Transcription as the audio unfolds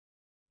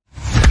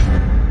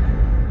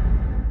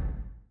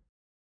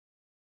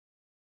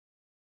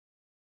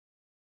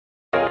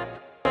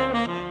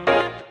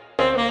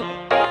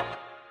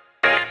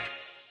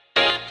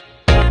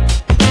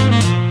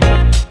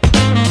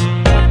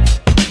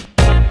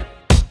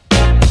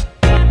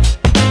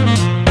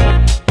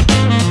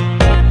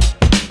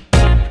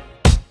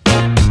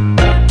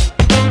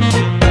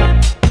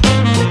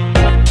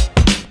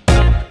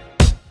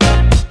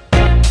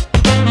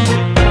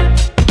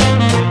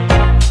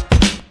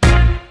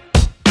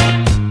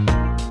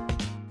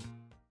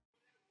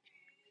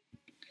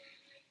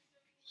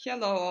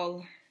Hello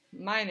all,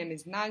 my name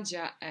is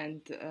Nadia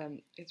and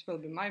it will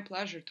be my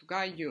pleasure to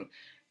guide you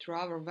through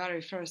our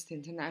very first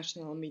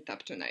international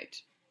meetup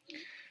tonight.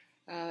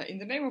 In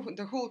the name of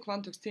the whole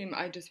Quantox team,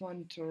 I just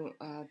want to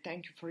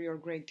thank you for your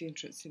great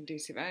interest in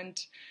this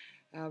event.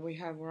 We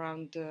have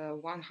around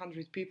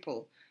 100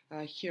 people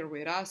here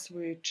with us,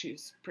 which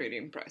is pretty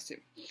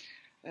impressive.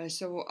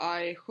 So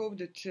I hope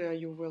that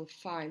you will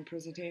find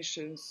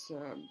presentations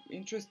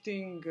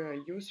interesting,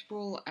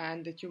 useful,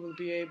 and that you will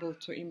be able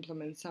to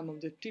implement some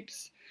of the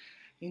tips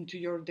into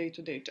your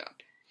day-to-day job.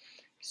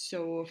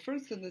 So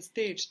first on the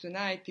stage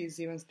tonight is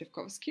Ivan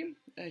Stevkovsky.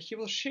 He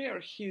will share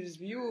his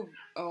view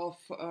of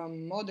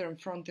modern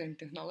front-end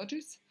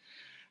technologies.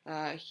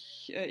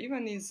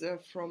 Ivan is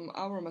from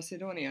our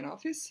Macedonian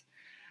office,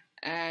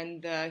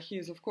 and he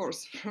is, of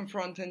course, a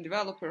front-end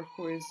developer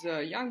who is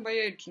young by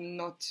age,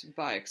 not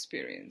by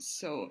experience.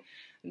 So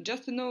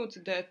just to note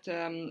that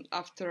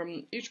after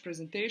each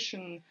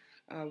presentation,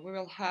 we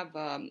will have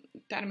a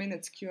 10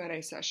 minutes Q&A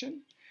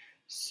session.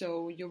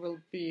 So you will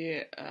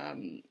be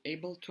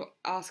able to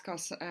ask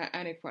us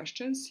any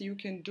questions. You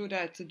can do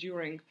that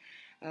during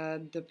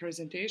the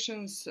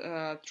presentations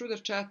through the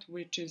chat,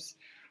 which is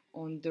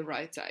on the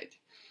right side.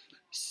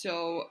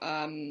 So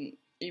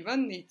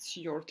Ivan, it's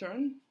your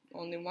turn.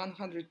 Only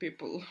 100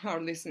 people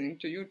are listening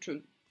to you,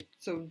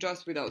 so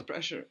just without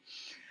pressure.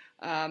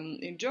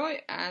 Enjoy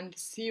and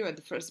see you at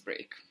the first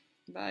break.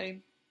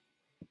 Bye.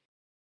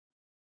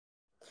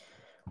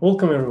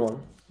 Welcome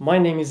everyone. My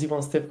name is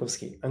Ivan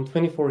Stevkovsky. I'm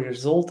 24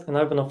 years old and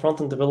I've been a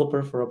front-end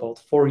developer for about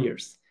 4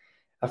 years.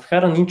 I've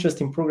had an interest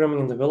in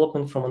programming and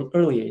development from an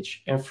early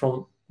age, and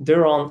from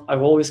there on,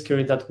 I've always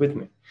carried that with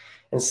me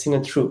and seen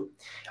it through.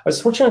 I was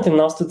fortunate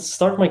enough to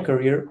start my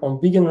career on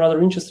big and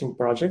rather interesting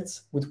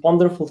projects with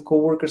wonderful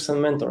co-workers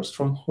and mentors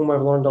from whom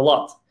I've learned a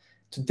lot.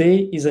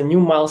 Today is a new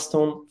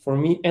milestone for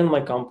me and my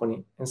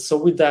company, and so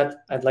with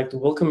that, I'd like to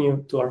welcome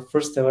you to our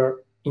first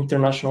ever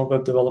International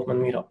Web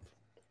Development Meetup.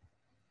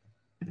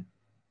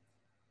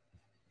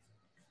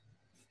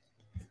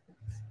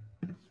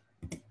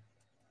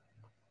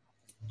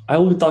 I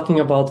will be talking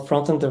about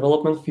front-end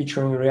development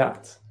featuring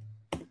React.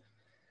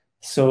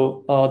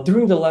 So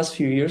during the last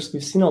few years,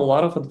 we've seen a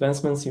lot of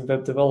advancements in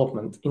web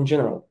development in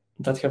general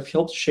that have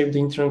helped shape the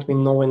internet we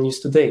know and use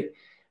today.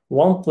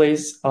 One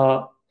place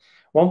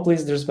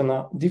there's been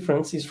a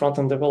difference is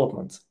front-end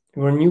development,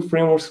 where new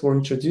frameworks were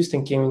introduced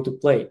and came into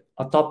play,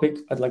 a topic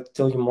I'd like to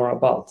tell you more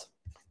about.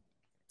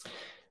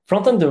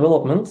 Front-end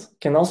development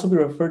can also be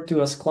referred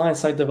to as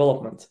client-side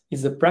development.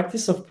 It's the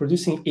practice of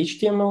producing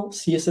HTML,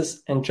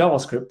 CSS, and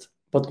JavaScript,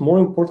 but more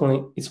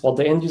importantly, it's what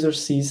the end user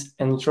sees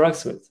and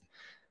interacts with.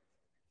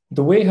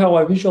 The way how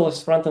I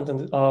visualize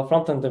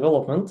front-end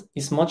development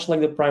is much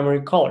like the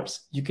primary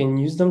colors. You can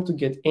use them to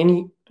get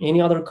any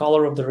other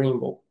color of the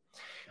rainbow.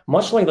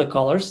 Much like the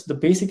colors, the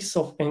basics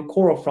of and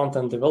core of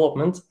front-end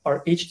development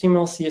are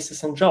HTML,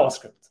 CSS, and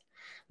JavaScript.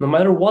 No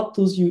matter what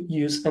tools you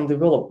use and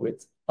develop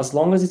with, as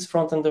long as it's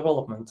front-end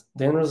development,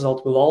 the end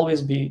result will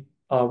always be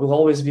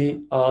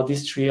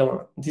these three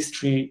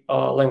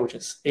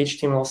languages: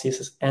 HTML,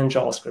 CSS, and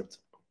JavaScript.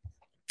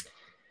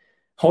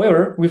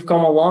 However, we've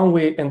come a long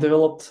way and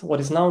developed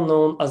what is now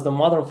known as the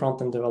modern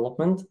front-end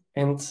development,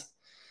 and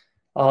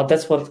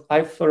that's what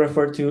I've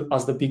referred to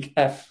as the big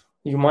F.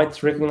 You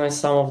might recognize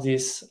some of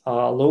these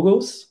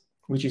logos,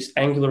 which is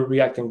Angular,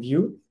 React, and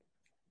Vue.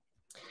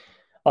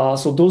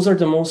 So those are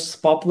the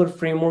most popular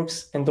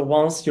frameworks and the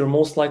ones you're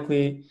most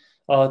likely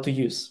to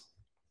use.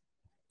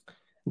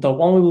 The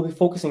one we will be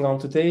focusing on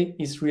today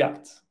is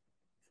React.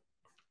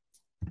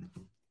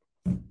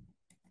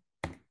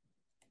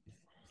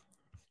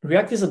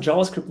 React is a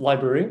JavaScript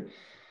library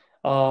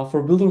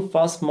for building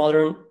fast,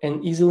 modern,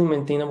 and easily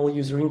maintainable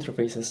user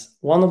interfaces.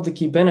 One of the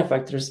key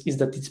benefactors is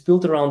that it's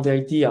built around the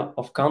idea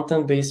of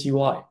content-based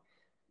UI.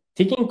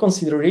 Taking into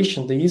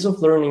consideration the ease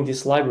of learning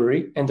this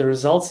library and the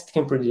results it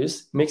can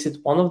produce makes it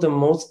one of the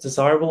most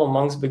desirable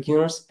amongst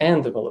beginners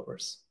and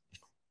developers.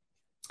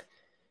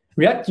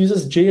 React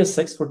uses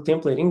JSX for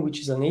templating,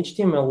 which is an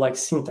HTML-like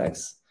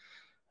syntax,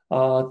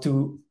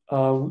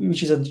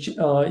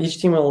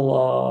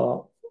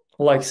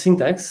 HTML-like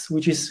syntax,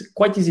 which is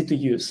quite easy to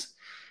use.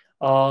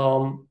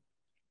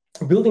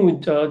 Building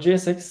with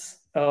JSX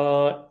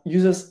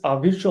uses a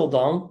virtual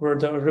DOM where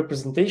the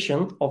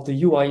representation of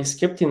the UI is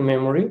kept in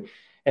memory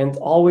and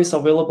always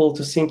available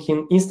to sync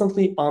in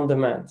instantly on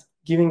demand,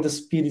 giving the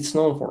speed it's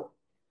known for.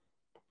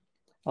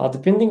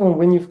 Depending on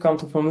when you've come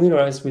to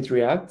familiarize with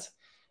React,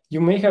 you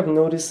may have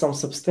noticed some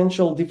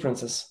substantial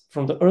differences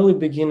from the early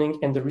beginning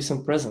and the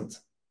recent present.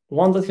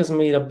 One that has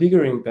made a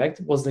bigger impact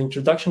was the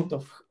introduction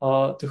to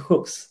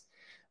hooks,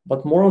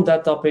 but more on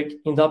that topic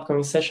in the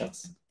upcoming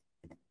sessions.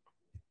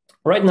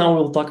 Right now,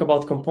 we'll talk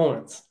about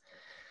components.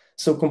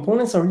 So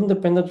components are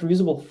independent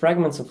reusable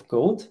fragments of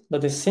code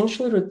that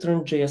essentially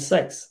return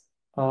JSX,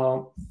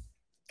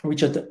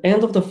 which at the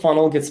end of the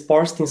funnel gets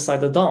parsed inside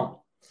the DOM,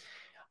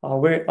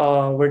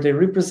 where they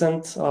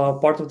represent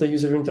part of the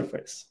user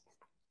interface.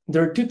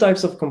 There are two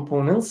types of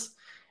components,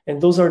 and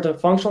those are the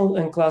functional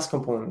and class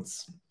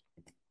components.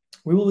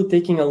 we will be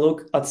taking a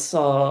look at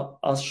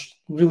a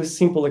really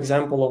simple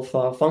example of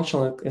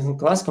functional and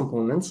class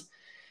components.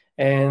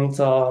 And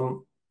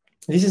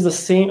this is the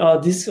same.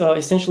 This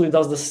essentially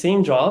does the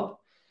same job,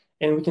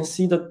 and we can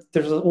see that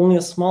there's only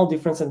a small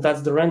difference, and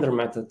that's the render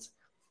method.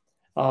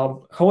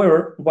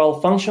 However, while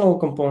functional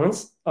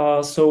components,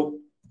 so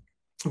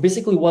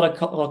basically what a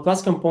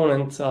class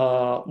component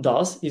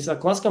does is a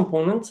class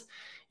component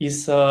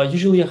is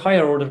usually a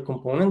higher order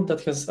component that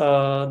has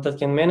that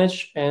can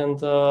manage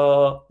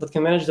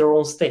their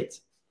own state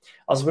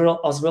as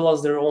well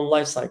as their own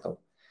life cycle.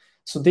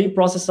 So they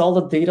process all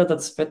the data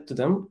that's fed to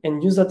them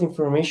and use that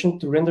information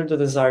to render the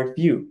desired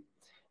view.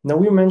 Now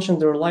we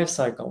mentioned their life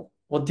cycle.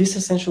 What this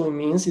essentially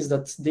means is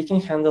that they can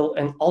handle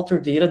and alter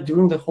data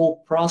during the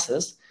whole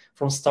process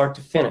from start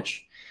to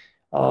finish,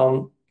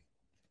 or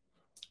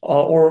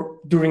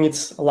during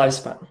its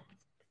lifespan.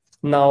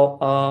 Now,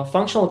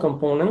 functional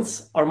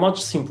components are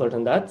much simpler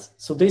than that.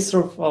 So they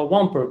serve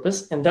one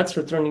purpose, and that's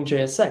returning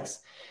JSX.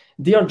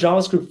 They are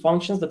JavaScript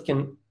functions that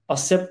can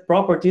accept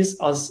properties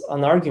as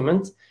an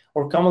argument,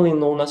 or commonly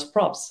known as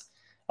props.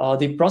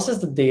 They process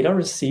the data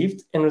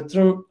received and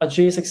return a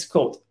JSX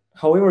code.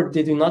 However,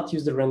 they do not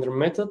use the render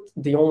method,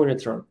 they only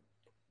return.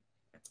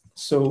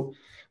 So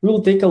we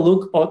will take a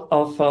look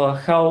of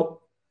how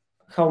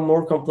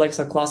more complex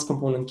a class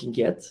component can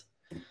get.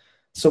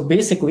 So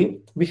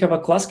basically, we have a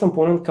class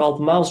component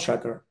called mouse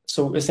tracker.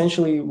 So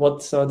essentially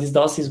what this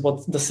does is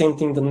what the same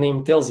thing the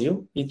name tells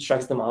you, it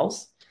tracks the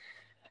mouse.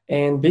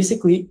 And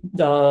basically,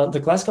 the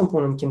class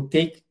component can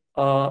take,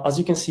 as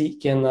you can see,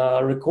 can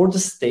record the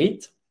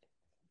state.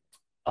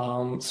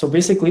 So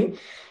basically,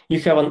 you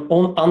have an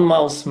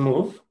on-mouse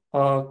move,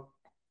 event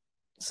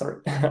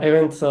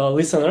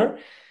listener,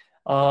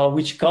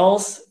 which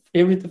calls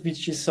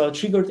which is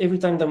triggered every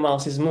time the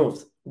mouse is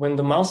moved. When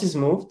the mouse is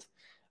moved,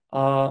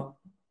 when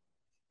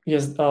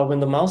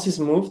the mouse is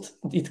moved,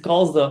 it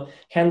calls the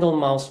handle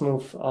mouse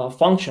move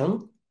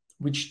function,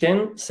 which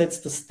then sets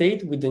the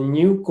state with the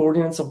new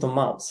coordinates of the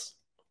mouse.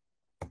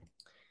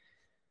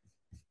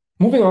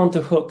 Moving on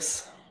to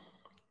hooks.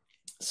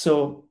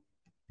 So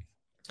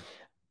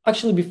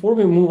actually, before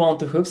we move on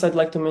to hooks, I'd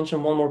like to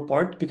mention one more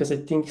part because I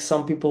think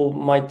some people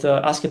might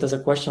ask it as a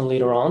question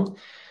later on.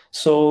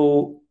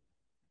 So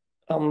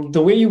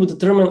the way you would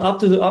determine up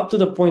to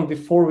the point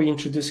before we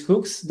introduce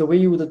hooks, the way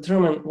you would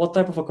determine what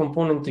type of a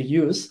component to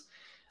use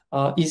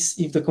is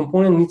if the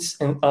component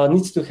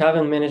needs to have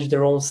and manage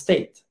their own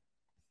state.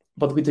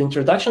 But with the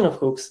introduction of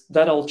hooks,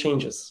 that all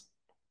changes.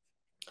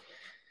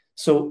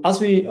 So as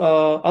we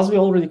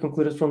already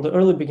concluded from the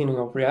early beginning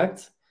of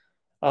React,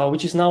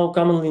 which is now more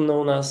commonly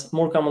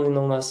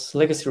known as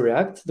legacy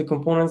React, the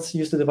components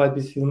used to divide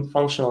between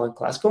functional and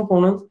class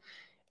component.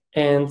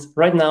 And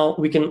right now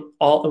we can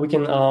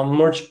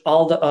merge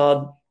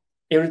all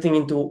everything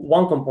into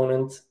one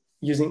component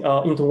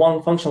into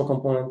one functional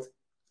component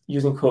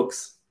using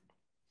hooks.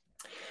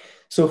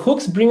 So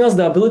hooks bring us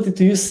the ability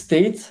to use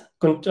state,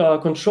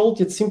 controlled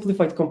yet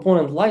simplified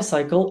component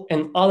lifecycle,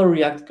 and other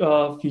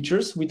React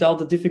features without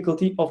the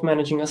difficulty of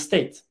managing a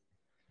state.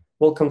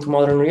 Welcome to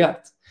modern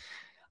React.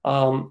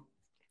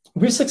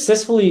 We've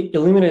successfully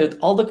eliminated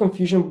all the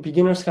confusion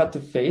beginners had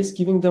to face,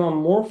 giving them a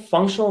more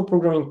functional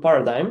programming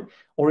paradigm,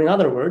 or in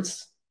other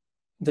words,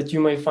 that you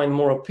may find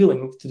more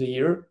appealing to the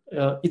ear.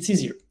 It's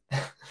easier.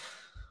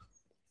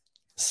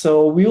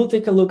 So we will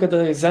take a look at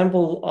the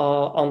example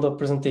on the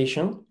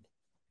presentation.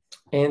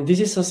 And this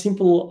is a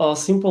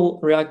simple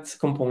React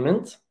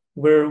component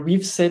where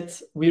we've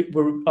set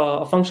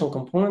a functional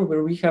component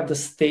where we have the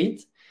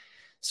state.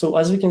 So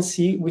as we can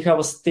see, we have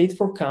a state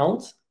for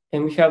count,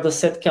 and we have the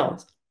set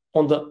count.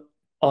 On the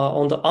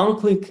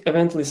onClick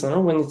event listener,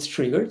 when it's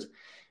triggered,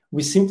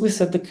 we simply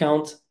set the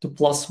count to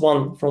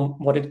 +1 from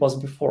what it was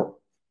before,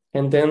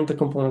 and then the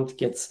component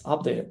gets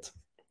updated.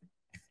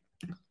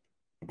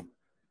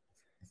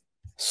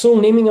 So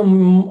naming a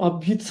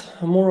bit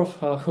more of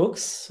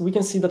hooks, we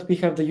can see that we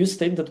have the use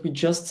state that we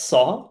just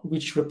saw,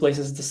 which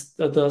replaces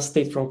the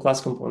state from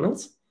class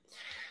components.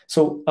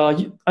 So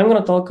I'm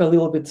going to talk a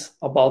little bit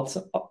about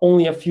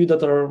only a few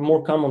that are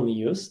more commonly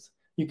used.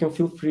 You can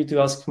feel free to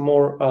ask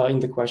more in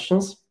the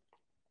questions.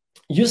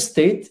 Use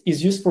state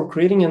is used for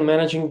creating and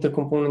managing the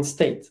component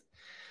state,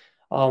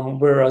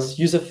 whereas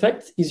use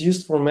effect is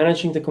used for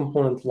managing the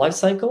component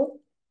lifecycle,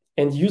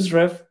 and use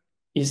ref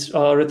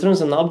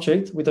returns an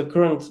object with a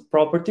current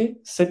property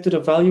set to the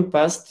value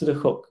passed to the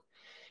hook.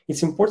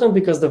 It's important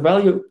because the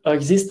value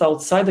exists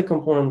outside the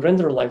component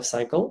render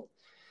lifecycle,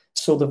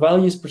 so the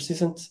value is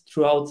persistent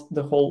throughout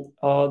the whole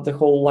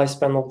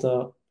lifespan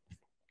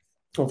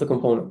of the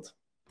component.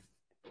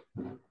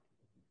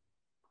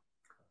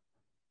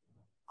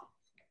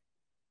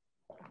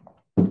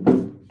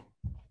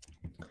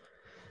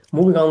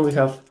 Moving on, we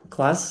have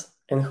class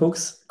and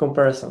hooks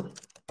comparison.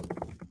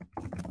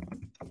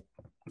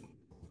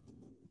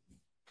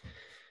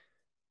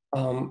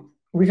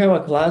 We have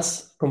a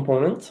class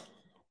component,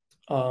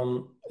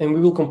 and we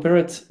will compare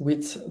it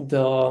with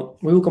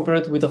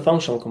the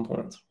functional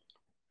component.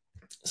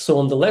 So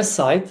on the left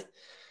side,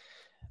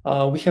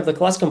 we have the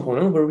class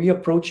component where we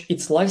approach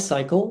its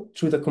lifecycle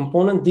through the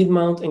component did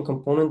mount and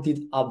component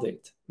did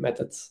update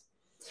methods.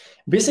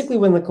 Basically,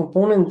 when the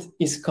component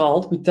is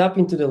called, we tap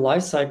into the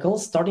lifecycle,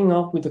 starting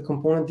off with the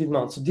component did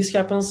mount. So this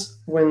happens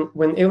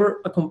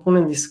whenever a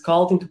component is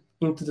called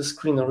into the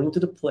screen or into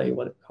the play,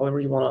 however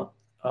you want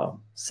to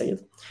say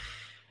it.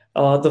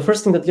 The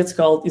first thing that gets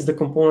called is the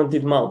component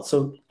did mount.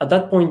 So at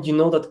that point, you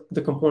know that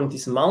the component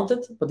is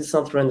mounted, but it's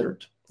not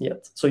rendered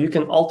yet. So you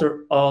can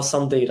alter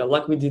some data,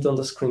 like we did on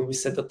the screen. We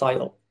set the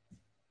title.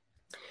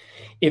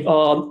 If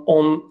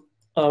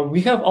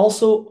we have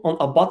also on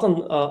a button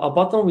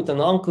with an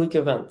on-click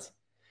event.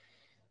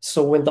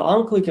 So when the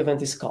on-click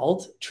event is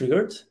called,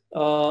 triggered,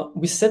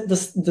 we set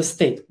the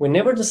state.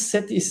 Whenever the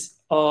state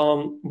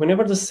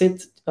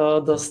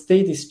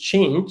is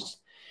changed,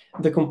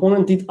 the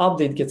component did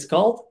update gets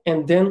called,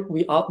 and then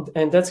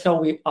and that's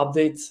how we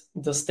update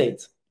the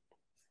state.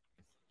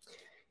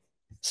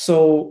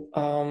 So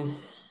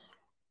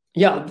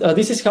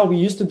this is how we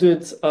used to do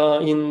it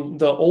in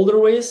the older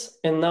ways,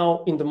 and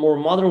now in the more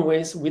modern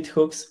ways with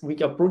hooks, we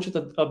approach it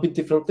a bit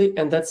differently,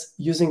 and that's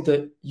using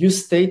the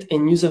use state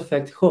and use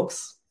effect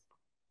hooks,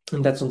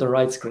 and that's on the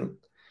right screen.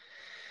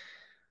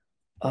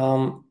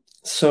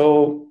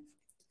 So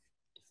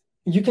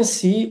you can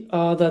see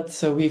that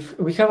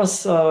we have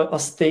a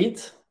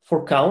state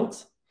for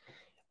count,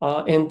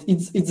 and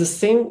it's the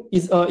same.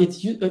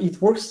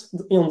 It works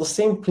on the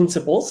same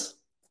principles.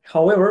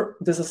 However,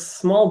 there's a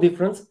small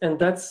difference, and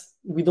that's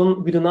we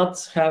do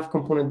not have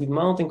component did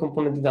mount and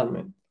component did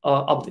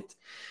update.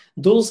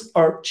 Those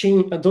are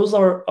changed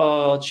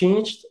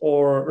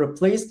or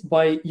replaced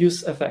by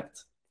use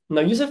effect.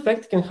 Now, use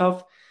effect can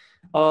have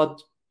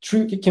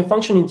can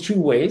function in three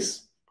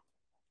ways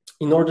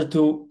in order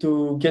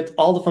to get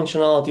all the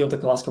functionality of the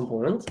class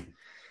component.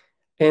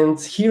 And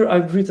here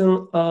I've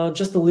written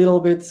just a little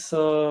bit,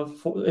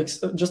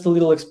 just a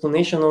little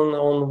explanation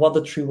on what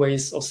the three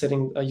ways of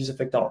setting a use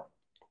effect are.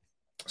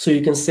 So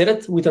you can set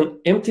it with an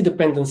empty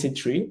dependency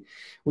tree,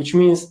 which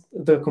means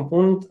the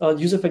component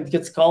use effect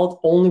gets called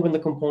only when the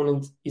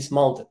component is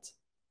mounted,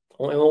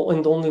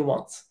 and only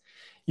once.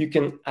 You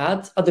can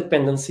add a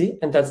dependency,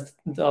 and that's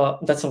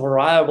a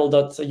variable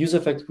that a use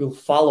effect will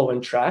follow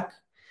and track.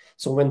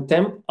 So when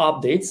temp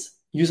updates,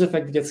 use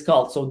effect gets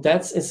called. So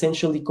that's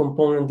essentially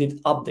component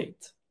did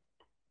update.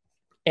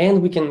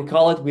 And we can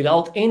call it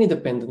without any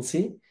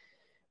dependency,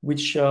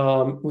 which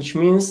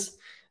means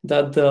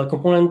that the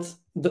component,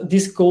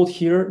 this code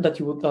here that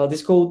you would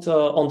this code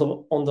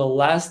on the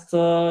last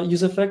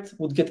use effect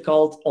would get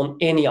called on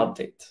any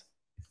update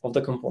of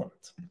the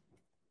component.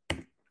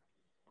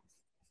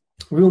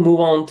 We'll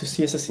move on to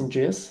CSS in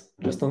JS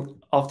just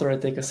after I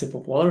take a sip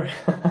of water.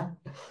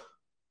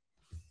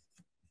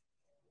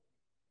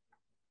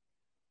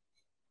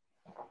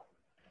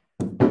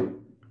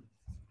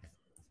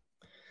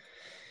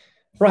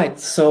 Right,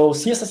 so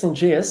CSS and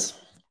JS.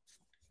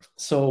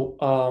 So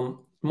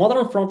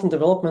modern front-end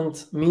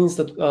development means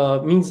that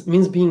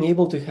means being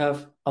able to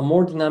have a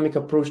more dynamic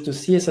approach to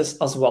CSS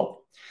as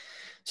well.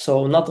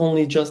 So not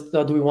only just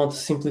do we want to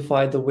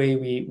simplify the way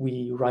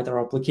we write our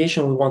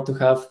application, we want to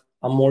have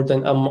a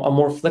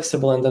more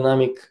flexible and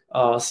dynamic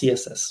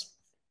CSS.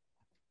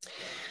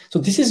 So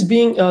this is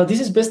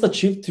best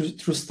achieved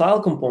through style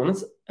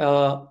components.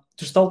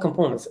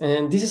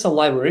 And this is a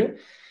library.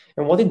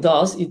 And what it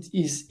does,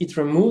 it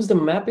removes the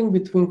mapping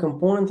between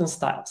component and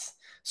styles.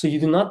 So you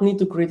do not need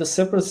to create a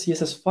separate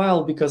CSS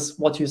file, because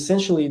what you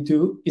essentially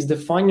do is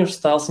define your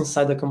styles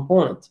inside the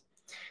component,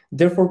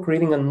 therefore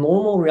creating a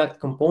normal React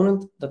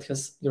component that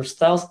has your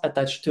styles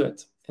attached to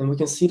it. And we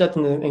can see that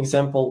in an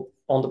example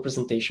on the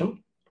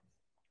presentation.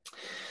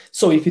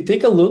 So if you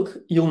take a look,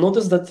 you'll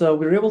notice that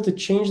we're able to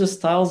change the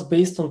styles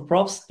based on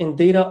props and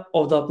data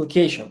of the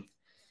application.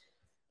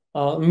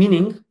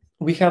 Meaning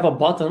we have a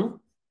button.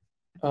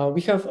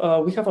 We have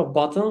a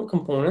button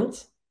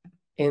component,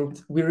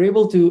 and we're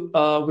able to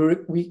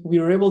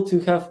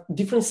have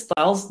different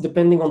styles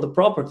depending on the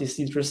properties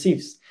it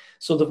receives.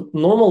 So the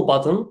normal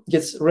button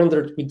gets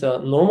rendered with the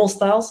normal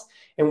styles,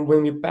 and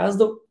when we pass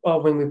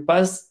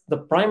the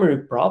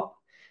primary prop,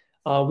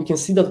 we can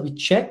see that we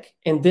check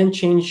and then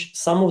change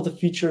some of the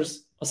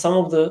features, some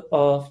of the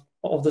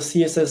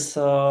CSS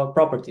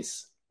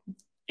properties,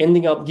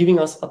 ending up giving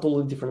us a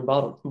totally different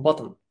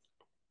button.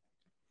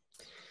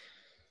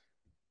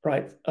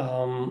 Right.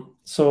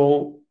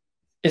 So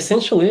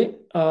essentially,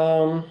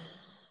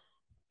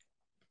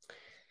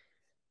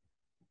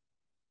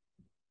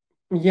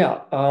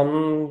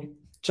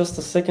 just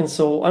a second.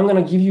 So I'm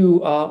gonna give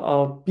you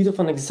a bit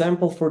of an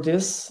example for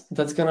this.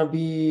 That's gonna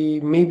be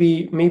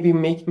maybe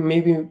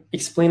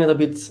explain it a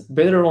bit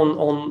better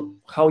on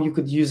how you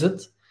could use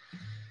it.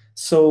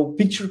 So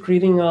picture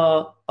creating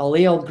a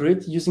layout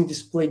grid using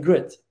display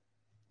grid.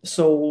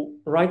 So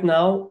right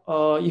now,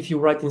 if you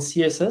write in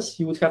CSS,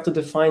 you would have to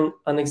define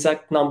an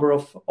exact number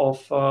of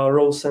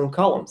rows and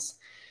columns.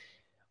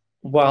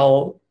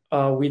 While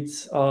with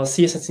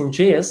CSS in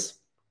JS,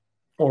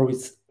 or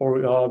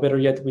better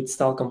yet, with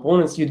style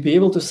components, you'd be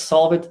able to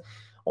solve it.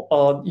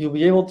 You'll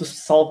be able to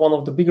solve one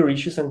of the bigger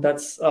issues, and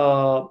that's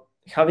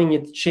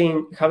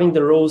having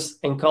the rows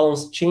and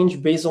columns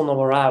change based on a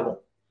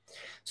variable.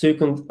 So you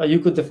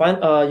could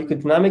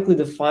dynamically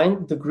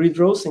define the grid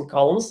rows and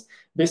columns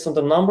based on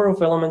the number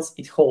of elements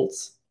it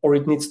holds or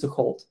it needs to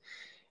hold.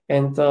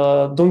 And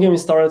don't get me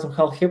started on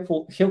how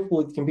helpful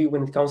it can be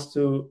when it comes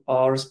to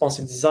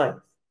responsive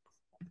design.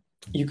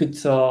 You could,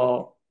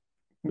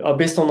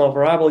 based on a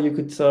variable, you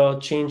could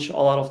change a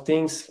lot of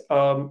things,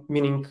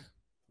 meaning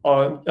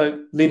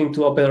leading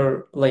to a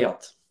better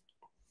layout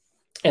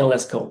and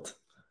less code.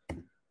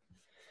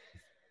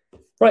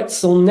 Right,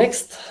 so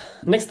next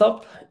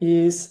up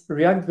is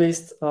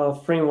React-based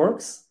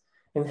frameworks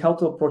and how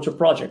to approach a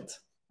project.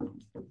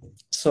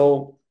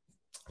 So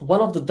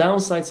one of the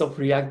downsides of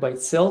React by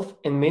itself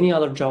and many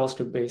other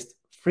JavaScript-based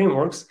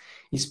frameworks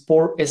is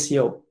poor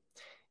SEO.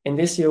 And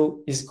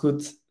SEO is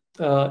good,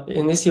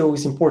 and SEO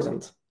is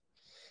important.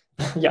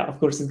 Yeah, of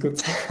course it's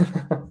good.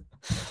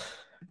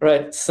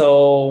 Right,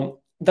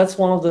 so that's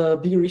one of the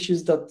bigger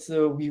issues that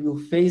we will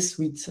face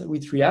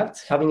with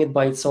React, having it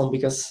by its own,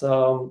 because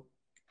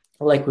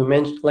like we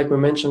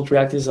mentioned,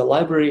 React is a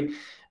library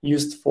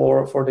used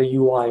for the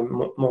UI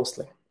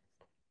mostly.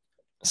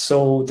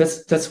 So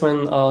that's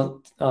when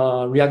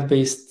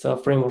React-based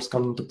frameworks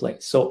come into play.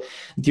 So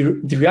the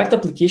React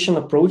application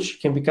approach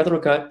can be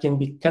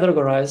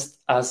categorized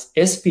as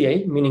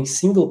SPA, meaning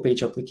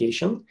single-page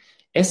application,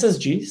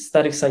 SSG,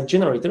 static site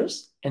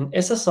generators, and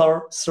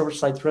SSR,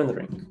 server-side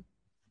rendering.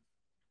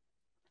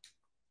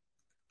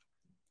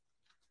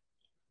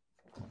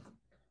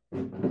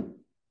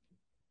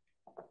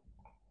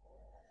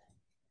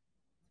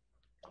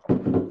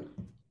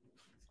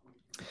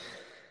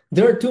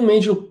 There are two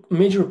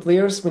major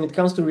players when it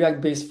comes to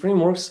React-based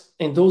frameworks,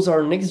 and those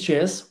are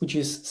Next.js, which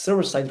is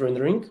server-side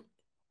rendering,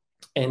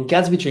 and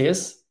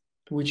Gatsby.js,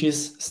 which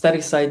is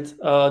static site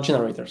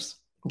generator.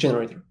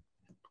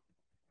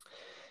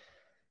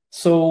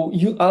 So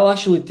I'll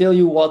actually tell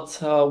you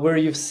where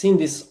you've seen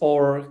this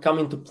or come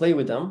into play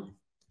with them.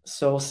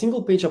 So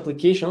single-page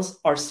applications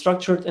are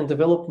structured and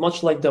developed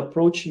much like the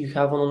approach you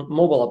have on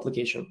mobile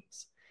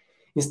applications.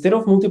 Instead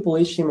of multiple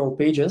HTML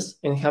pages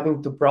and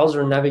having the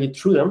browser navigate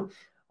through them,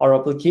 our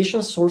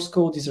application source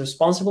code is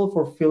responsible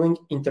for filling,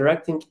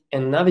 interacting,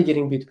 and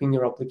navigating between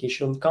your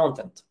application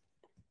content.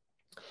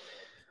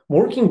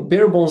 Working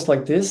bare bones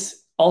like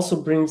this also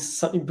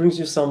brings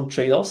you some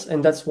trade-offs,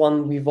 and that's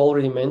one we've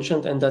already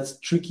mentioned, and that's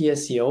tricky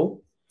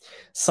SEO,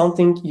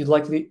 something you'd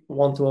likely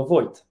want to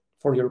avoid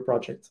for your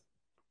project.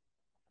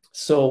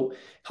 So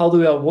how do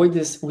we avoid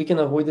this? We can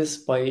avoid this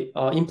by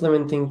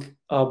implementing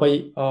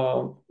by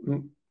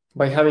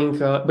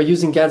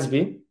using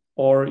Gatsby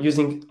or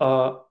using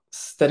a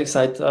static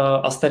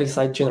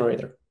site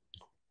generator.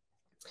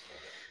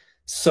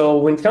 So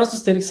when it comes to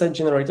static site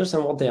generators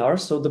and what they are,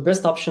 so the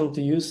best option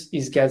to use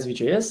is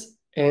Gatsby.js,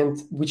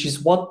 and which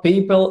is what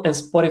PayPal and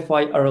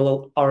Spotify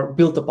are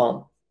built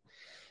upon.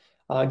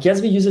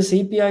 Gatsby uses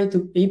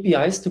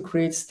APIs to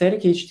create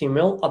static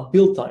HTML at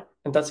build time,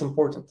 and that's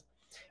important,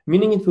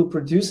 meaning it will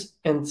produce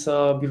and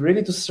be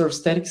ready to serve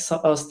static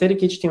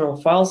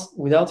HTML files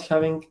without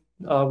having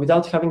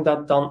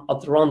that done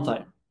at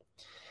runtime.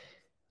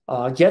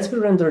 Gatsby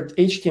rendered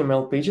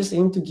HTML pages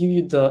aim to give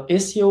you the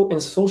SEO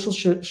and social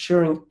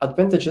sharing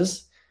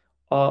advantages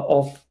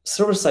of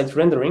server-side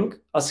rendering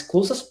as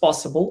close as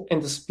possible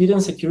and the speed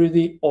and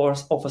security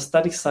of a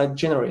static site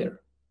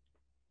generator.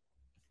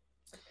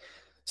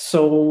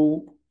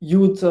 So you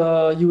would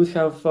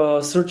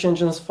have search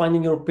engines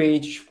finding your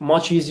page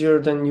much easier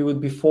than you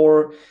would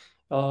before.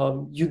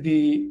 You'd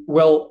be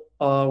well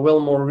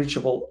more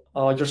reachable.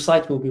 Your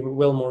site will be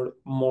well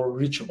more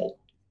reachable.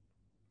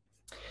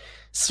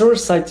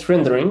 Server-side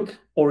rendering,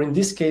 or in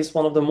this case,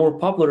 one of the more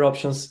popular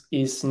options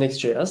is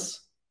Next.js.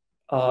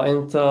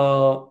 And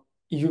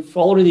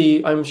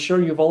I'm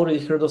sure you've already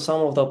heard of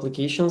some of the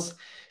applications.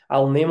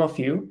 I'll name a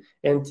few,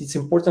 and it's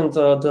important.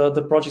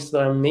 The projects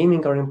that I'm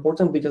naming are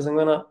important because I'm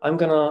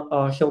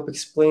gonna help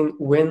explain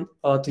when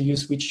to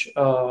use which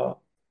tool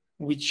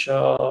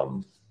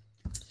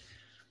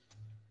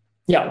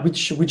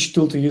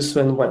to use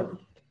and when.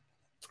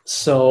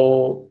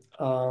 So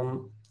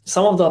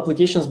some of the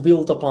applications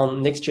built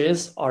upon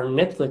Next.js are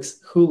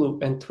Netflix,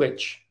 Hulu, and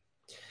Twitch.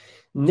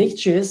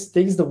 Next.js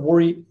takes the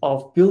worry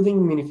of building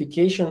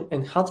minification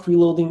and hot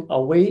reloading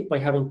away by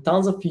having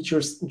tons of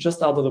features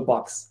just out of the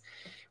box.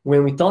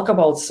 When we talk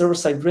about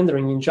server-side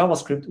rendering in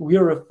JavaScript, we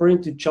are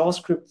referring to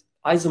JavaScript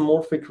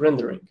isomorphic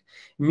rendering,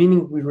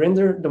 meaning we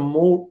render the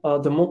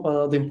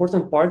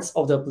important parts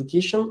of the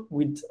application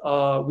with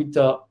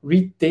the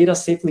read data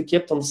safely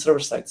kept on the server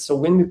side. So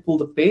when we pull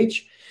the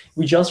page,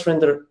 we just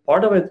render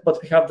part of it,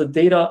 but we have the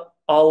data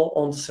all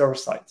on the server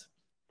side.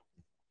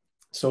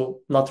 So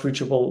not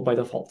reachable by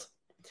default.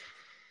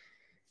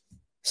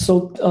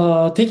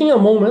 So taking a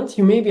moment,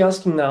 you may be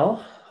asking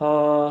now,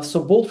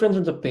 so both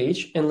render the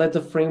page and let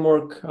the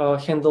framework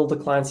handle the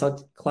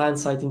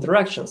client-side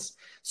interactions.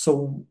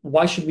 So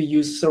why should we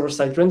use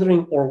server-side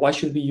rendering, or why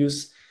should we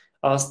use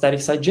static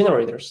site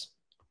generators?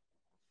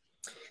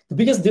 The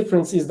biggest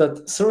difference is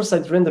that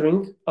server-side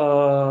rendering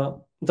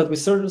that with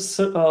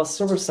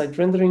server-side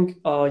rendering,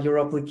 your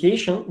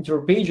application,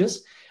 your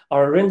pages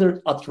are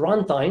rendered at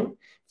runtime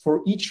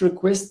for each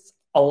request,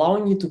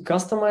 allowing you to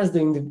customize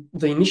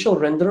the initial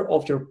render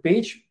of your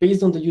page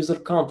based on the user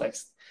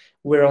context.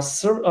 Whereas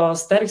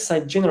static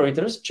site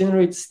generators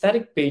generate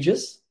static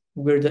pages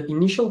where the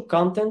initial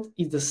content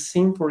is the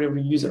same for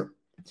every user.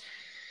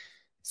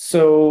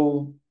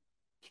 So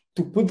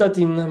to put that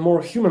in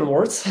more human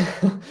words,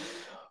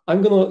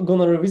 I'm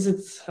gonna revisit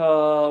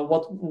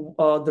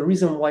the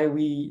reason why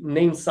we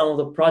named some of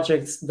the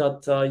projects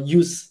that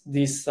use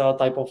this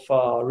type of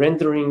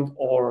rendering,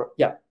 or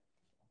yeah.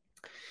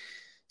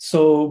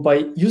 So by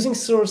using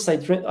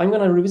server-side, I'm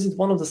gonna revisit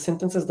one of the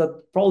sentences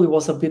that probably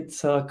was a bit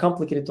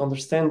complicated to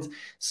understand.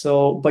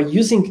 So by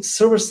using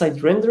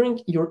server-side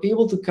rendering, you're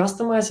able to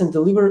customize and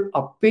deliver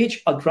a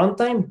page at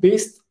runtime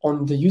based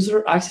on the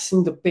user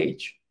accessing the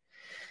page,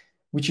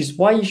 which is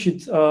why you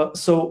should,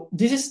 so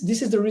this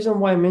is the reason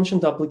why I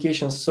mentioned the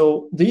applications.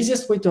 So the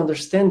easiest way to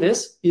understand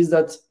this is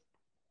that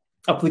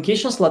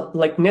applications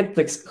like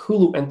Netflix,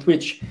 Hulu, and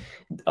Twitch,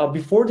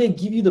 before they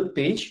give you the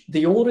page,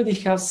 they already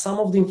have some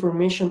of the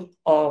information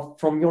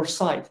from your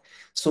site.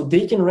 So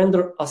they can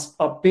render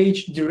a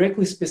page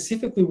directly,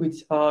 specifically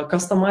with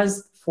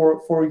customized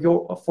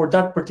for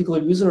that particular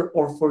user,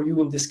 or for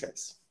you in this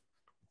case.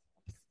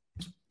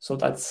 So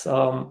that's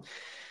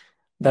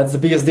the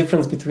biggest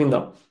difference between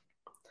them.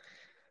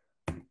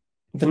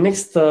 The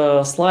next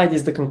slide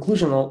is the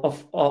conclusion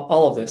of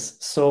all of this.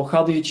 So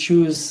how do you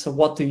choose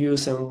what to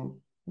use and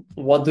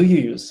what do you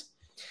use?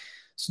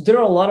 So there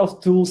are a lot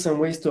of tools and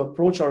ways to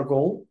approach our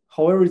goal.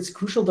 However, it's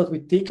crucial that we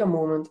take a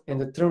moment and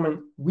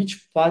determine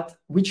which path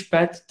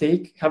to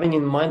take, having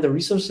in mind the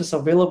resources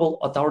available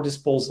at our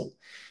disposal.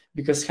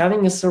 Because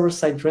having a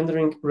server-side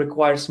rendering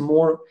requires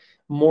more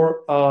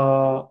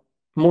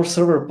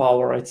server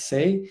power, I'd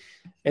say,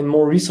 and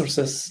more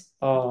resources.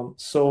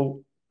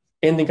 So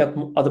ending at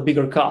a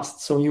bigger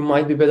cost. So you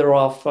might be better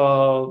off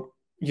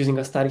using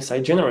a static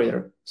site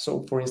generator.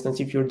 So for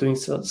instance, if you're doing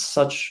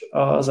such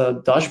as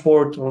a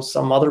dashboard or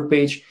some other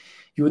page,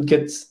 you would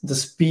get the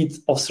speed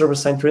of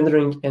server-side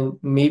rendering and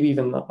maybe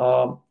even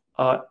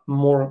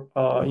more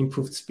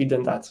improved speed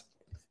than that.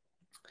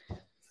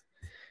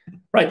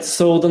 Right,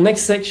 so the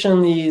next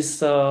section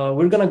is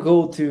we're gonna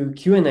go to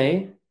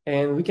Q&A,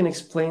 and we can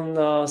explain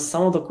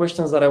some of the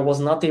questions that I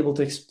was not able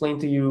to explain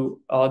to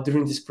you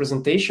during this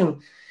presentation.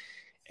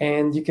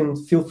 And you can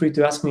feel free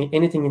to ask me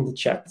anything in the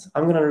chat.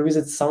 I'm going to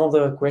revisit some of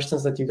the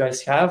questions that you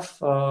guys have.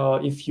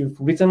 If you've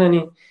written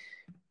any,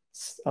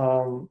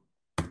 feel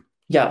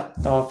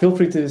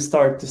free to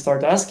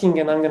start asking,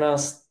 and I'm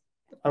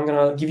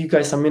gonna give you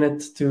guys a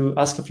minute to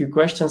ask a few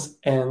questions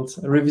and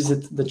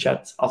revisit the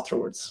chat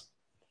afterwards.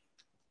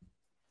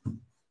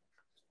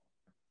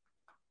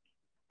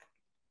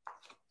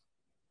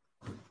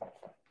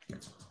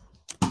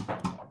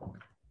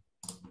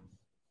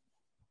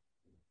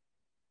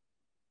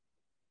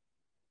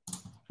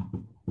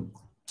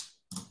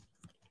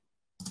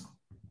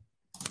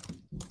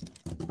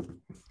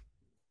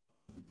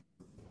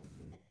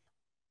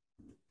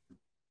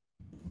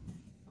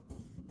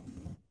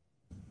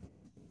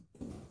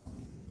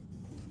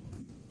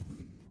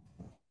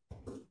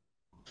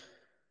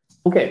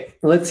 Okay,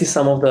 let's see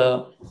some of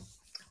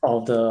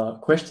the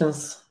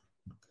questions.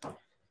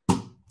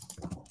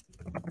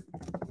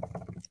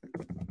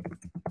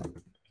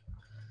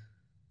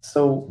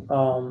 So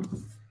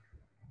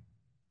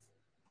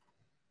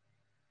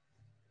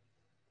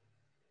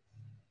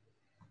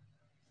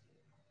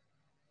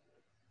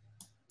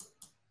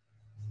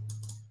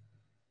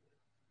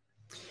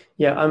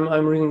yeah,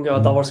 I'm reading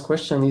Davar's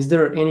question. Is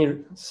there any?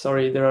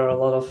 Sorry, there are a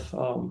lot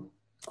of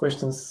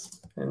questions.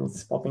 And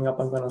it's popping up.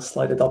 I'm going to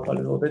slide it up a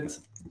little bit.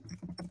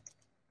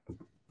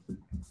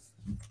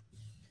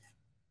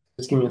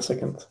 Just give me a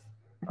second.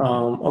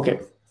 Okay.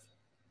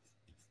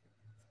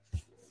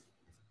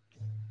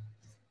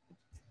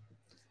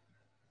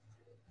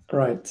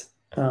 Right.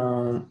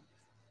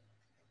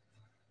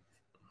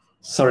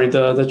 Sorry,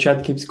 the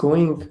chat keeps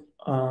going.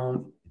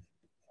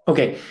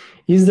 Okay.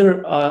 Is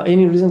there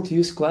any reason to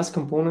use class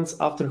components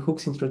after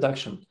hooks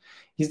introduction?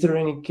 Is there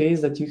any case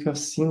that you have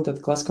seen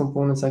that class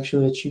components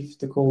actually achieve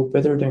the goal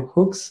better than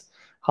hooks?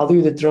 How do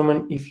you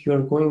determine if you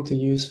are going to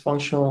use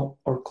functional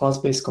or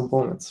class-based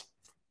components?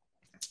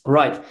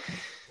 Right.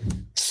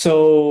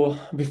 So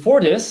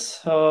before this,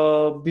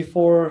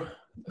 before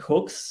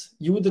hooks,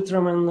 you would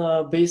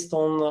determine based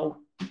on,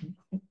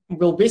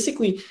 well,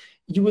 basically,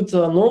 you would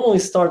normally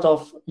start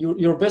off,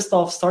 you're best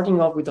off starting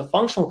off with a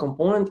functional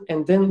component,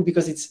 and then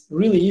because it's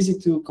really easy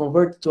to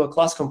convert to a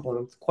class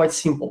component, quite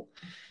simple.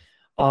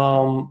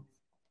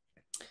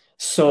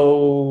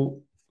 So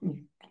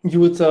you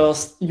would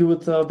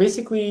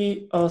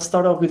basically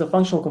start off with a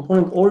functional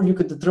component, or you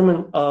could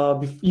determine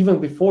even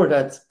before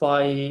that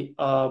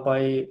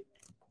by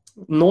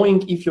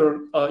knowing if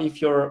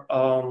your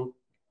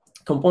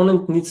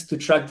component needs to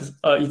track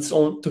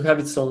to have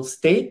its own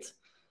state,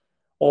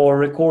 or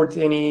record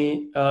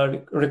any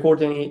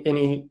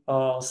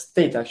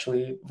state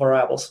actually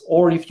variables,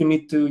 or if you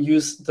need to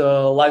use the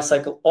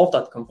lifecycle of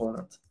that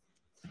component.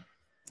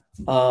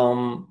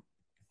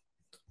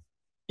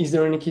 Is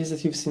there any case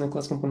that you've seen a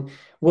class component?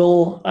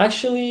 Well,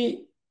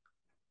 actually,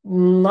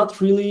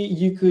 not really.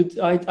 You could,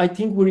 I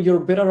think where you're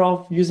better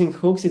off using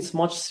hooks, it's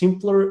much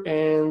simpler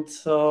and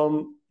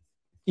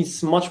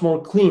it's much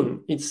more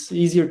clean. It's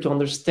easier to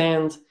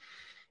understand,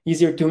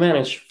 easier to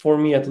manage, for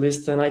me at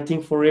least, and I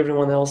think for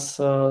everyone else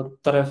that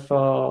I've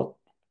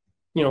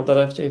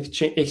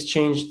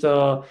exchanged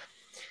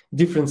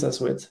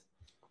differences with.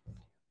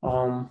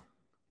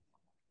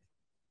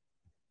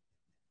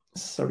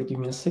 Sorry, give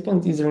me a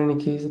second. Is there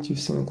any case that you've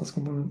seen a class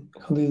component?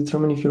 How do you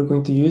determine if you're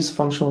going to use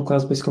functional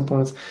class-based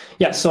components?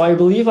 Yeah, so I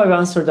believe I've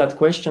answered that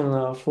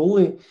question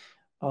fully,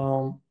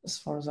 as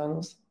far as I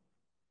know.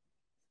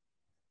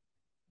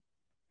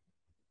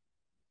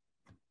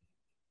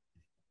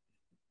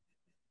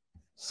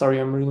 Sorry,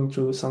 I'm reading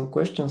through some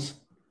questions.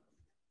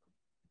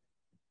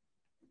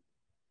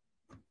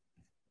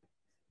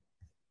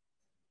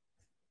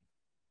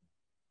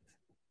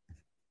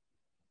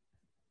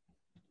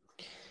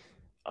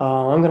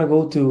 I'm gonna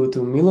go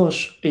to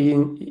Milos.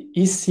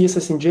 Is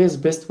CSS in JS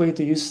best way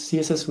to use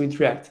CSS with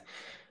React?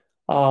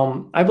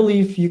 I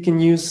believe you can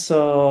use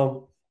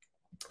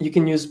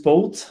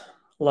both.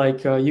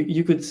 Like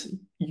you could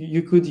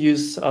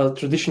use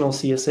traditional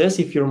CSS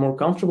if you're more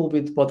comfortable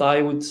with, but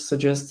I would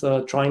suggest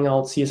trying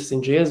out CSS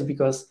in JS,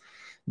 because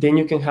then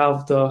you can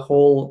have the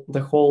whole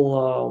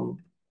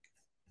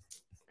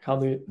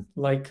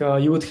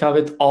you would have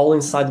it all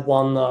inside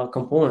one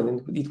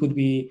component, and it would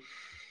be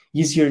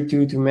easier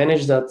to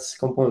manage that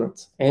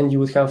component, and you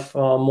would have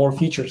more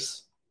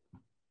features.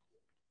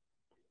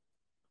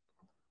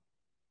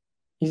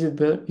 Isn't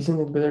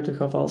it better to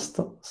have all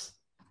styles?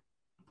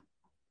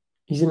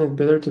 Isn't it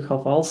better to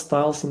have all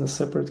styles in a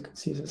separate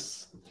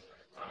CSS?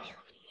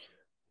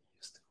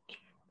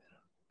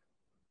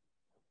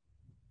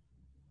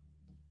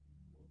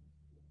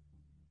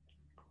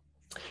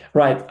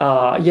 Right.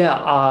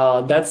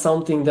 Yeah. That's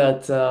something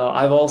that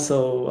I've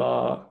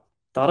also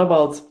thought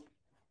about.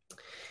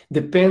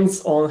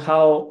 Depends on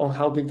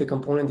how big the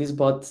component is,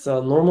 but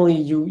normally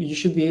you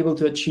should be able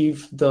to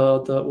achieve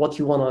the what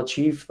you want to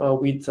achieve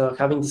with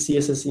having the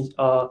CSS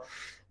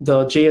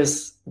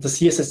the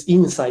CSS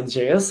inside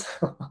JS.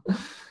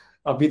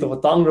 A bit of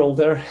a tongue roll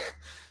there.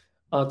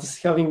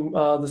 Just having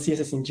the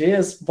CSS in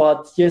JS,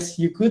 but yes,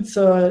 you could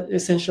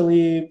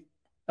essentially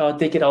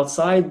take it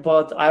outside,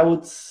 but I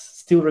would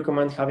still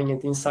recommend having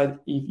it inside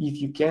if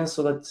you can,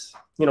 so that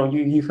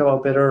you have a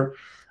better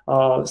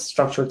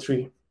structured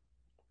tree.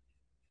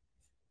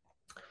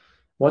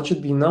 What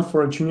should be enough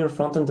for a junior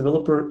front-end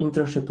developer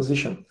internship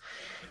position?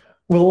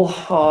 Well,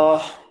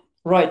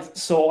 right.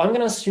 So I'm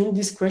going to assume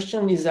this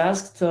question is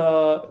asked.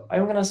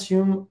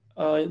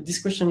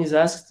 This question is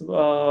asked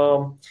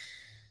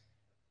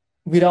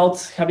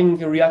without having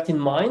React in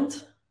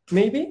mind,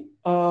 maybe.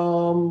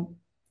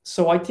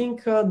 So I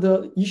think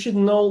you should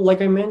know,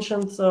 like I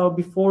mentioned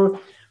before,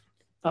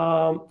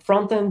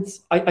 front-end,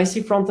 I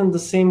see front-end the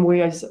same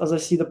way as I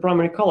see the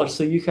primary color.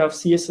 So you have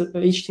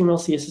HTML,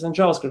 CSS, and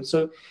JavaScript.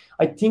 So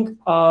I think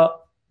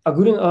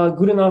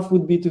good enough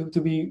would be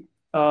to be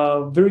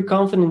very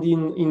confident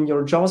in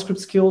your JavaScript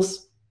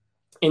skills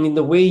and in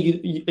the way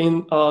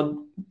doing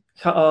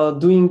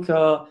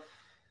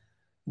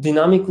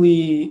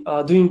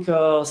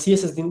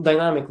CSS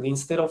dynamically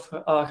instead of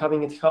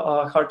having it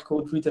hard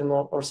code written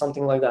or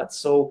something like that.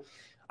 So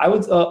I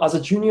would, as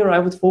a junior, I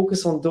would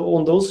focus on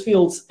those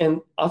fields, and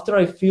after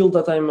I feel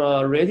that I'm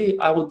ready,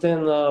 I would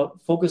then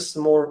focus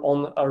more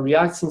on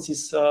React, since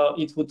it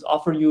would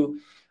offer you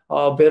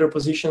better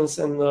positions,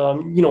 and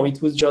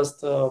it would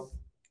just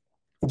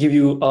give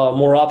you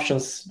more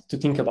options to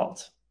think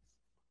about.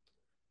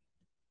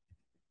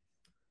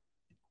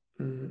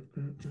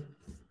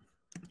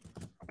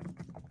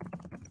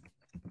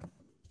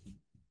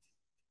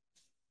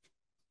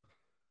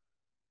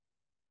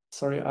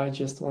 Sorry, I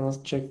just want to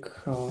check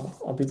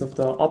a bit of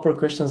the upper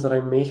questions that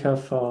I may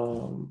have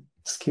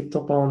skipped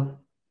upon.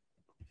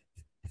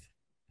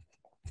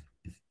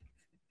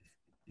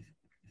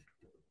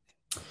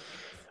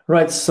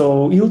 Right,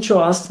 so Ilcho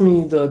asked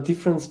me the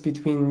difference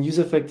between use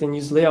effect and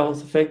use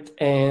layout effect,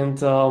 and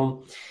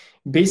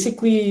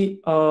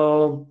basically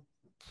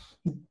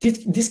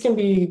this can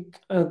be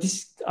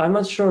I'm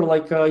not sure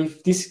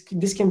if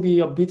this can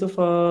be a bit of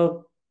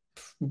a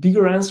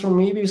bigger answer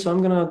maybe, so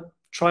I'm gonna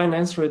try and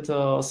answer it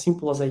as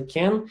simple as I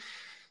can.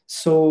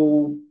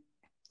 So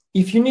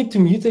if you need to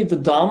mutate the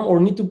DOM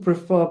or need to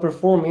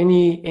perform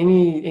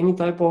any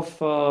type of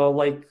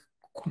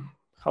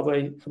how do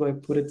I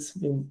put it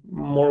in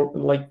more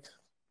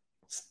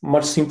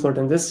much simpler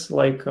than this,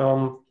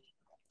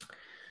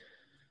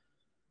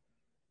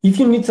 if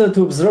you need to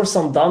observe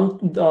some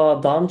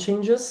DOM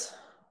changes,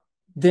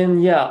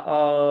 then yeah,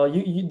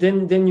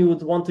 then you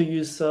would want to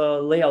use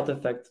layout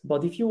effect.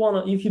 But if you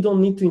don't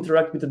need to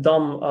interact with the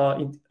DOM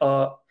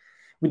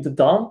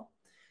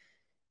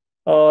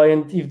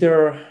and if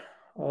they're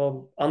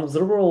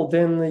unobservable,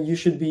 then you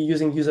should be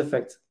using use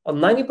effect.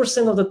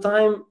 90% of the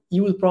time,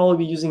 you would probably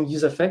be using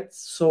use effect.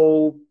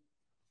 So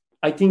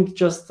I think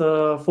just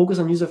focus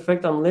on use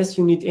effect unless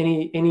you need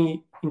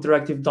any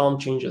interactive DOM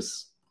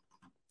changes.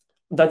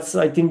 That's,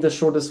 I think, the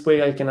shortest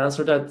way I can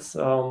answer that.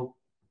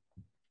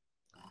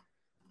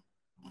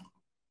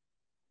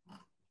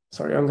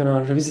 Sorry, I'm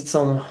gonna revisit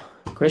some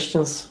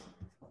questions.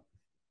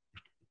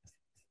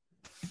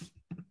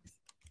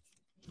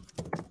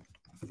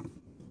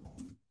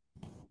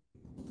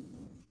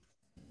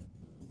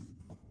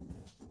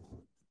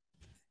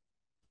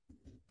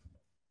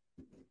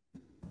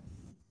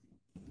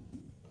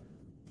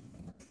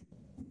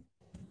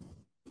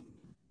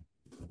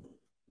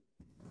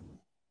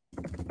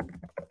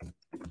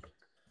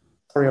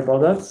 Sorry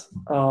about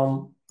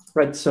that.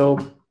 Right, so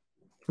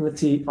let's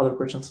see other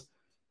questions.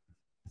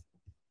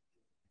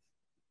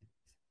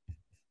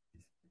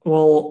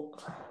 Well,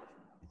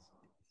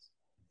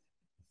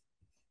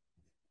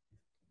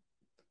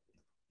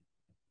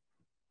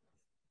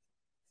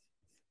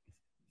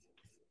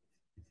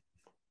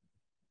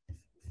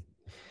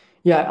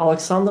 yeah,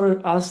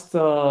 Alexander asked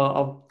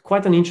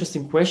quite an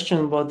interesting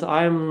question, but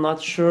I'm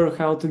not sure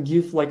how to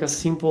give like a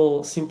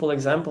simple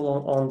example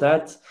on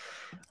that.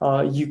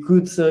 You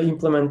could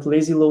implement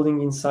lazy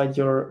loading inside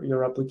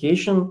your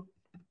application,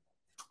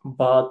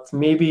 but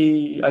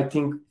maybe I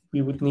think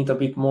we would need a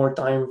bit more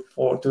time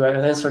to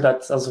answer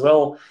that as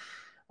well.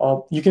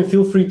 You can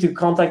feel free to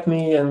contact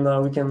me and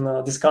we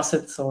can discuss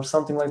it or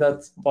something like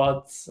that,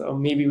 but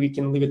maybe we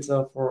can leave it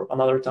for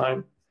another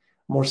time,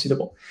 more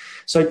suitable.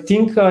 So I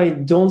think I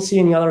don't see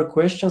any other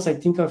questions. I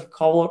think I've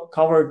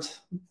covered,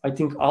 I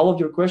think, all of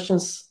your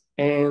questions.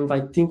 And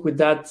I think with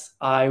that,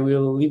 I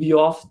will leave you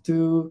off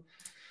to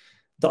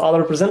the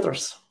other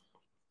presenters.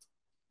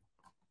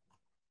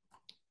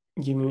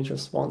 Give me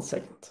just 1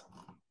 second.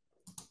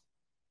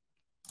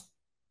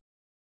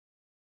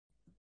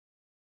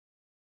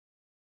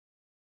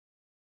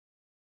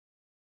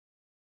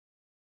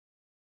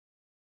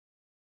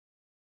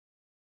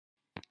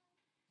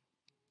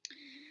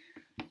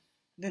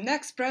 The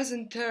next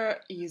presenter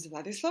is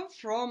Vladislav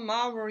from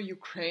our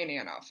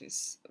Ukrainian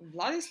office.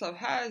 Vladislav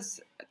has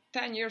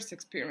 10 years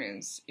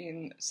experience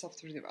in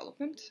software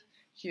development.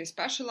 He is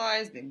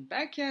specialized in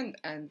backend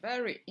and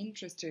very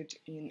interested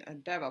in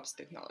DevOps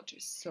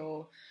technologies.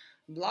 So,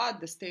 Vlad,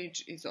 the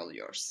stage is all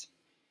yours.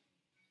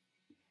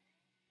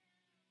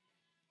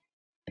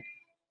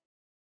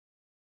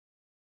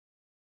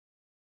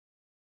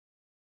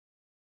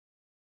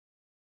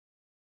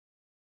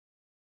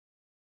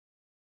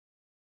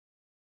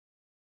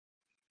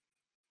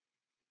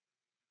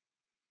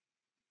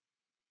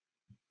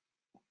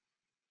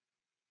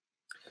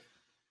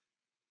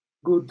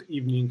 Good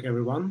evening,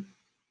 everyone.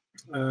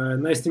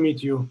 Nice to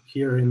meet you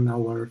here in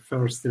our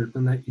first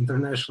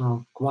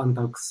International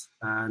Quantox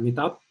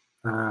Meetup.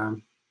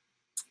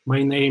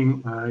 My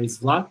name is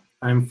Vlad.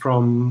 I'm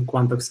from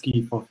Quantox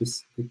Kyiv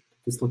office. It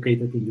is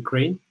located in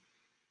Ukraine.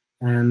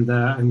 And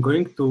I'm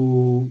going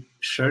to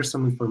share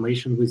some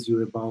information with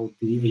you about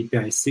the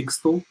API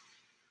 6 tool,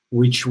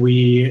 which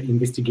we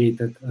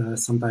investigated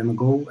some time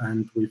ago,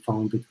 and we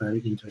found it very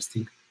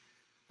interesting.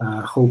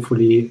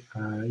 Hopefully,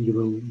 you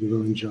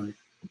will enjoy it.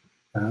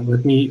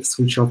 Let me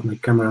switch off my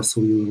camera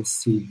so you will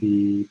see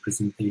the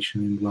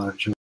presentation in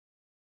larger.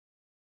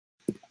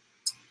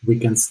 We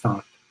can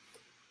start.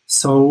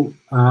 So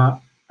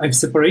I've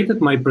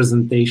separated my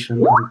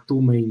presentation on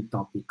two main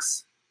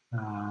topics.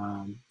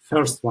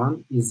 First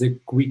one is a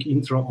quick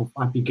intro of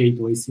API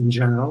gateways in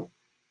general,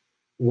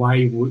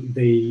 why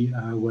they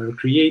were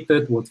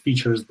created, what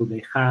features do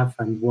they have,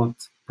 and what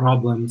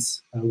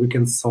problems we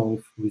can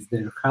solve with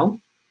their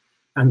help.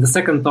 And the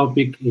second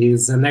topic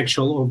is an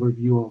actual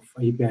overview of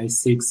API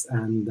 6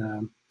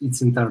 and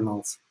its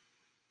internals.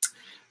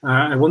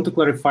 I want to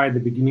clarify at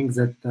the beginning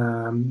that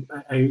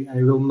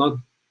I will not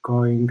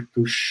going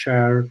to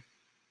share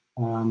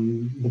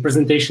the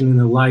presentation in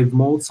a live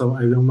mode, so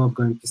I will not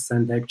going to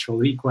send actual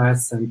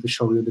requests and to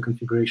show you the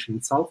configuration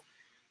itself.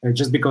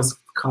 Just because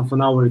half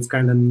an hour it's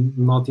kind of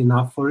not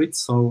enough for it,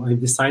 so I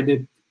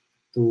decided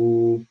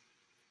to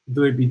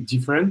do a bit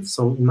different.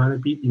 So in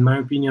my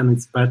opinion,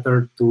 it's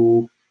better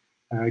to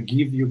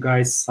give you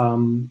guys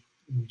some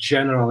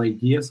general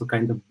ideas, so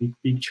kind of big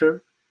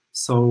picture.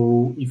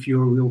 So if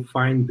you will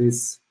find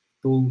this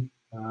tool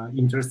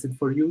interested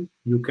for you,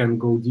 you can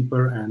go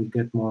deeper and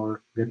get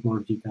more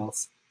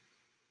details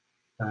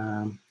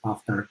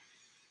after.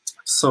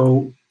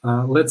 So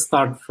let's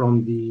start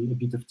from a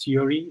bit of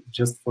theory,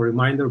 just for a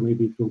reminder,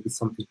 maybe it will be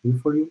something new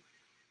for you.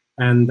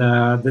 And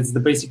that's the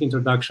basic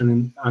introduction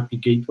in API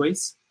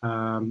gateways.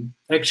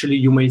 Actually,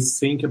 you may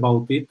think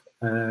about it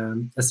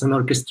as an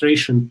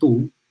orchestration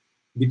tool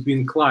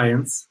between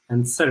clients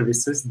and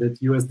services that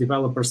you as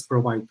developers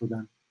provide to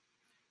them.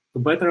 To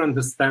better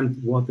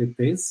understand what it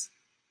is,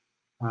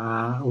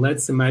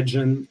 let's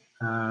imagine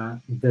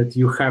that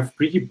you have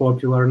pretty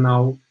popular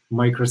now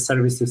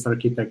microservices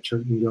architecture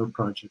in your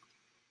project.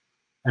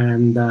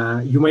 And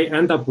you may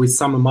end up with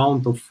some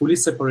amount of fully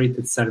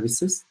separated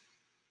services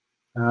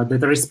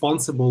that are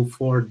responsible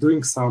for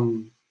doing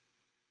some,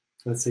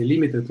 let's say,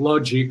 limited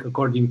logic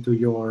according to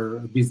your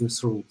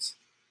business rules.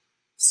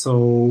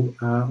 So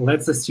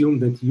let's assume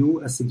that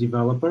you, as a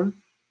developer,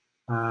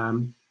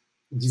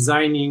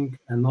 designing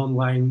an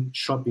online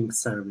shopping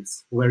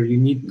service where you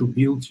need to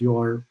build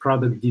your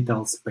product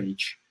details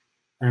page.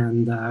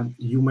 And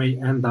you may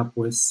end up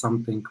with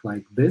something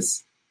like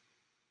this,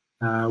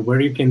 where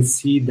you can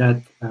see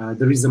that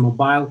there is a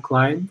mobile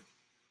client,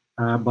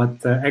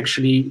 but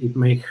actually it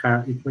may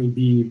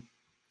be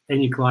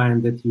any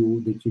client that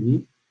you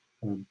need,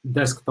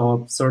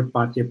 desktop,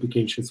 third-party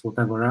applications,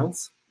 whatever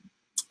else.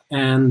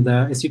 And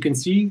as you can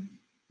see,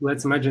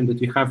 let's imagine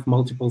that you have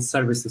multiple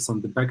services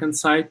on the backend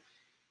side.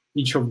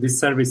 Each of these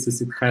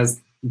services, it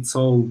has its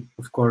own,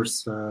 of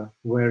course,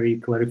 very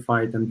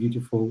clarified and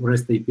beautiful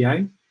REST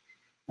API.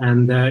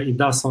 And it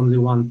does only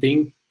one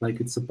thing, like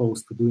it's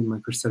supposed to do in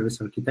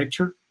microservice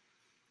architecture.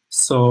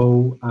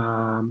 So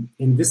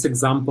in this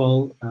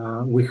example,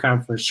 we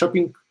have a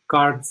shopping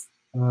cart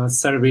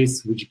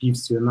service, which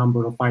gives you a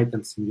number of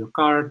items in your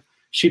cart,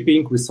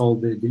 shipping with all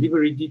the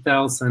delivery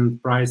details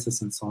and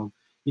prices and so on.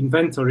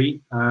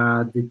 Inventory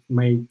that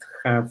may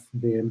have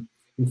the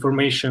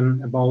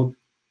information about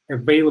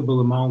available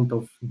amount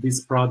of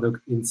this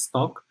product in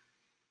stock.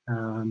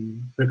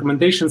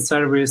 Recommendation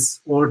service,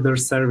 order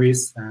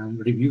service, and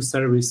review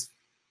service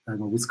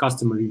with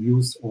customer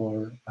reviews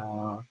or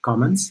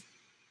comments.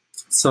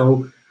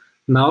 So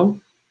now,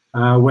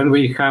 when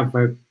we have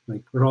a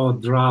raw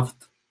draft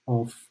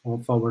of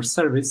our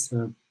service,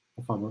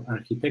 of our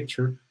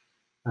architecture,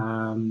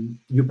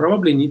 you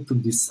probably need to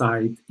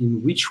decide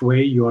in which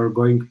way you are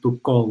going to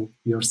call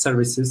your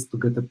services to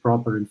get the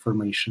proper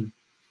information.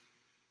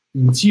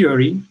 In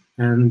theory,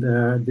 and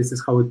this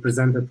is how it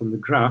presented on the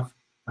graph,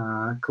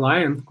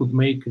 client could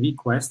make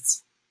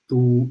requests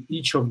to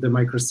each of the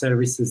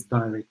microservices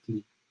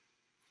directly.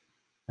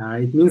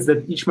 It means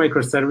that each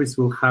microservice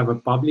will have a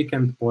public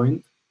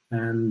endpoint,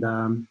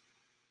 and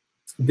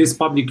this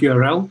public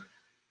URL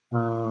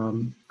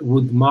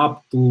would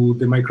map to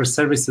the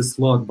microservices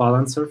load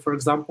balancer, for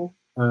example,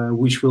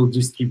 which will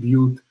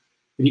distribute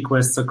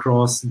requests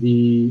across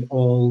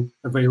all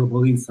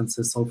available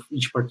instances of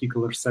each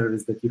particular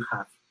service that you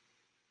have.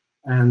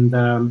 And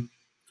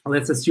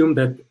let's assume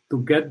that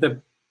to get the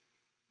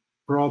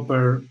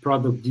proper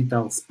product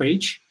details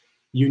page,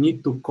 you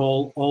need to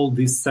call all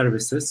these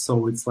services.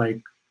 So it's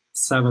like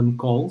 7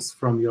 calls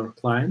from your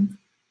client.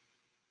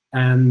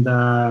 And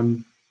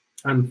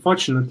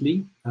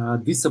unfortunately,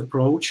 this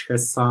approach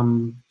has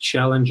some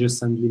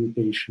challenges and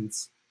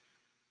limitations.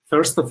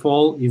 First of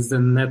all is the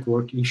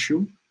network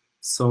issue.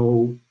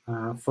 So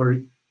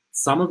for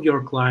some of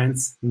your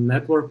clients,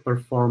 network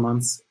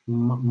performance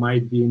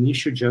might be an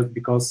issue just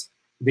because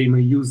they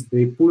may use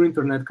the poor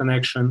internet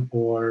connection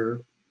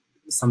or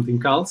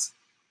something else.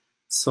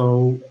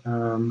 So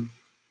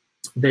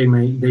they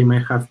may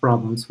have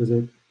problems with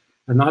it.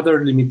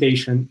 Another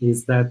limitation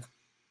is that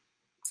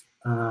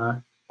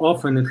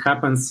often it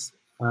happens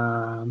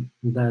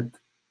that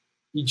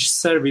each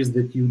service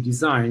that you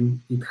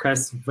design, it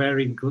has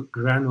very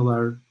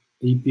granular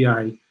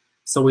API.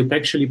 So it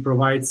actually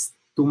provides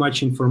too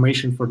much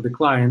information for the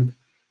client,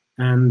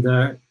 and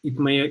it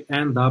may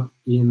end up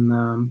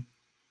in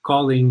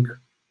calling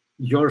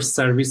your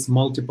service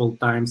multiple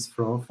times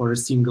for a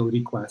single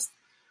request,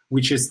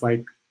 which is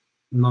like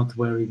not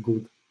very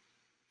good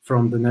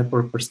from the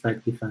network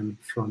perspective and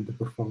from the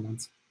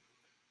performance.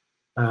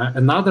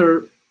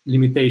 Another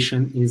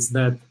limitation is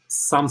that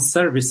some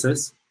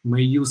services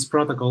may use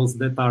protocols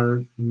that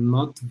are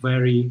not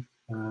very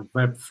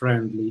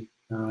web-friendly.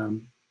 I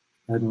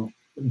don't know,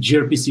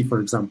 gRPC, for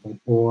example,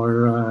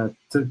 or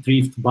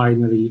Thrift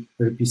binary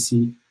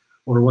RPC,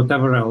 or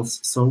whatever else.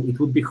 So it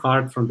would be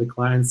hard from the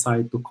client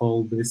side to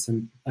call this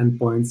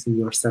endpoints in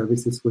your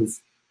services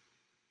with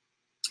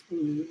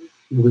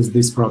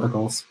these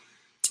protocols.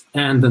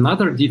 And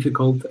another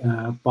difficult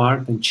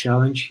part and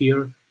challenge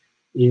here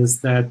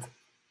is that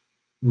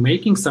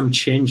making some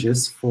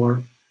changes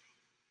for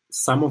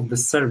some of the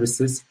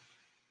services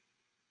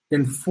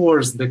and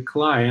force the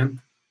client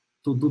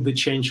to do the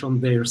change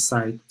on their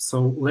side.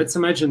 So let's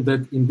imagine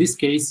that in this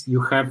case,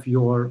 you have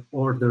your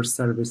order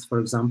service, for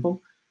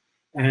example,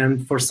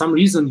 and for some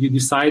reason you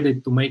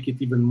decided to make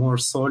it even more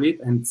solid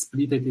and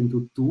split it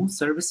into 2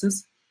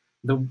 services.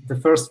 The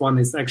first one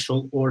is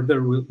actual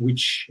order,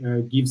 which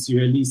gives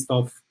you a list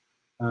of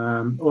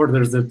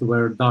orders that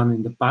were done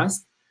in the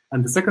past.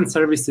 And the second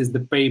service is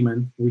the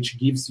payment, which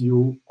gives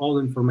you all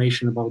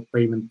information about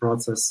payment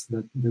process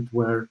that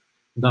were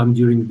done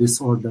during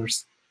these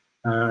orders.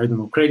 I don't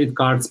know, credit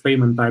cards,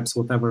 payment types,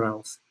 whatever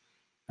else.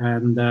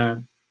 And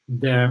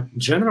the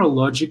general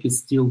logic is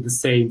still the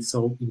same.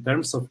 So in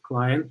terms of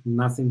client,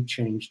 nothing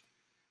changed.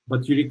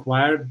 But you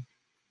require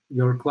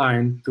your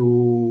client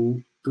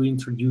to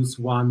introduce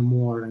one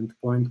more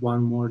endpoint,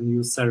 one more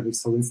new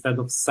service. So instead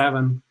of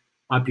 7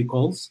 API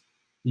calls,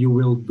 you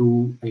will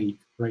do 8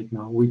 right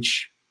now,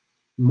 which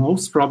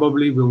most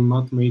probably will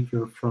not make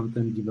your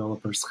front-end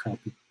developers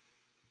happy.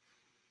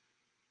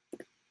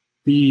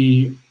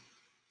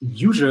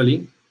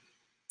 Usually,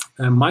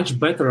 a much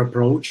better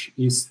approach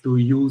is to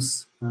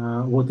use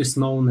what is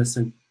known as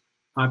an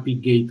API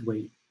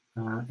gateway.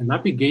 An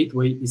API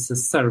gateway is a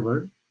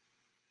server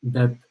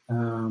that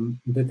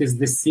that is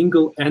the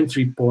single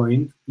entry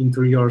point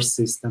into your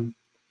system.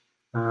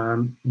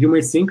 You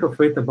may think of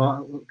it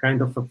about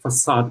kind of a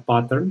facade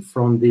pattern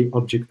from the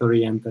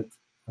object-oriented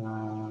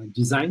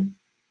design.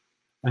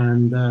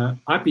 And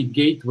API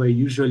gateway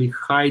usually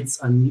hides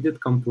unneeded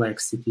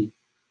complexity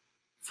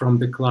from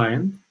the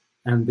client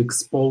and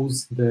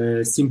expose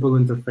the simple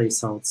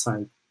interface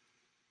outside.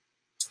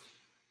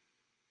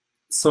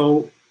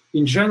 So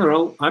in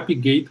general, API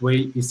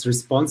gateway is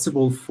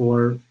responsible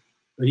for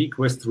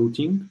request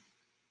routing.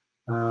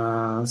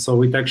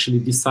 So it actually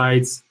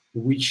decides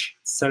which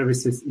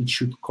services it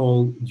should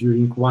call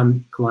during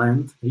one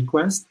client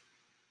request.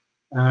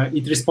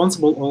 It's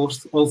responsible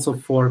also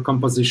for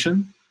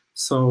composition.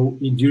 So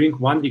during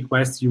one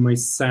request, you may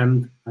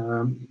send,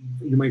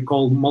 you may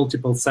call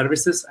multiple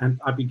services, and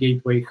API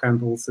gateway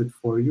handles it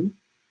for you.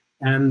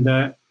 And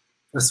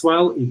as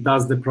well, it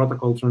does the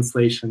protocol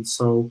translation.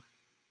 So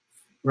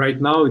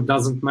right now, it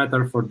doesn't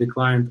matter for the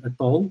client at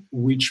all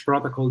which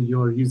protocol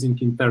you're using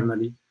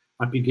internally.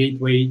 API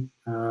gateway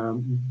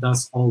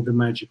does all the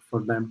magic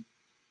for them.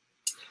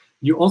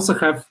 You also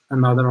have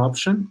another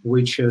option,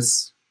 which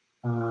is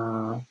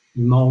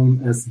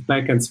known as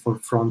backends for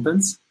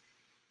frontends.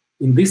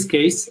 In this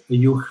case,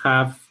 you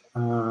have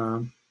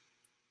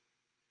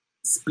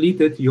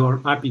splitted your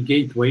API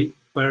gateway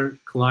per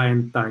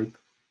client type.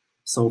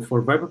 So for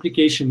web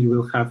application, you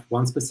will have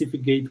one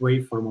specific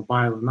gateway, for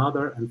mobile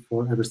another, and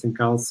for everything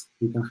else,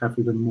 you can have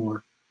even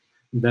more.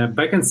 The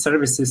backend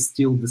service is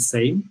still the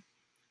same.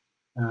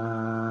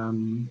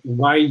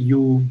 Why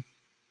you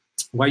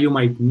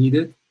might need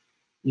it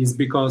is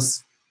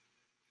because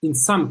in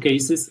some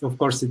cases, of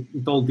course,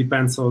 it all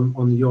depends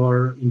on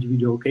your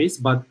individual case,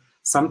 but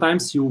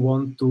sometimes you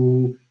want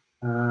to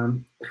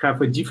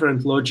have a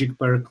different logic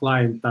per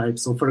client type.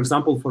 So for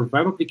example, for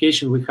web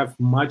application, we have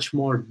much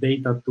more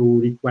data to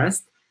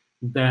request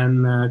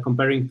than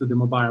comparing to the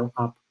mobile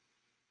app.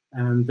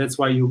 And that's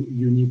why you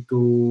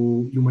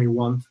may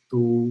want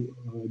to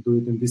do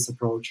it in this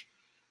approach.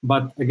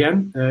 But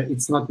again,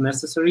 it's not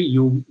necessary.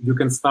 You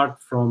can start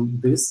from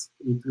this.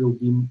 It will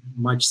be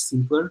much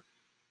simpler,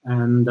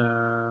 and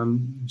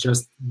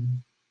just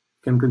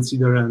can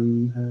consider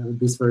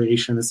this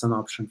variation as an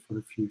option for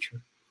the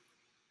future.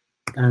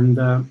 And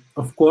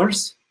of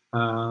course,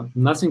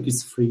 nothing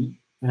is free.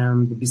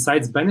 And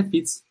besides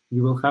benefits,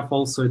 you will have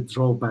also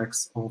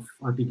drawbacks of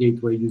API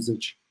gateway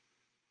usage.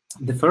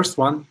 The first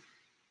one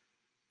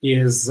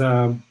is,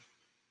 in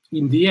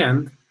the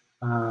end,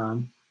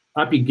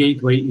 API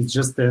gateway is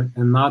just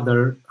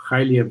another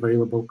highly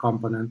available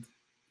component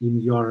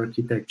in your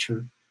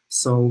architecture.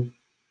 So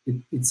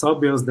it's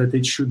obvious that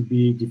it should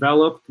be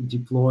developed,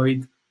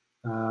 deployed.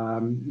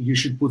 You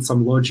should put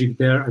some logic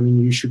there. I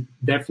mean, you should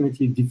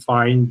definitely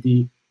define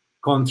the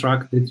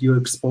contract that you're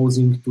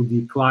exposing to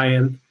the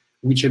client,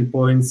 which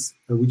endpoints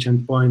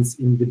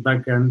in the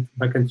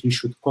backend you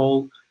should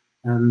call,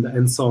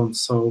 and so on.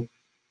 So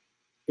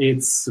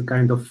it's a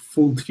kind of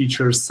full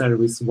feature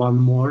service, one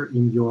more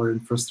in your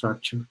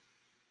infrastructure.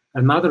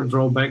 Another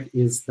drawback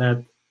is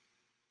that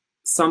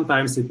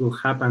sometimes it will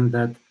happen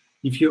that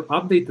if you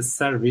update the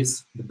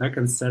service, the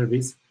backend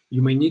service,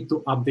 you may need to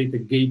update the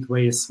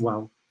gateway as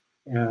well.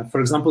 For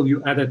example,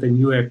 you added a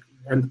new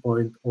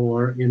endpoint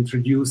or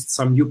introduced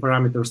some new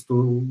parameters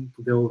to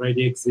the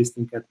already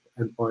existing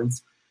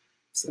endpoints.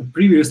 So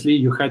previously,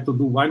 you had to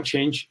do one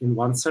change in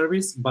one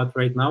service, but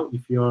right now,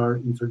 if you are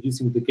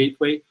introducing the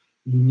gateway,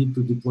 you need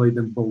to deploy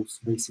them both,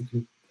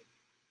 basically.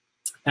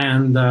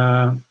 And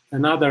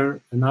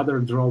another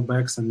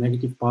drawbacks and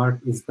negative part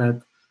is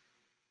that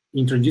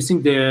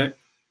introducing the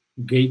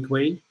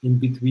gateway in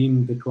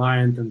between the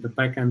client and the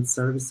backend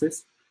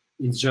services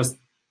is just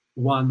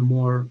one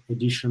more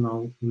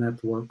additional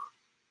network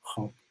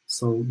hop.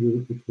 So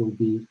it will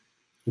be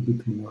a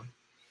bit more.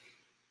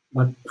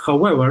 But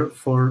however,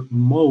 for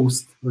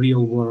most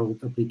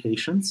real-world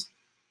applications,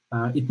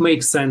 it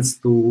makes sense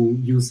to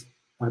use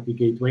API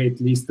gateway,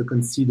 at least to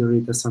consider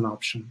it as an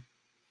option.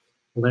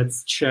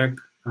 Let's check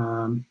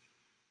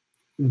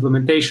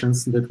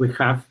implementations that we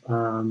have.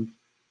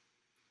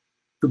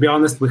 To be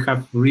honest, we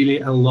have really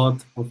a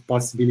lot of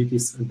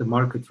possibilities in the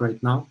market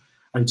right now.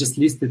 I've just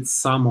listed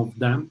some of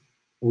them,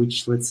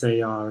 which, let's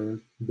say, are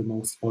the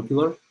most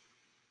popular.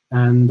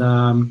 And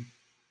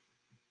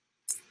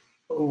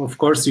of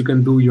course, you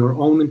can do your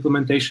own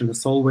implementation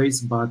as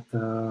always, but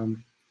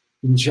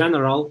in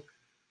general,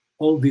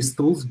 all these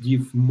tools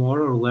give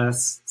more or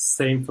less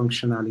same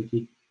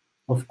functionality,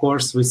 of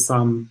course, with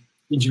some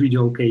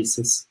individual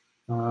cases.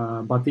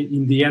 But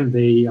in the end,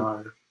 they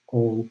are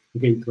all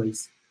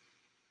gateways.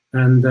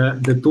 And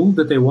the tool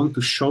that I want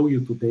to show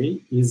you today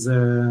is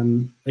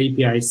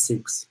API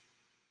 6.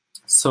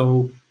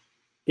 So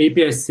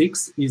API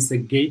 6 is a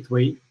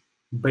gateway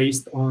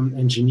based on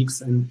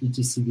Nginx and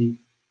etcd.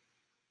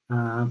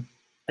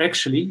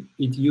 Actually,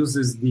 it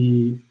uses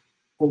the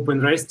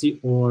OpenResty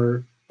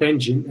or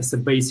Tangent as a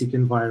basic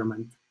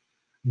environment.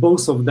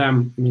 Both of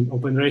them, I mean,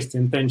 OpenResty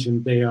and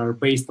Tangent, they are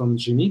based on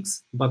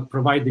Nginx, but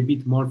provide a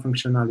bit more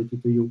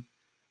functionality to you.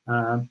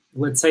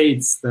 Let's say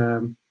it's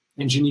the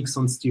Nginx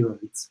on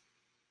steroids.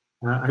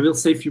 I will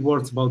say a few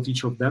words about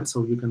each of them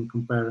so you can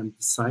compare and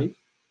decide.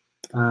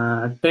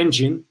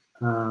 Tangent,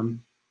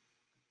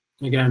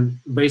 again,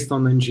 based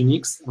on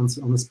Nginx,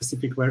 on a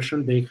specific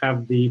version, they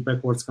have the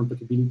backwards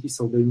compatibility,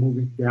 so they move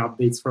the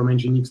updates from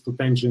Nginx to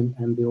Tangent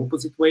and the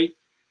opposite way.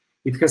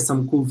 It has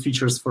some cool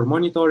features for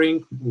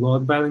monitoring,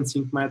 load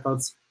balancing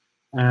methods,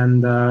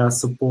 and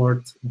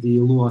support the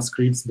Lua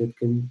scripts that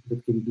can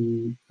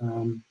be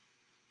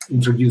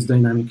introduced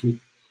dynamically.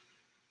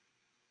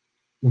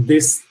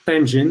 This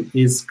Tangent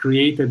is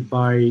created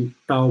by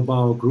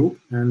Taobao Group,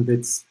 and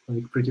it's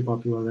like pretty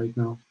popular right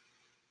now.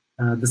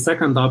 The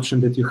second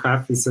option that you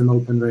have is an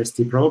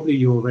OpenResty. Probably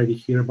you already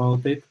hear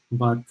about it,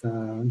 but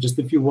just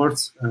a few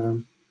words.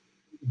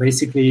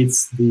 Basically,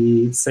 it's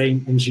the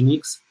same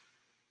Nginx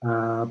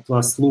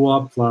plus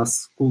Lua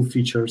plus cool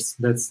features.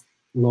 That's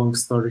long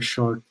story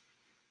short.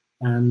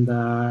 And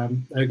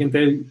I can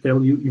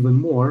tell you even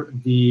more.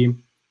 The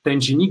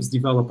Nginx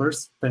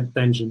developers,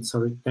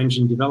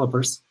 Tangent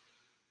developers,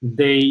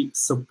 they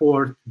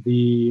support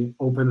the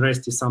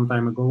OpenResty some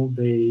time ago.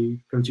 They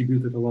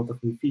contributed a lot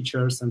of new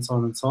features and so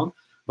on and so on.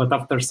 But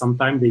after some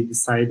time, they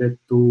decided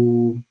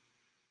to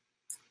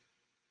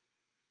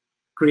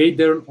create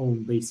their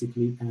own,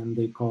 basically, and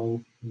they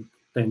call it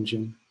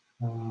Tangent.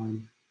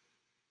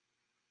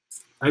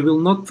 I will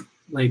not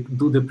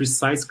do the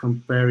precise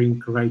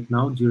comparing right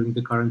now during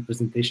the current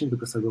presentation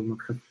because I will not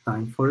have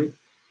time for it.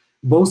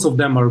 Both of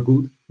them are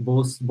good.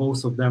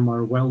 Both of them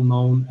are well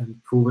known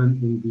and proven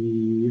in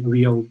the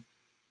real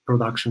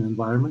production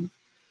environment.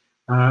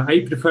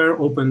 I prefer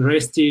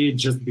OpenResty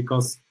just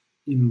because,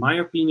 in my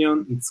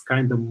opinion, it's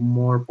kind of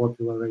more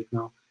popular right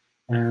now,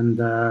 and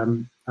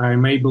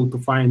I'm able to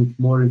find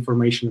more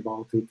information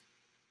about it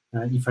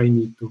if I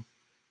need to.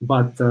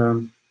 But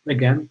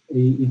again,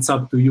 it's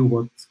up to you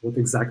what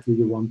exactly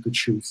you want to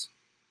choose.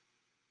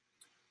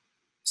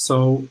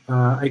 So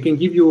I can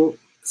give you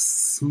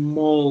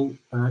small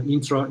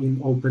intro in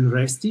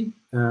OpenResty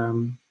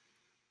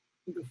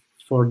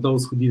for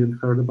those who didn't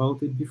heard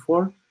about it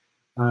before.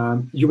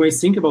 You may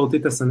think about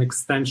it as an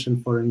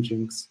extension for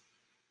Nginx.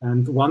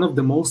 And one of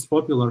the most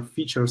popular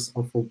features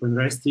of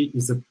OpenResty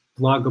is a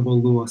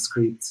pluggable Lua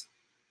scripts.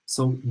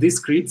 So these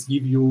scripts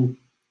give you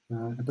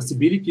a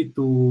possibility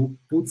to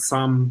put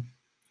some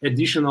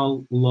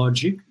additional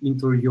logic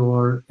into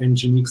your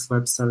Nginx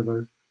web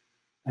server.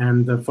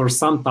 And for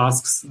some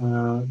tasks,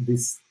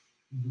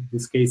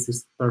 this case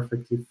is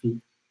perfectly fit.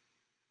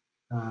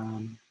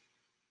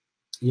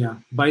 Yeah,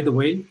 by the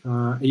way,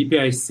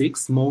 API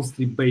 6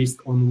 mostly based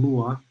on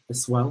Lua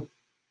as well.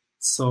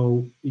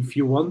 So if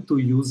you want to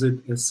use it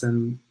as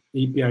an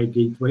API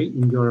gateway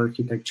in your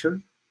architecture,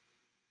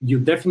 you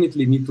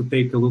definitely need to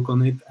take a look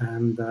on it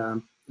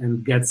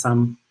and get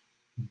some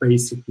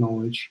basic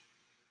knowledge.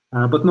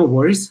 But no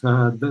worries,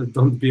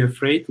 don't be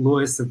afraid.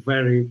 Lua is a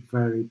very,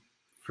 very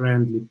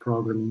friendly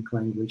programming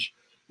language.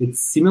 It's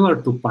similar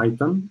to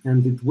Python,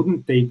 and it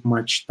wouldn't take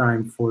much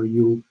time for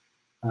you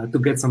to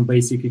get some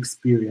basic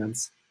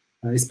experience,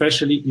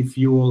 especially if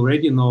you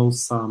already know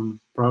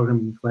some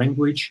programming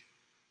language.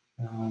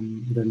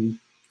 Then,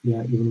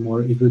 yeah, even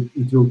more.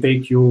 It will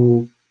take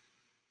you,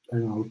 I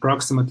don't know,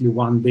 approximately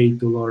 1 day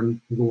to learn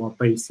Lua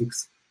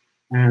basics.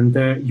 And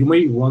you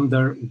may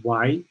wonder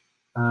why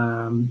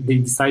they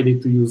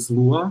decided to use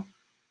Lua.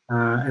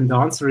 And the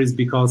answer is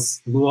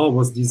because Lua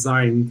was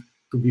designed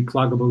to be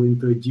pluggable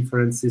into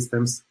different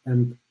systems.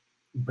 And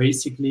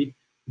basically,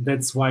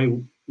 that's why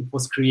it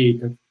was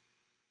created.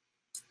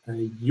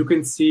 You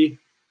can see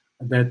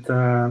that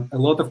a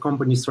lot of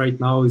companies right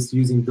now is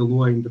using the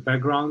Lua in the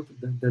background.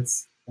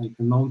 That's like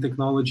a known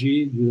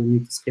technology. You don't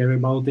need to scare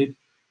about it.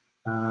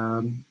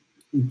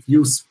 It's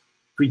used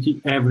pretty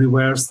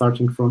everywhere,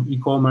 starting from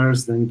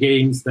e-commerce, then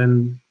games,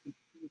 then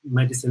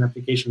medicine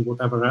application,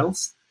 whatever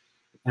else.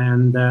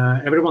 And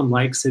everyone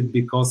likes it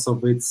because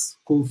of its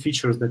cool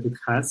features that it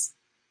has.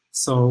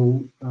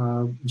 So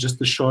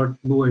just a short,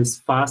 Lua is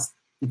fast.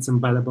 It's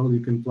embeddable. You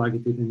can plug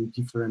it in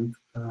different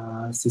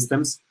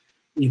systems.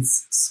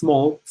 It's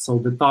small, so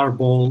the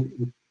tarball,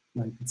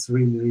 it's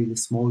really, really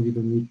small. You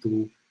don't need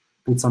to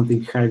put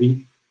something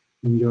heavy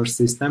in your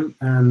system,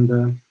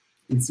 and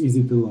it's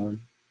easy to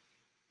learn.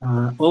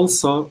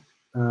 Also,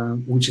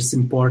 which is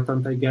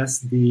important, I guess,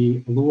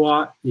 the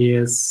Lua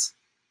is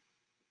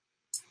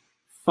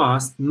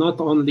fast,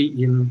 not only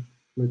in,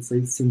 let's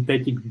say,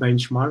 synthetic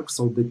benchmark,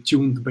 so the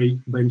tuned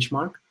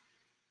benchmark,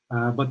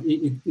 but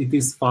it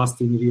is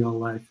fast in real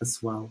life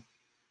as well.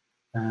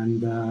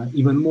 And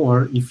even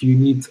more, if you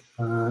need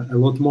a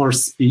lot more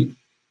speed,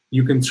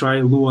 you can try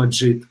Lua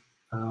JIT.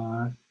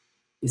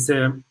 It's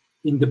an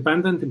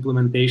independent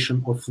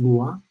implementation of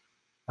Lua,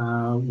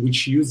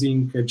 which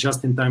using a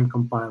just-in-time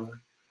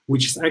compiler,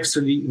 which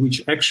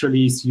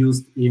actually is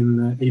used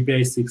in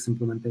API 6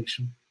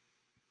 implementation.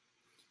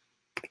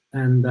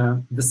 And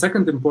the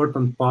second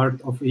important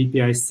part of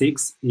API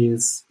 6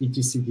 is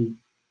etcd.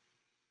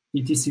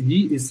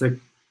 etcd is a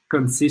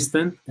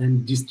consistent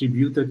and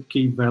distributed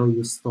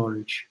key-value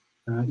storage.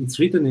 It's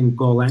written in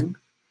Golang,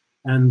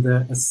 and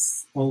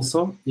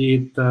also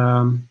it's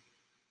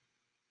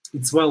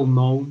well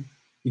known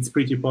It's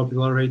pretty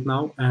popular right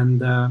now,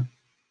 and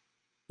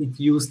it's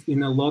used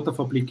in a lot of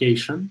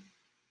application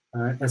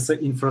as an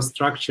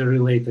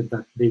infrastructure-related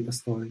data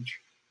storage.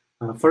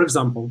 For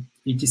example,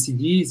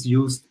 etcd is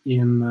used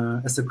in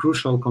as a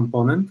crucial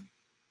component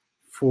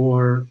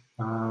for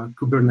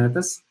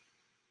Kubernetes,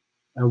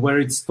 where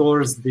it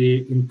stores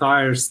the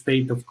entire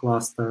state of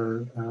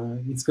cluster,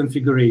 its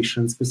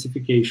configuration,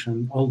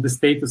 specification, all the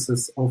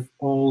statuses of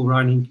all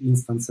running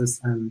instances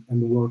and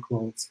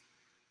workloads.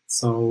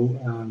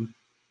 So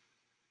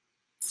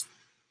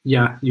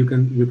yeah, you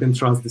can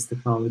trust this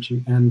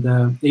technology. And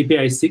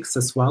API 6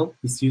 as well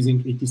is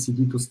using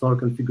etcd to store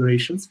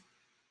configurations,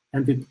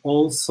 and it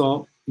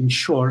also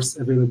ensures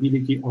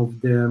availability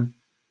of the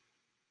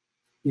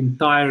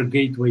entire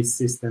gateway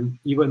system,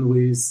 even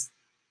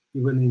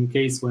in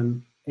case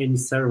when any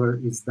server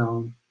is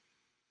down.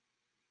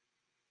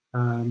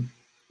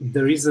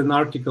 There is an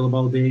article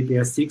about the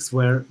API 6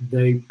 where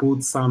they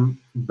put some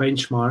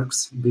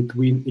benchmarks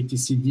between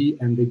etcd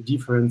and the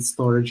different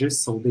storages.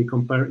 So they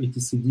compare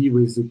etcd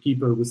with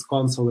Zookeeper, with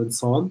Console, and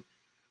so on.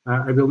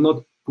 I will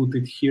not put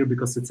it here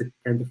because it's a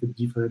kind of a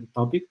different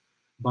topic,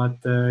 but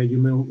you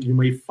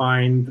may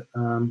find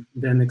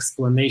then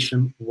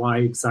explanation why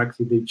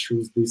exactly they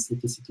choose this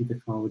etcd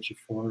technology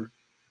for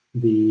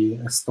the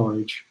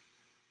storage.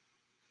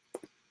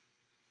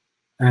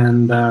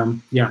 And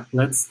yeah,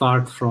 let's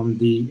start from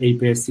the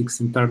API 6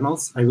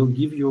 internals. I will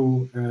give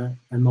you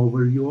an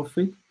overview of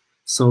it,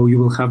 so you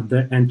will have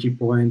the entry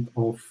point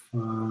of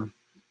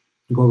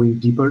going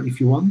deeper if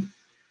you want.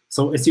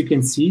 So as you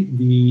can see,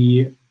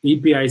 the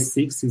API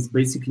 6 is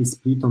basically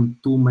split on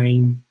two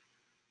main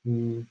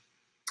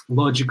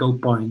logical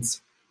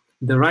points.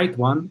 The right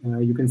one,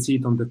 you can see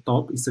it on the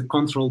top, is a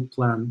control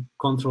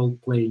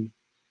plane.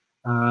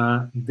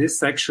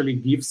 This actually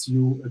gives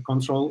you a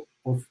control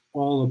of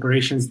all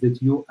operations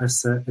that you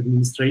as an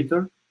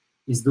administrator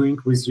is doing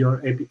with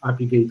your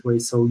API gateway.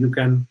 So you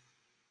can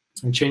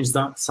change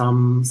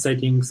some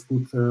settings,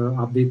 put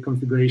update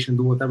configuration,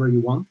 do whatever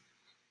you want.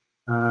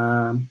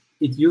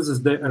 It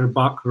uses the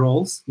RBAC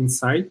roles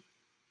inside.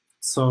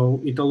 So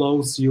it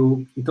allows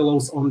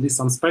only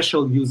some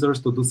special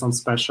users to do some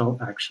special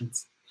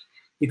actions.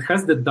 It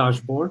has the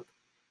dashboard,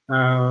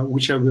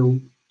 which I will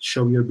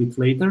show you a bit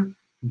later.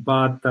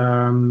 But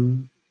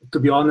to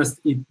be honest,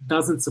 it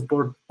doesn't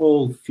support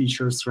all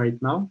features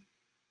right now.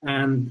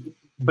 And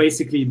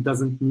basically, it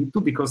doesn't need to,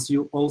 because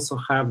you also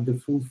have the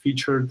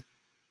full-featured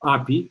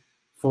API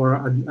for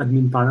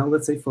admin panel,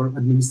 let's say, for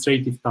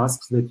administrative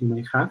tasks that you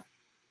may have.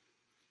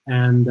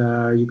 And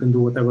you can do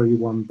whatever you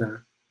want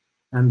there.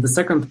 And the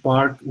second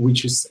part,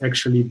 which is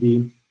actually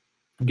the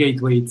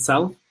gateway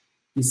itself,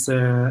 is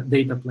a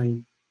data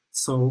plane.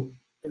 So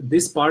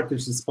this part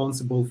is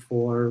responsible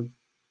for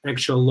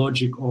actual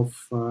logic of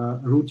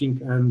routing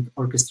and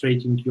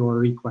orchestrating your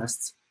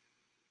requests.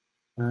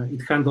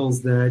 It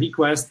handles the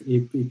request,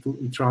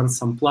 it runs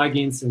some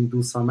plugins and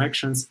do some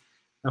actions.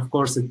 Of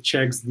course, it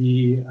checks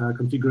the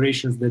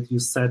configurations that you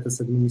set as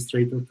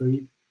administrator to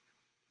it,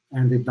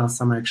 and it does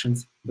some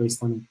actions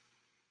based on it.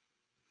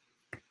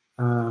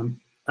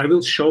 I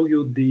will show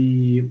you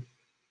the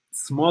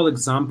small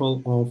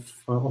example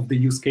of the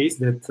use case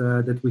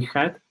that we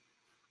had.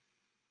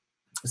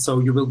 So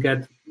you will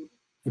get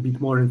a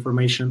bit more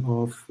information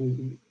of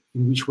in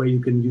which way you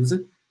can use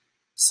it.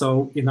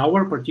 So in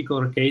our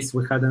particular case,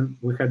 we had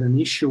an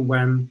issue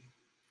when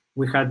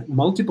we had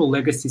multiple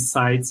legacy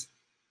sites,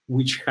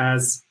 which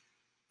has,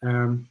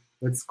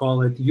 let's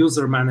call it,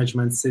 user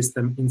management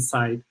system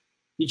inside.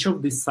 Each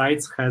of these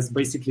sites has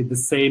basically the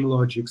same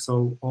logic.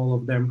 So all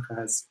of them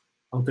has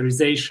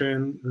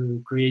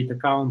authorization, create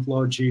account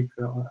logic,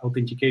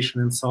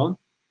 authentication, and so on.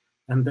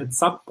 And at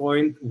some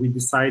point, we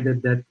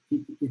decided that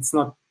it's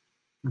not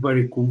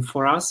very cool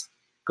for us,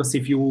 because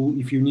if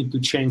you need to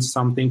change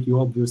something, you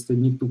obviously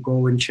need to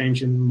go and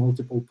change in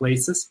multiple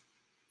places.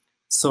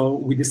 So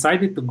we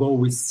decided to go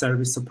with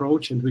service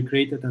approach, and we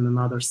created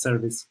another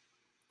service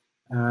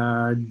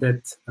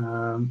that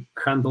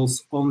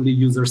handles only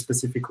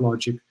user-specific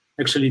logic.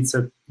 Actually, it's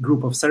a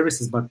group of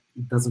services, but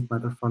it doesn't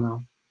matter for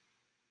now.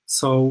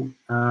 So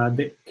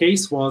the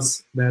case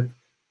was that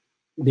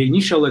the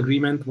initial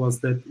agreement was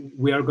that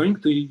we are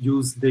going to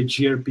use the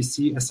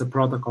gRPC as a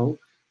protocol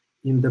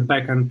in the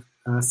backend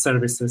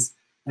services.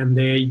 And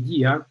the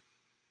idea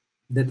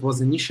that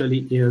was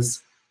initially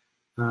is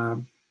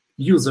end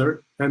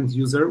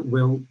user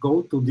will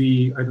go to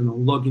the,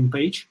 login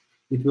page.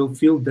 It will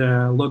fill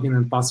the login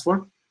and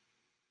password,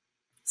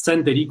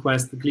 send the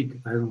request, click,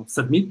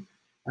 submit.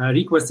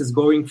 Request is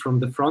going from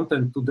the front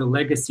end to the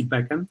legacy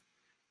backend.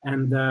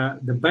 And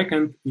the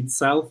backend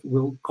itself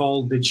will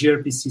call the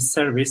gRPC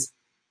service,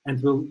 and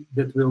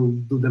that will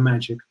do the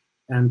magic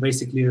and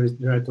basically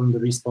return the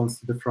response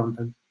to the front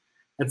end.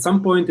 At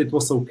some point, it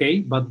was okay,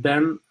 but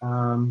then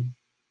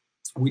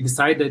we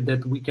decided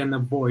that we can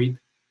avoid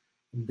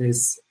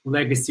this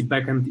legacy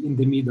backend in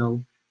the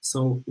middle.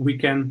 So we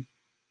can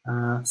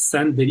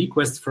send the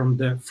request from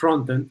the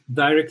front end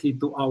directly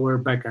to our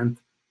backend,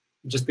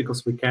 just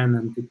because we can,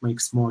 and it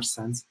makes more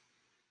sense.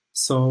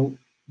 So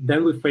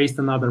then we faced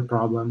another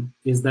problem,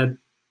 is that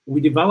we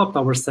developed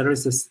our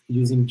services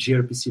using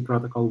gRPC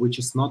protocol, which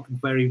is not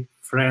very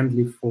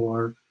friendly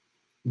for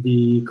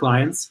the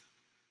clients.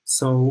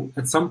 So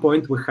at some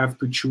point, we have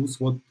to choose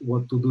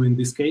what to do in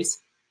this case.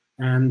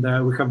 And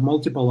we have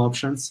multiple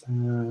options.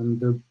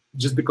 And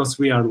just because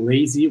we are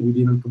lazy, we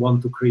didn't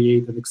want to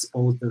create and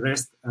expose the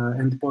REST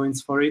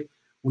endpoints for it.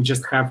 We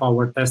just have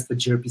our tested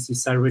gRPC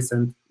service,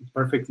 and it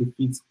perfectly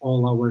fits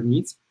all our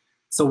needs.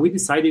 So we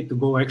decided to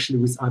go actually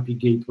with API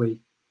Gateway.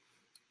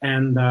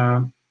 And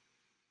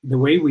the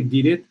way we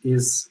did it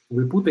is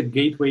we put a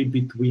gateway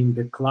between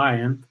the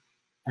client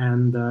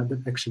and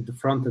actually the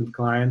front-end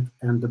client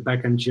and the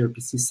backend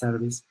gRPC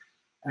service.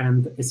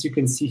 And as you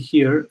can see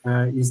here,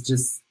 is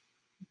just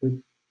the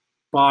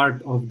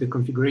part of the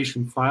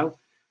configuration file,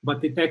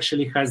 but it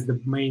actually has the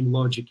main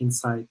logic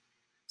inside.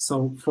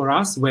 So for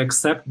us, we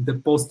accept the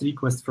post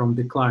request from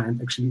the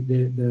client. Actually,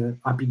 the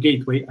API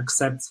Gateway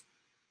accepts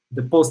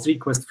the post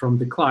request from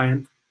the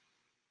client.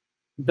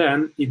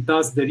 Then it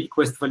does the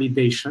request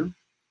validation.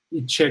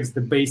 It checks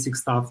the basic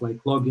stuff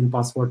like login,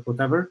 password,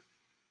 whatever.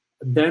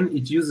 Then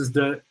it uses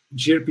the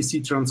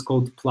gRPC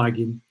transcode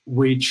plugin,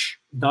 which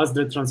does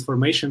the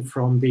transformation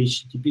from the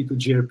HTTP to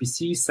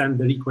gRPC, send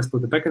the request to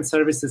the backend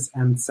services,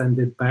 and send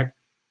it back,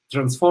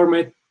 transform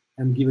it,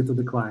 and give it to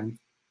the client.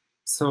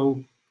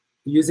 So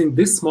using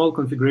this small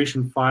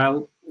configuration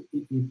file,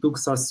 it took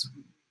us,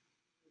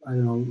 I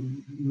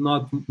don't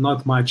know,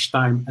 not much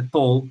time at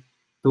all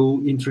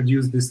to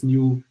introduce this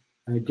new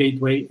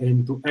gateway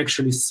and to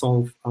actually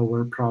solve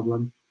our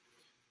problem.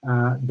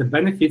 The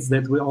benefits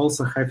that we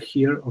also have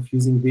here of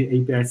using the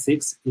API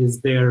 6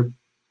 is their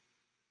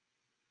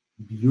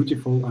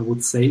beautiful, I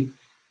would say,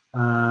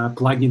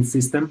 plugin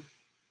system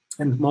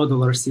and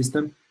modular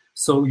system.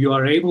 So you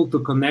are able to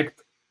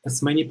connect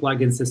as many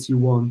plugins as you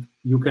want.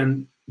 You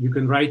can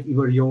write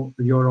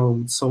your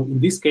own. So in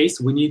this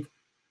case, we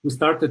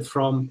started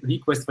from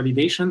request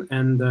validation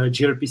and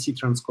gRPC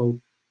transcode,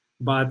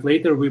 but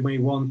later we may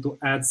want to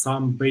add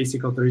some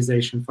basic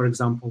authorization, for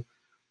example,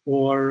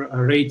 or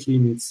rate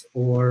limits,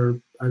 or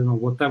I don't know,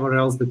 whatever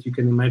else that you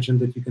can imagine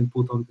that you can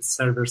put on the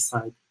server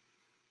side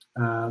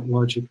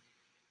logic.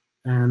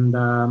 And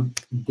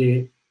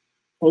the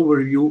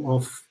overview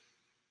of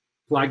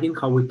plugin,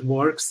 how it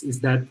works, is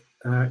that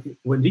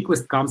when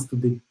request comes to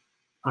the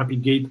API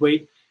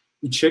Gateway,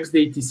 it checks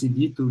the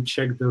etcd to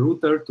check the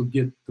router to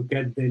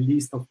get the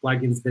list of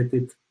plugins that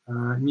it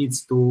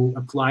needs to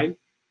apply.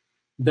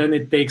 Then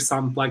it takes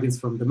some plugins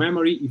from the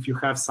memory. If you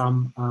have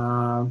some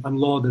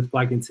unloaded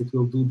plugins, it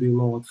will do the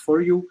load for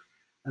you.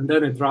 And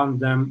then it runs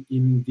them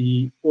in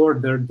the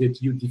order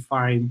that you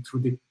define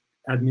through the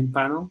admin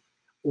panel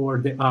or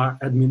the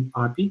admin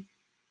API.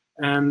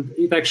 And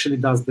it actually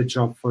does the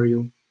job for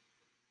you.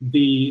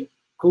 The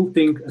cool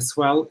thing as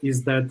well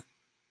is that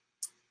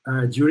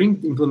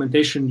during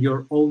implementation,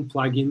 your own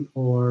plugin,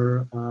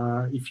 or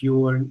if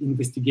you are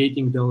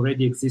investigating the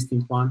already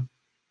existing one,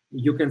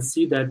 you can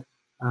see that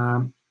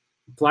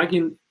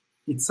plugin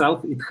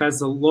itself, it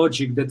has a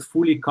logic that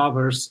fully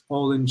covers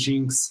all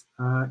Nginx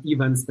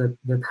events that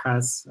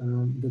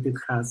it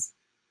has.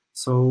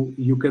 So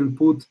you can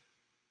put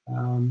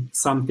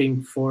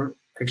something for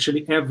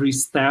actually every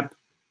step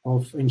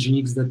of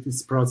Nginx that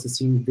is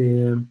processing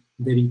the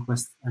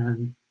request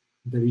and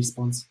the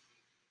response.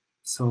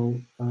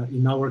 So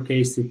in our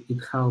case, it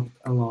helped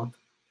a lot.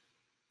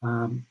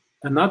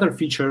 Another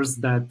features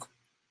that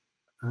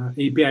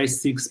API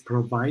 6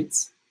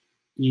 provides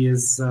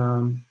is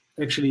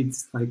actually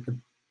it's like a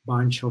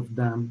bunch of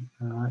them.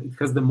 It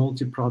has the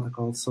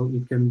multi-protocol, so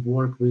it can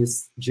work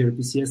with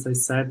gRPC, as I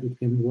said. It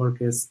can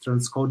work as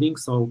transcoding,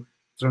 so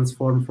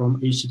transform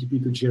from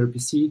HTTP to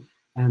gRPC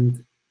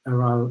and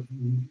around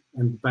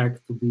and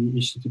back to the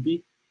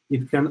HTTP.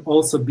 It can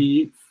also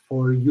be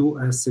for you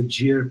as a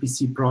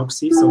gRPC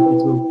proxy, so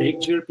it will take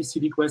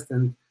gRPC request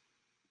and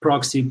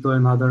proxy to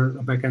another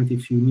backend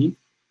if you need.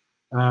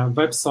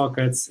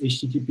 WebSockets,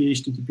 HTTP,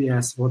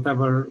 HTTPS,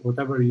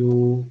 whatever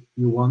you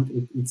want,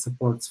 it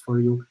supports for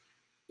you.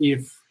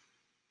 If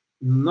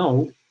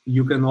no,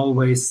 you can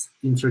always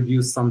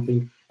introduce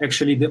something.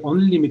 Actually, the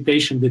only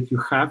limitation that you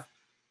have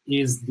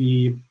is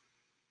the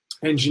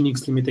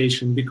Nginx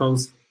limitation,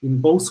 because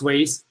in both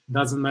ways,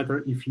 doesn't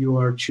matter if you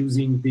are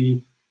choosing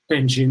the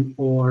engine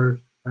or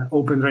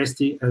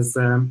OpenResty as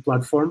a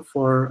platform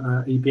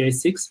for API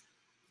 6.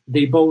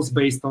 They both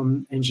based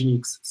on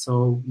Nginx,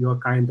 so you are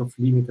kind of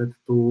limited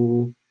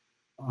to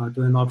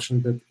an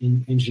option that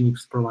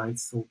Nginx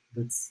provides. So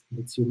that's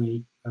you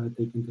may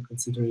take into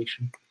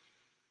consideration.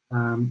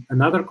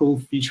 Another cool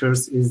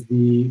features is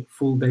the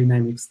full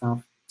dynamic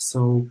stuff.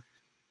 So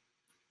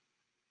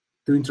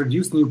to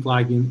introduce new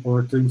plugin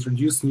or to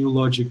introduce new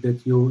logic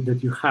that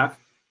you have,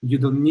 you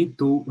don't need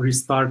to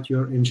restart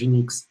your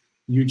Nginx.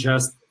 You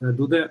just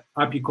do the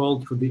API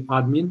call through the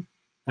admin,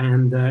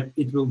 and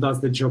it will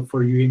does the job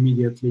for you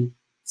immediately.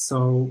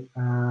 So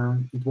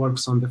it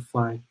works on the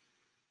fly.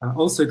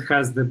 Also, it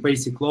has the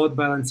basic load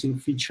balancing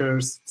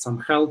features, some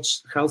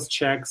health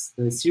checks,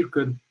 the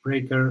circuit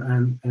breaker,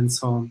 and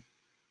so on.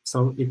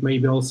 So it may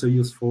be also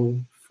useful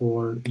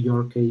for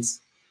your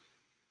case.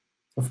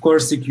 Of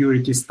course,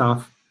 security stuff,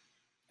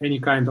 any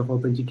kind of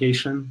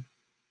authentication,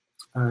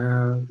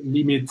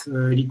 limit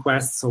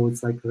requests, so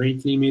it's like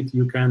rate limit.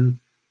 You can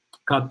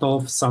cut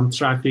off some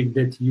traffic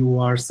that you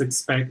are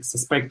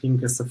suspecting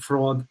as a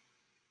fraud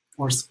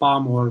or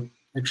spam or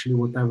actually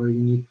whatever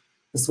you need.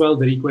 As well,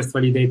 the request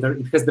validator,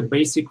 it has the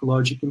basic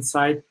logic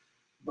inside.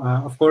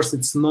 Of course,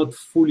 it's not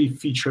fully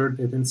featured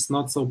and it's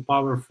not so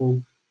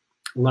powerful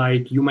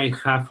like you may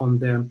have on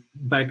the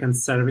backend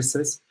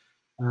services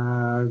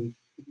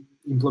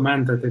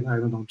implemented in, I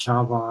don't know,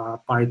 Java,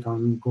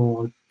 Python,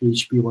 Go,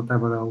 PHP,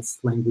 whatever else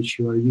language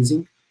you are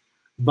using.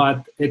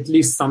 But at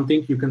least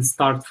something, you can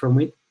start from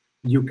it,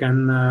 you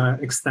can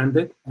extend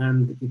it,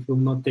 and it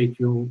will not take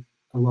you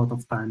a lot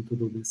of time to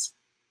do this.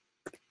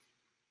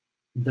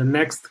 The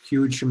next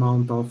huge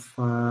amount of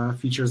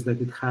features that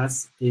it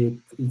has,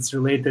 it's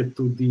related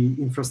to the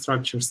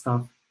infrastructure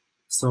stuff.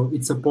 So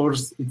it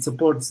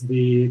supports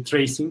the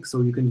tracing,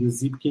 so you can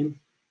use Zipkin.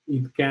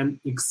 It can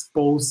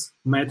expose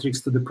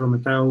metrics to the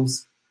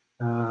Prometheus.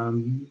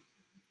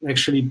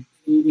 Actually,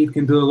 it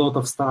can do a lot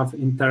of stuff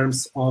in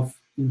terms of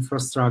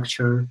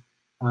infrastructure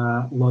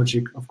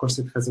logic. Of course,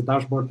 it has a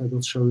dashboard I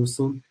will show you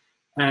soon.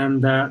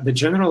 And the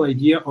general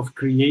idea of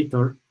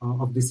creator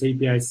of this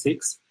API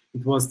 6,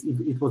 it was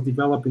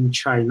developed in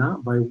China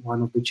by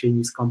one of the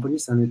Chinese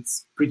companies, and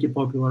it's pretty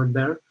popular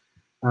there.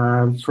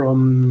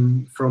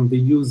 From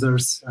the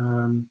users,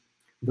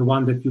 the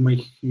one that you may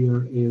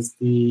hear is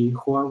the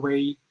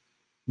Huawei,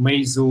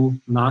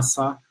 Meizu,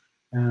 NASA,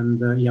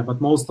 and yeah,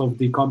 but most of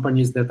the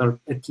companies that are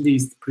at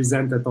least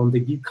presented on the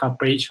GitHub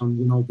page,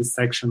 on this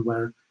section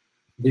where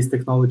this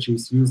technology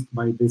is used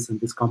by this and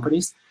these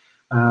companies,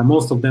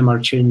 most of them are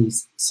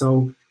Chinese.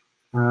 So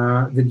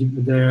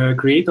the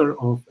creator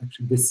of,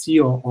 actually the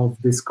CEO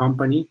of this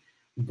company,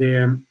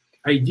 the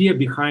idea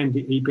behind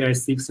the API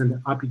 6 and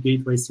the API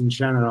gateways in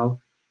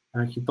general,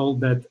 he told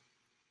that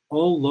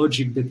all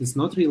logic that is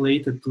not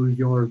related to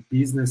your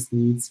business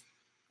needs,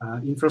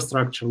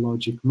 infrastructure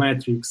logic,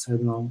 metrics, I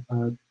don't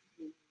know,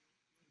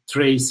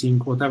 tracing,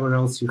 whatever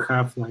else you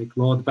have, like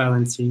load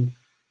balancing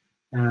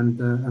and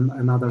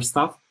other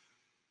stuff,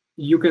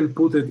 you can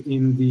put it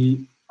in the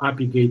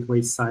API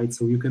gateway side,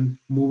 so you can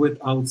move it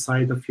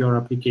outside of your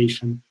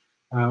application.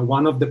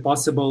 One of the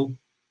possible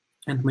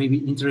and maybe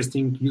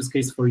interesting use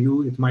case for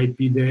you, it might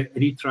be the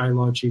retry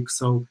logic.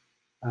 So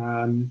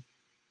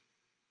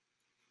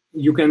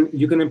you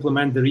can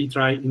implement the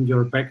retry in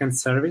your backend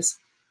service,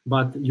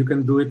 but you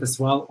can do it as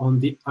well on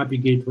the API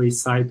gateway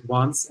side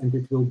once, and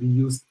it will be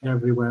used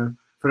everywhere.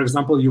 For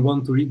example, you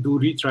want to do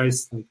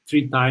retries like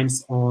 3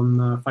 times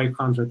on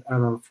 500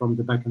 error from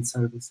the backend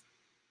service,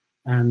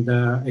 and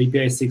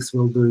API 6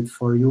 will do it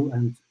for you.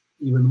 And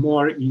even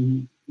more,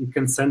 it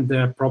can send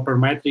the proper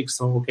metrics.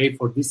 So, okay,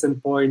 for this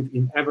endpoint,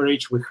 in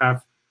average, we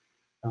have,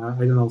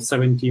 I don't know,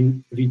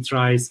 17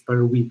 retries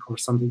per week or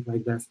something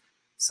like that.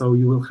 So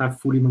you will have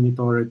fully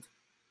monitored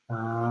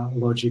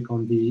logic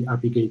on the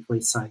API gateway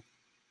side.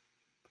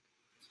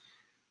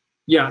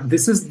 Yeah,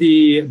 this is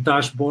the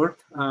dashboard.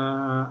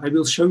 I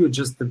will show you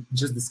just the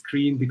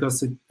screen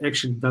because it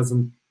actually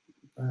doesn't.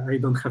 I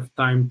don't have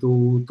time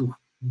to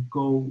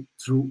go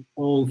through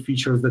all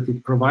features that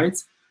it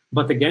provides.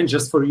 But again,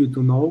 just for you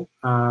to know,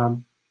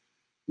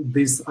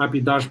 this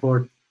API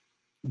dashboard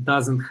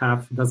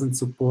doesn't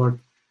support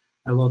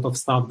a lot of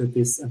stuff that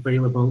is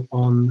available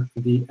on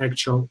the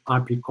actual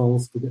API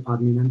calls to the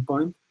admin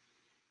endpoint.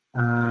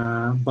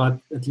 But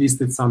at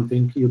least it's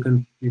something you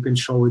can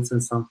show it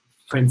as some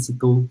fancy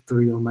tool to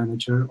your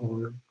manager,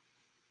 or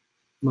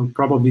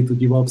probably to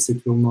DevOps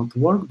it will not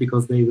work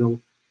because they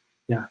will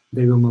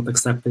not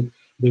accept it.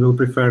 They will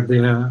prefer the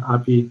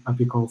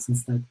API calls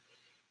instead.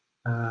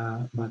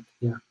 But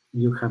yeah,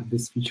 you have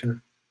this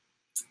feature.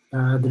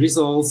 There is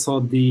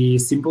also the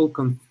simple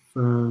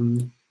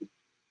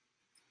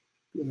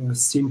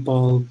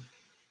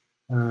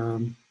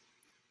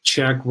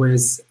check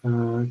with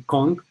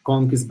Kong.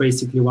 Kong is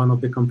basically one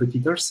of the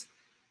competitors,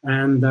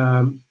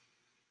 and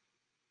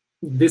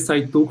this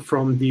I took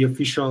from the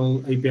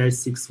official API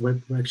 6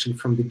 web, actually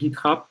from the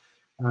GitHub.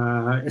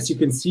 As you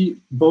can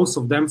see, both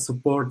of them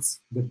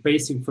supports the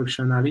basic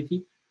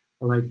functionality,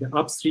 like the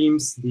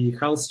upstreams, the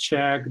health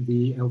check,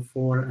 the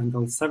L4 and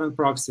L7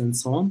 proxy, and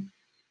so on.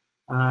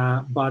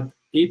 But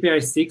API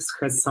 6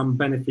 has some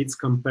benefits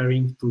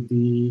comparing to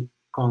the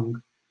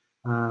Kong.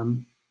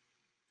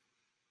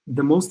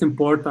 The most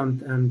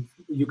important, and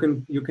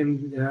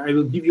I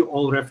will give you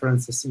all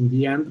references in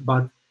the end,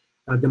 but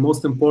the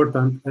most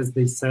important, as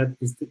they said,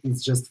 is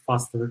it's just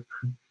faster.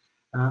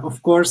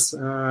 Of course,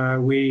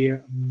 we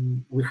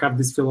have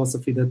this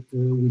philosophy that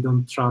we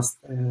don't trust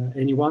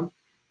anyone,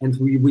 and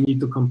we need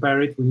to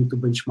compare it, we need to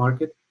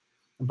benchmark it,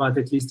 but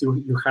at least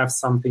you have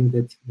something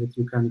that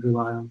you can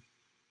rely on.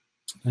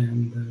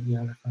 And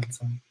yeah, reference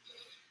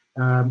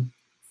on.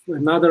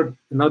 Another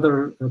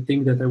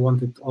thing that I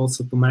wanted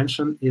also to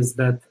mention is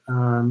that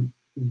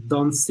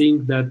don't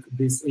think that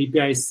this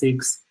API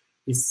 6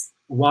 is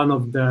one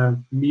of the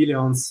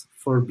millions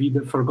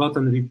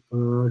forgotten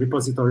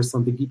repositories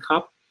on the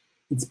GitHub.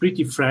 it's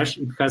pretty fresh.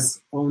 It has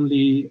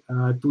only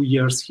 2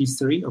 years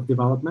history of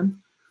development,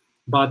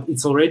 but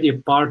it's already a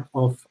part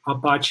of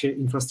Apache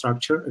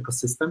infrastructure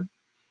ecosystem,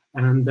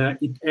 and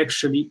it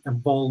actually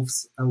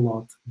evolves a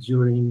lot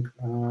during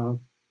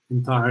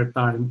entire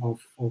time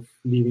of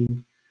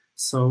living.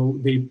 So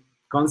they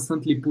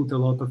constantly put a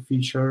lot of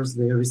features,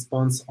 they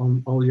respond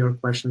on all your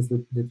questions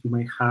that you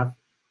may have,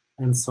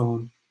 and so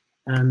on.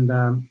 And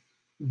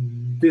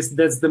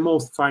that's the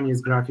most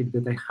funniest graphic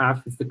that I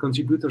have. It's the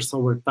contributors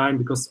over time,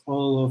 because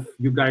all of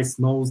you guys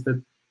knows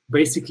that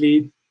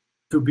basically,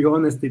 to be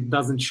honest, it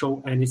doesn't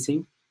show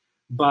anything,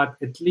 but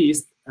at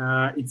least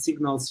it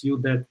signals you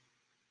that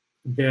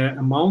the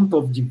amount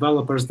of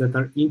developers that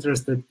are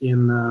interested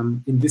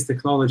in this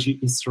technology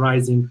is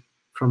rising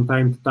from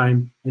time to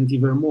time, and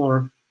even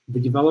more, the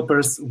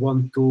developers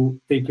want to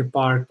take a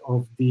part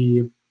of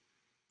the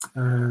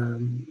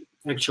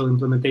actual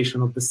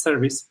implementation of the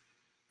service,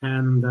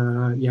 and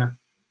yeah,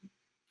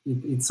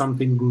 it's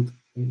something good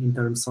in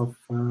terms of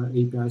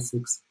API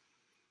 6.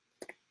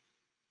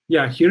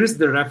 Yeah, here is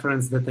the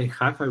reference that I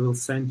have. I will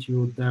send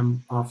you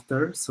them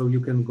after, so you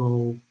can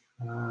go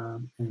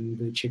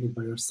and check it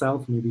by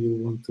yourself. Maybe you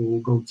want to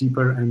go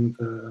deeper, and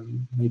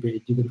maybe I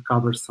didn't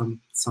cover some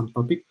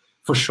topic.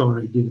 For sure,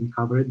 I didn't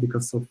cover it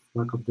because of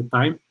lack of the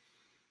time.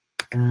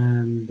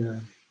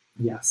 And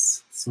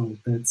yes, so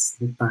that's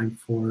the time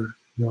for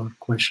your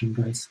question,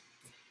 guys.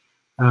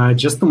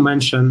 Just to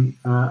mention,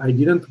 I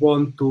didn't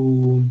want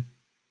to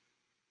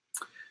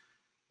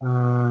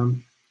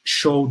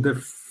show the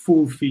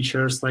full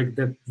features, like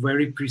the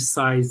very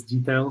precise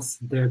details.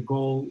 The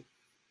goal,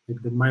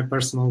 my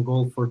personal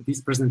goal for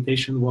this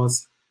presentation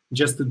was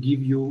just to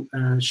give you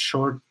a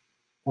short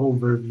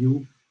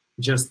overview,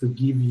 just to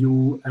give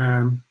you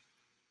an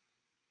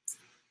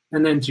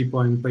entry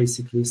point,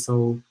 basically.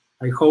 So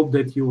I hope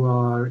that you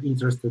are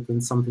interested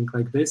in something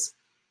like this,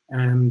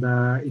 and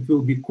it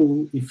will be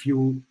cool if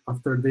you,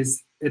 after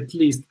this, at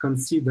least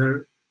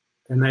consider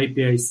an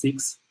API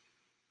 6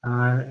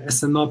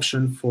 as an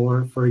option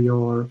for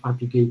your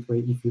API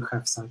gateway if you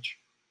have such.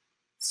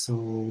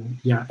 So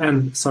yeah,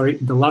 and sorry,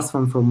 the last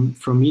one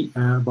from me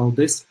about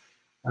this.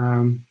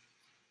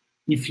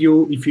 If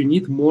you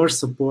need more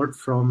support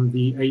from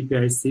the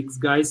API 6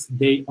 guys,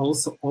 they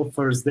also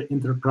offers the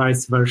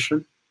enterprise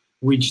version,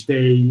 which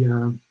they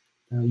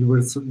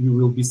you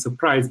will be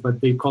surprised,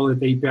 but they call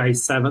it API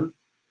 7.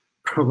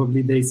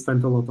 Probably they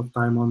spent a lot of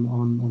time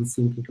on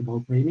thinking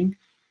about naming.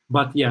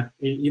 But yeah,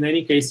 in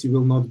any case, you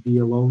will not be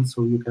alone,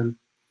 so you can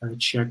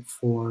check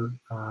for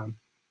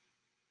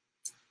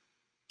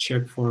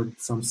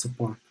some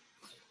support.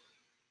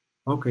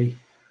 Okay,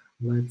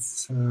 let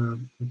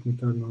me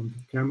turn on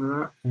the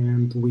camera,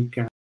 and we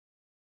can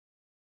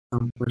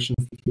some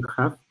questions that you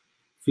have.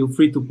 Feel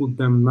free to put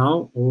them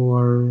now,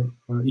 or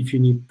if you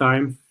need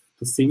time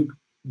to think,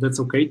 that's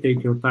okay.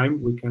 Take your time.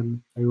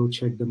 I will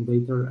check them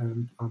later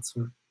and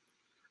answer.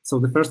 So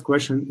the first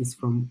question is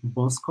from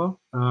Bosco,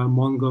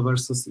 Mongo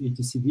versus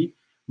etcd.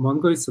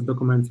 Mongo is a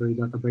documentary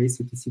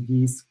database.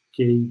 Etcd is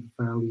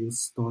key-value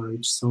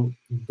storage, so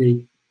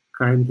they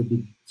kind of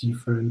be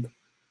different.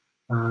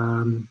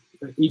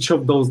 Each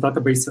of those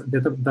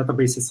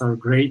databases are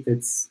great.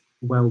 It's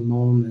well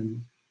known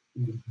and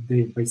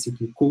they're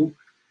basically cool,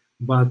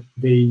 but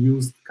they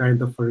used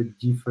kind of for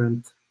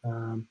different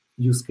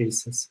use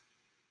cases.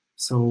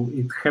 So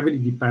it heavily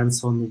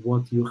depends on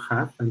what you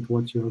have and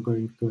what you're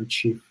going to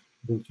achieve,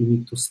 what you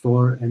need to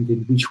store, and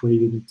in which way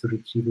you need to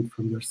retrieve it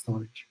from your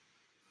storage.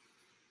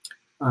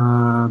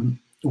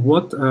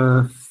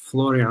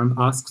 Florian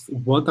asks,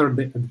 what are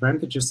the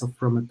advantages of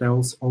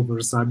Prometheus over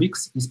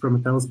Zabbix? Is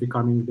Prometheus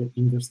becoming the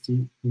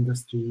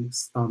industry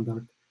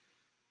standard?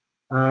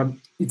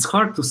 It's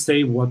hard to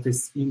say what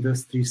is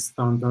industry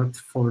standard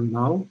for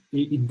now.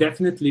 It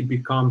definitely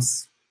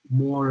becomes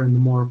more and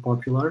more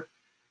popular.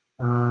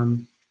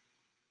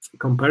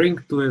 Comparing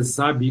to a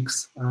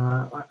Zabbix,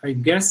 I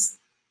guess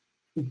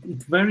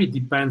it very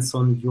depends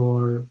on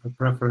your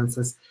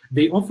preferences.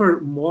 They offer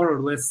more or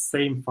less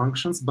same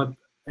functions, but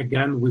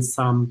again, with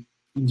some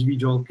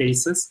individual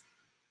cases.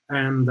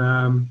 And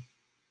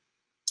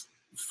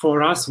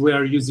for us, we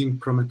are using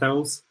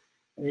Prometheus.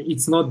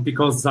 It's not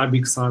because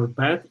Zabbix are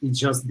bad, it's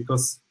just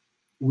because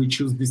we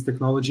choose this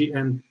technology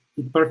and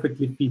it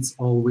perfectly fits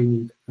all we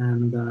need.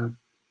 And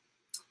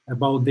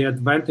about the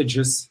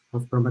advantages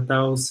of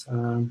Prometheus,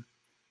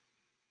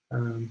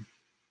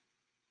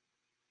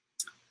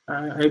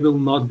 I will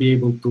not be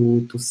able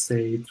to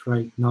say it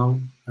right now,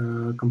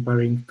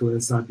 comparing to a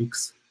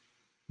Zabbix,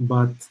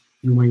 but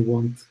you may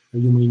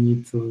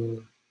need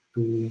to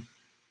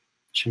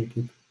check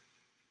it.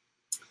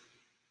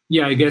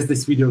 Yeah, I guess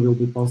this video will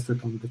be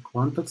posted on the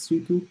Quantox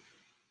YouTube.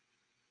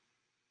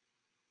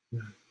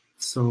 Yeah.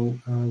 So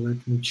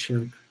let me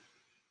check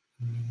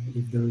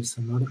if there is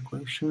another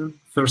question.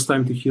 First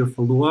time to hear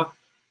Falua.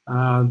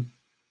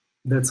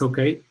 That's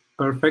okay.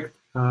 Perfect.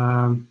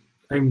 I'm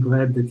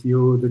glad that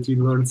you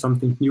learned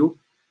something new.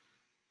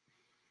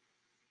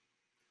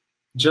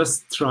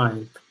 Just try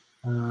it.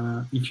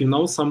 If you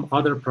know some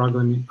other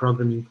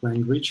programming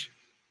language,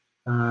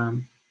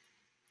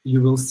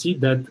 you will see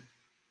that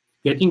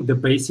getting the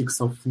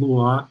basics of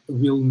Lua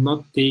will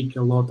not take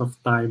a lot of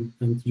time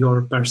and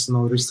your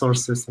personal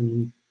resources. I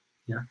mean,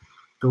 yeah,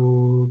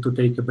 to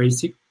take a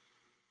basic.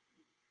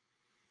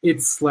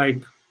 It's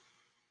like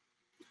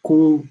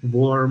cool,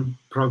 warm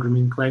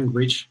programming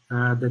language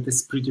that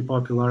is pretty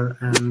popular,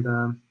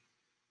 and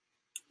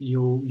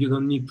you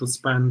don't need to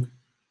spend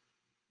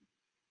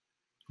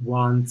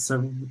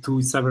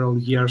several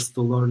years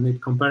to learn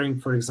it. Comparing,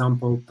 for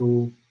example,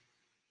 to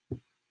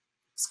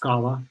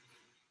Scala,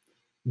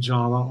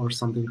 Java, or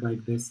something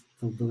like this,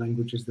 so the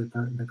languages that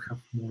have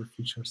more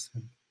features,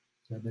 and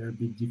yeah, they're a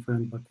bit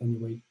different, but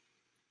anyway.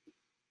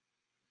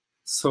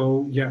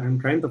 So yeah, I'm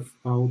kind of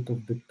out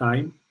of the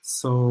time,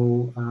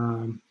 so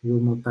we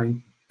will not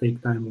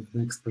take time of the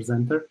next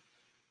presenter.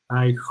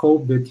 I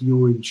hope that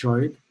you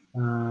enjoyed.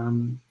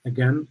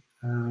 Again,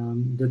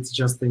 that's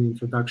just an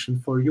introduction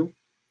for you.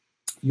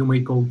 You may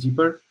go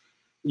deeper.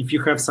 If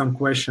you have some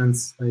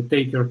questions,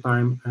 take your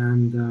time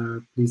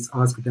and please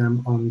ask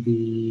them on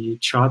the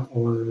chat,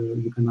 or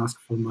you can ask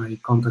for my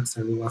contacts.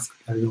 I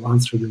will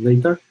answer you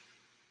later.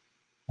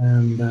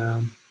 And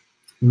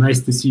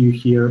nice to see you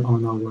here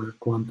on our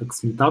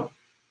Quantox Meetup.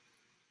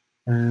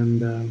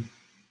 And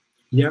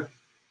yeah,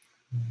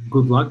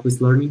 good luck with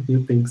learning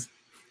new things.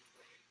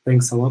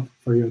 Thanks a lot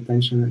for your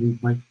attention,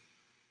 and bye.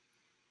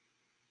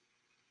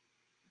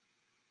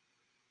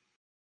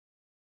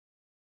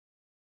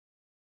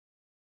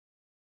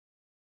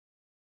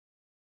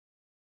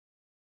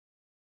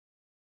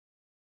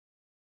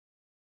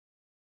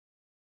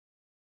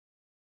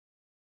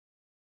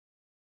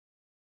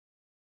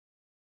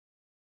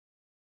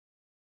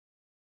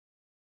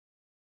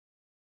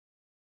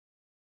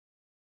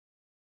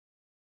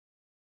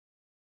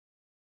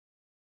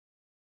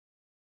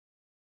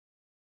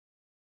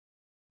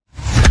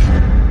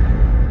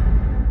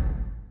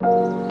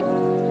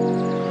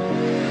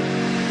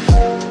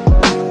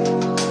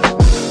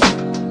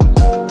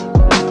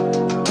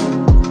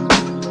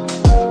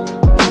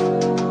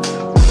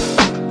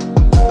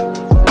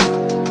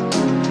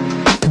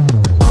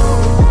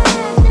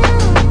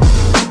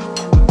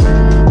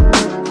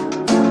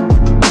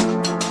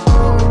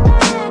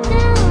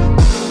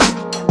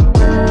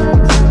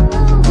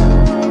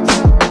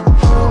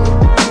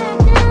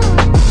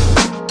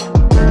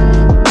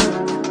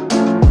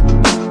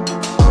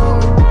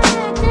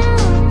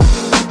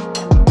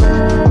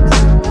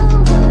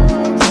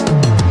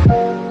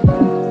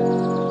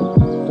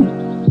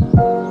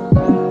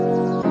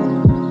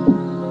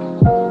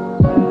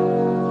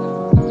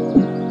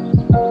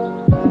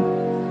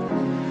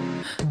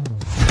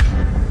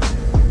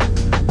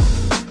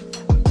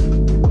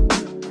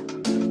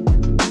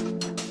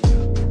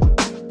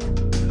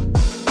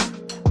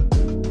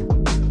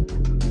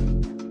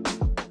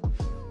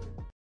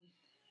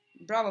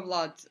 Bravo,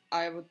 Vlad.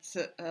 I would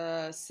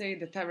say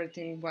that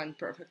everything went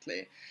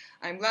perfectly.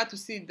 I'm glad to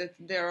see that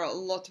there are a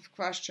lot of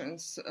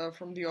questions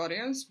from the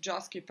audience.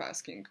 Just keep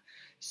asking.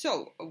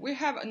 So, we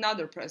have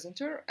another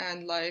presenter,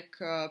 and like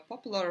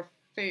popular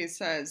phrase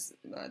says,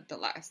 the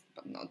last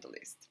but not the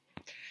least.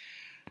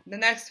 The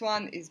next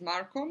one is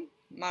Marko.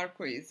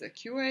 Marko is a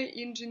QA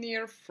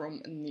engineer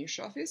from a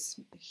niche office.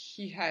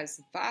 He has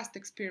vast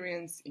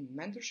experience in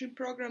mentorship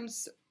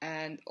programs,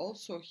 and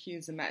also he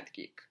is a math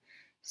geek.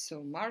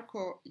 So,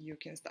 Marko, you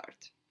can start.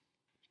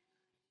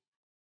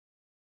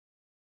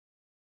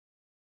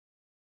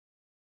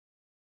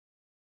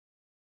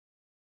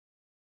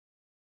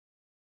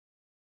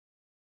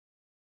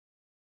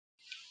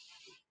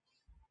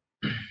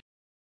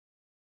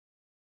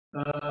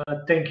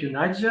 Thank you,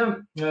 Nadia.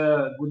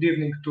 Good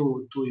evening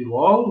to you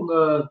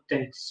all.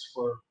 Thanks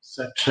for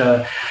such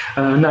a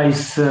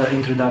nice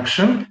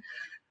introduction.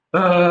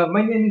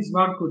 My name is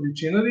Marko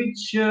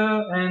Ducinovic,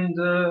 and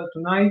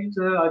tonight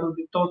I will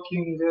be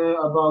talking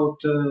about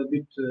a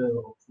bit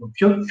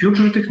of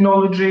future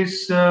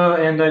technologies,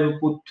 and I will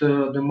put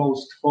the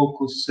most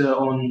focus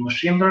on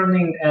machine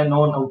learning and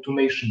on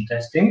automation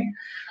testing.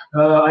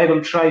 I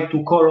will try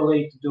to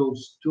correlate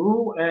those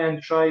two and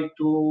try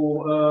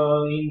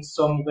to, in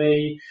some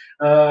way,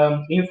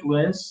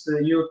 influence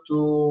you to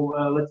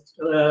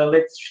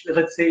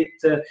let's say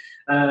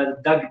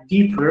dig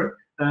deeper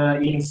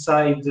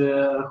inside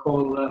the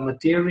whole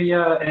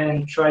material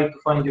and try to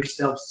find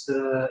yourselves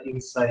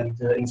inside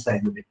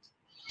of it.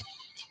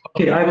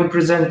 Okay, I will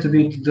present a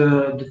bit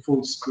the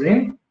full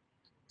screen.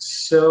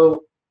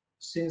 So,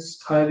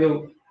 since I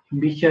will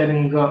be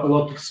having a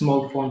lot of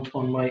small font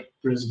on my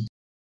presentation.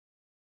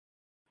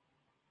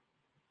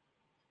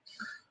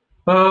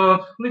 A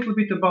little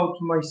bit about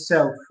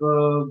myself.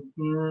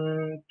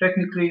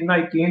 Technically, in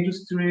IT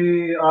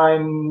industry,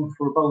 I'm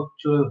for about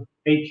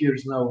 8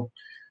 years now,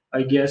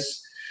 I guess.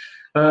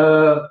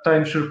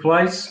 Time sure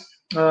flies.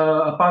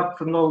 Apart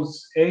from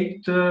those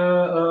 8,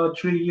 3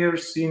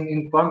 years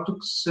in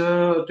Quantox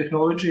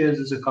Technology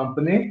as a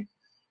company.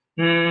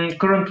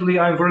 Currently,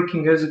 I'm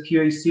working as a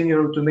QA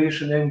senior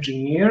automation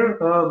engineer,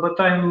 but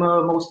I'm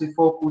mostly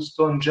focused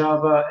on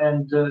Java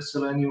and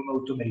Selenium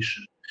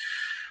automation.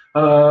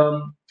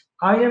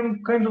 I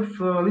am kind of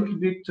a little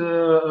bit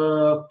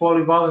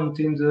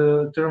polyvalent in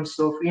the terms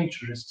of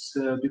interests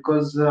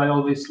because I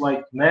always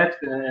liked math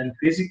and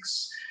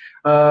physics.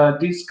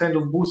 This kind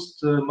of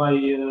boost my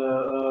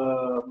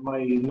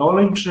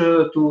knowledge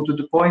to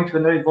the point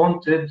when I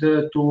wanted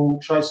to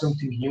try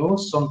something new,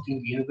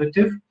 something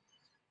innovative.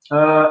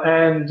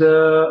 That's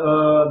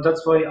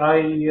why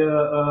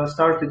I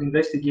started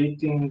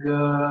investigating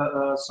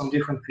some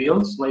different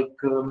fields like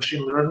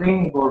machine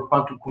learning or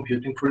quantum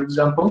computing, for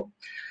example.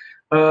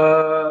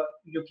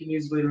 You can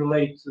easily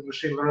relate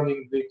machine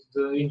learning with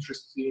the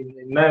interest in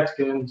math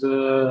and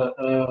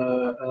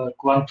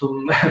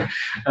quantum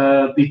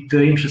with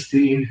the interest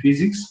in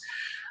physics.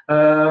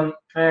 The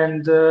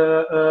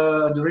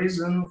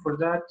reason for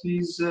that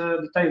is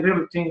that I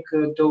really think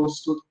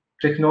those two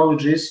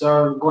technologies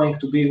are going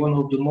to be one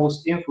of the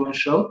most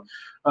influential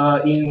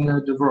in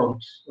the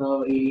world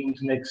in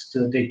the next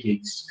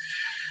decades.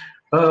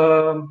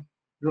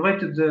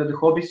 Related the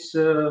hobbies,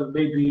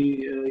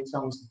 maybe it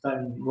sounds that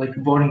I'm like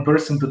a boring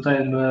person, but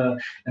I'm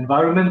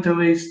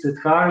environmentalist at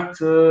heart,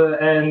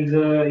 and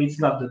it's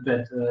not that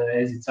bad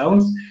as it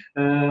sounds.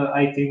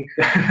 I think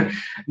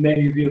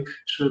many of you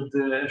should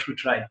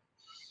try.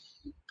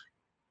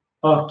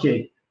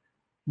 Okay,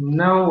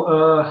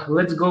 now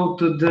let's go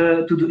to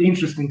the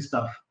interesting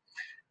stuff.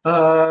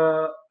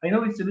 I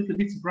know it's a little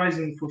bit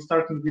surprising for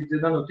starting with the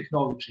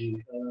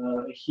nanotechnology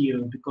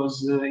here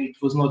because it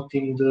was not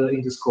in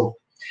the scope.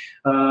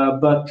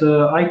 But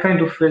I kind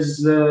of,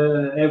 as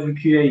every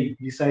QA,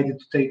 decided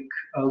to take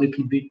a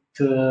little bit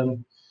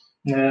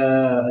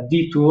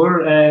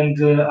detour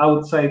and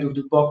outside of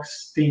the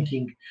box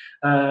thinking.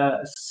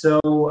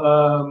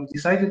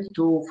 Decided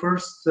to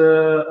first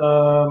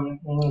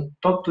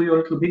talk to you a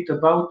little bit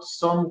about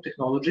some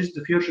technologies,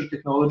 the future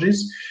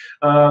technologies,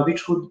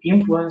 which would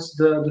influence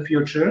the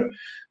future,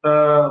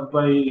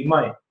 by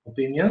my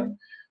opinion.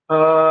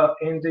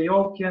 And they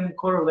all can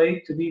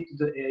correlate with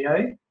the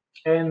AI,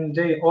 and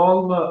they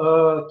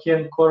all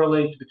can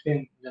correlate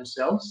between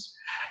themselves,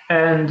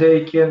 and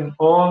they can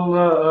all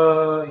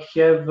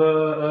have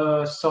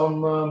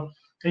some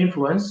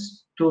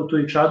influence to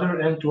each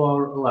other and to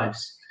our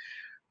lives.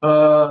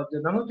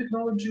 The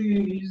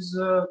nanotechnology is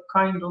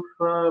kind of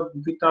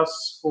with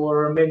us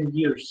for many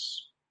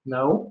years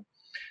now.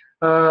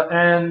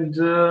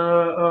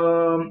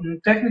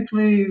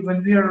 Technically,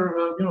 when we are,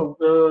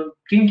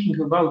 thinking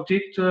about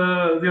it,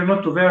 we are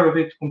not aware of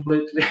it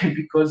completely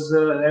because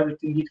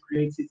everything it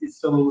creates is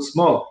so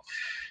small.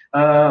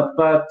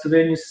 But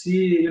when you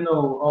see,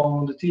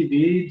 on the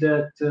TV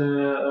that,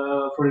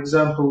 for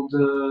example,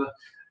 the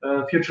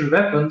future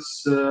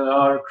weapons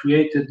are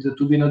created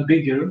to be not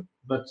bigger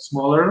but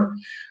smaller,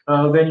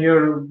 when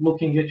you're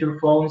looking at your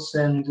phones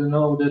and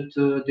know that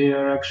they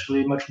are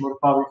actually much more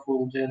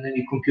powerful than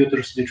any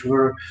computers which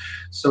were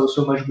so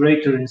much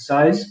greater in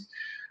size.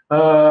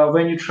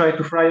 When you try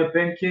to fry up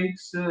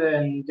pancakes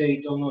and they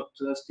do not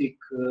stick,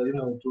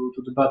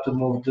 to the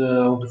bottom of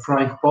the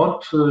frying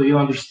pot, you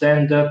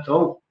understand that,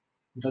 oh,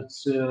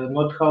 that's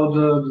not how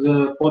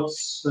the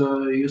pots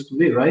used to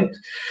be, right?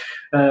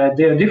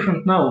 They are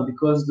different now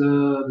because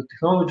the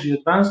technology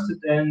advanced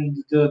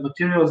and the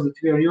materials that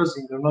we are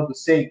using are not the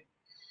same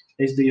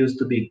as they used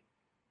to be.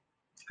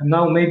 And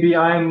now maybe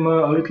I'm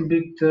a little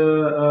bit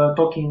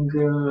talking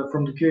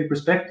from the QA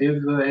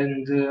perspective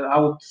and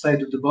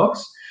outside of the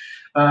box,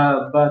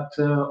 but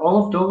all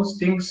of those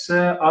things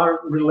are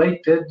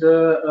related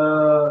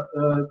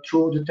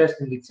through the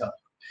testing itself.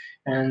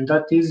 And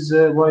that is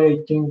why I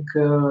think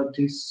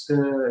this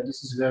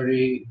is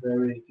very,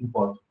 very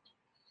important.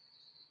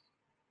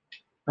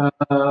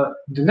 The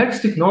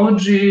next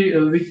technology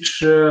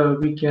which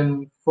we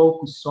can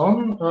focus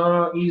on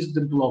is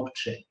the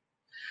blockchain.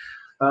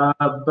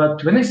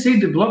 But when I say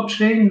the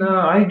blockchain,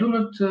 I do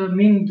not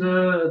mean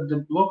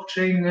the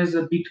blockchain as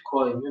a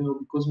Bitcoin,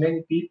 because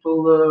many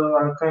people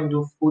are kind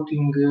of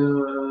putting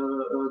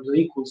the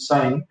equal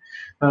sign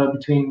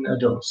between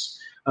those.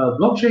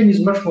 Blockchain is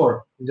much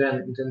more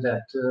than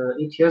that.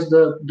 It has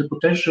the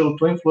potential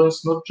to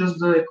influence not just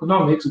the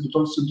economics, but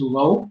also the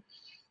law.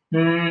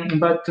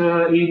 But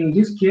in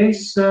this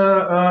case,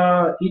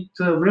 it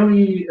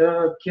really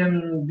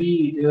can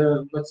be,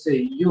 let's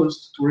say,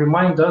 used to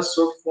remind us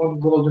of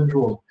one golden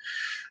rule.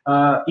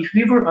 If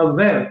we were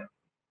aware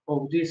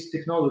of this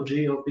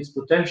technology, of its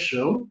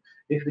potential,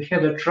 if we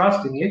had a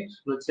trust in it,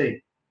 let's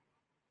say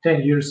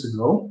 10 years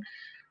ago,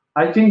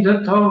 I think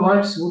that our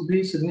lives would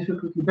be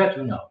significantly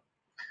better now.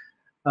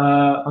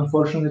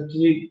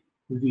 Unfortunately,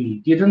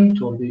 we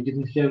didn't, or we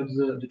didn't have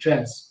the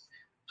chance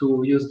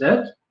to use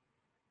that.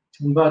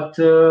 But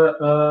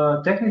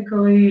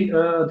technically,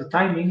 the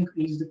timing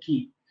is the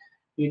key.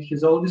 It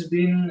has always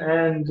been,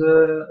 and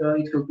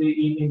it will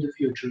be in the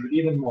future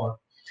even more.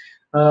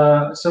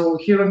 So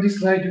here on this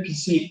slide, you can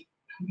see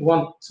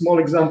one small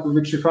example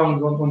which we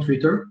found on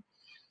Twitter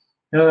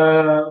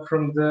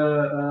from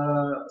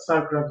the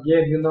StarCraft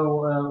game.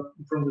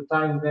 From the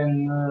time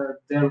when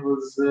there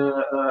was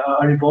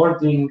a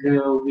rewarding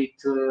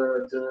with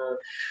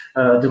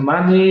the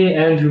money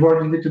and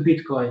rewarding with the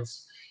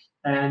bitcoins.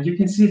 And you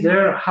can see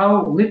there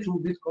how little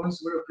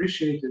bitcoins were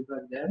appreciated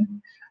back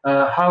then,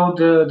 how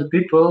the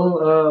people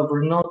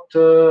were not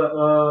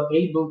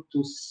able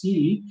to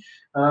see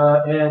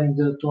and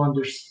to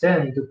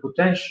understand the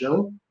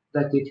potential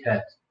that it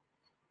had.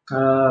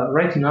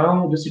 Right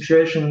now, the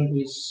situation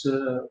is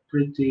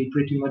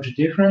pretty much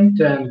different,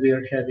 and we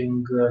are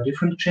having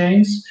different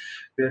chains.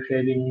 We are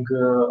having,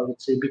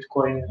 let's say,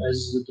 Bitcoin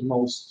as the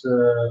most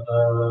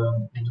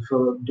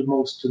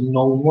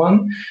known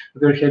one.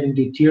 We are having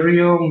the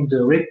Ethereum,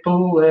 the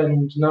Ripple,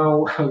 and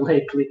now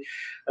lately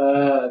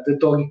the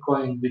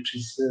Dogecoin, which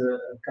is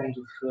kind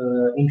of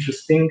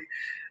interesting,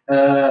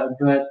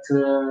 but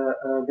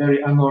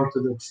very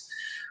unorthodox.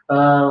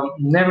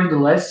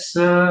 Nevertheless,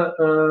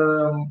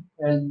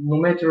 no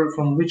matter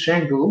from which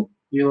angle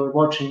you're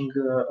watching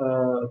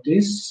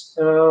this,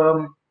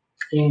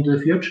 in the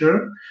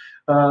future,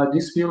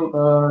 this will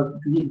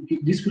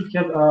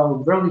have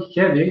a very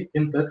heavy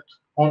impact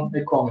on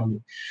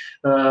economy.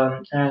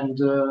 And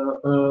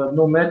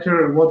no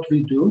matter what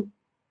we do,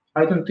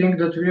 I don't think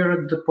that we are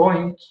at the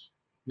point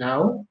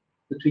now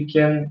that we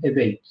can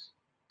evade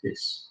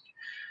this.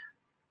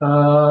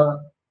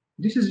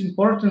 This is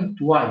important.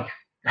 Why?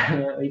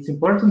 It's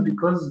important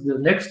because the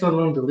next one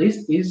on the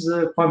list is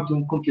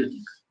quantum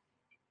computing.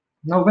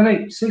 Now, when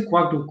I say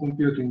quantum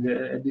computing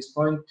at this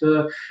point,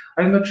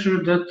 I'm not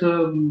sure that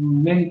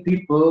many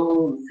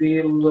people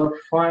will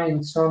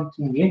find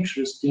something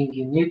interesting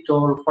in it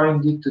or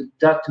find it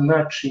that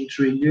much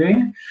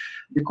intriguing,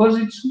 because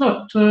it's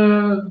not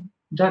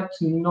that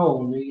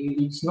known.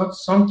 It's not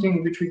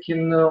something which we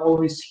can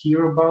always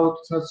hear about.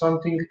 It's not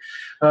something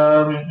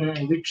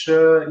which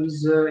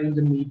is in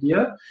the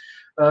media.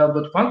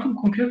 But quantum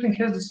computing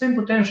has the same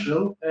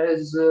potential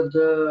as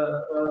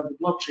the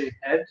blockchain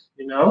had,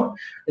 you know.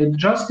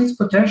 Just its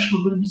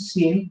potential will be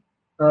seen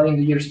in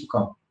the years to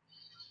come.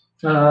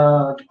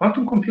 The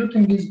quantum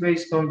computing is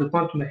based on the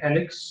quantum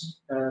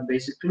mechanics.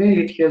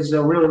 Basically, it has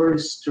a really, really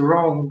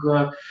strong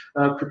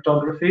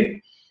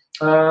cryptography.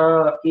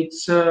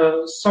 It's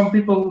some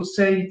people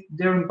say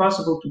they're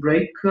impossible to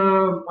break.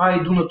 I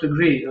do not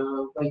agree.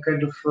 I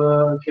kind of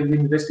have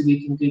been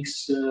investigating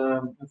this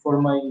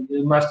for my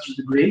master's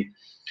degree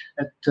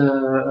at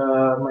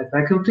my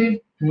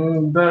faculty,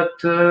 but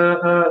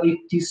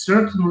it is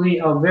certainly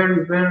a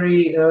very,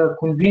 very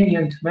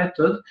convenient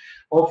method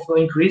of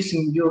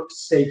increasing your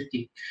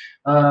safety.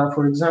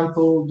 For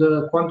example,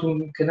 the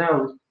quantum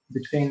canal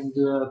between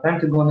the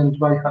Pentagon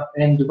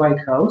and the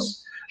White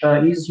House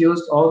is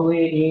used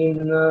only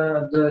in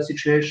the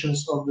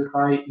situations of the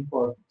high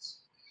importance.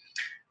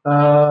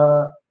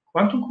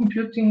 Quantum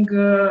computing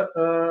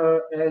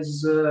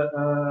as,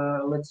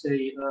 let's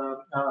say,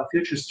 a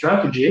future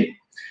strategy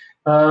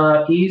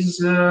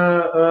is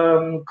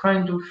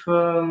kind of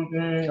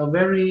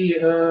very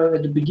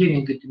at the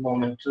beginning at the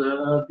moment,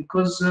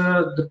 because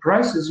the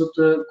prices of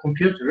the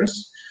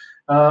computers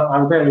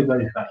are very,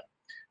 very high.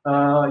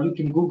 You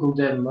can Google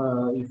them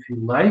if you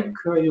like.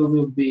 You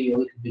will be a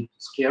little bit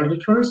scared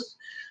at first.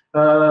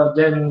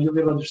 Then you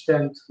will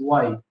understand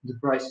why the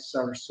prices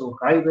are so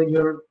high when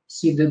you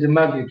see the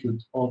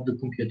magnitude of the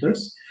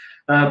computers.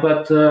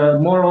 But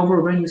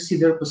moreover, when you see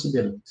their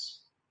possibilities.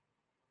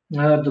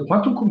 The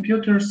quantum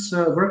computers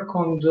work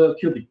on the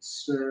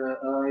qubits.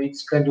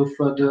 It's kind of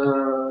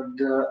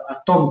the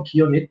atomic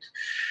unit,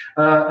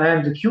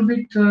 and the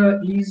qubit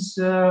is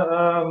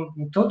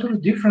totally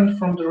different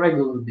from the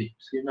regular bit.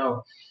 You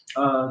know,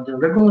 the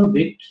regular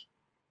bit,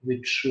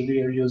 which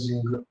we are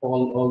using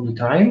all the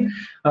time,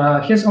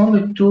 has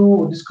only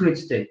two discrete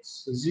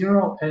states,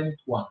 0 and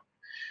 1.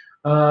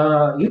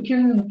 You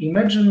can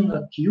imagine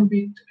a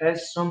qubit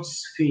as some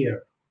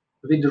sphere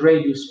with a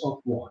radius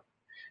of 1.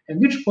 And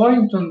which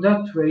point on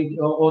that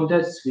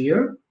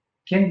sphere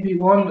can be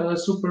one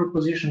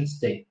superposition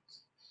state.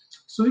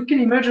 So you can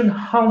imagine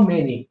how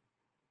many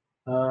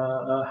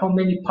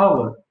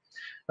power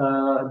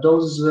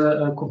those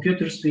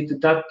computers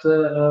with that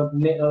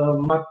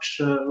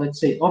much, let's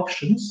say,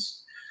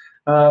 options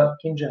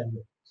can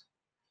generate.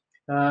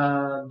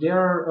 There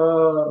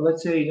are,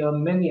 let's say,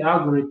 many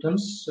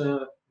algorithms,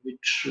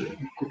 which you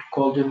could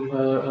call them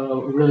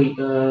really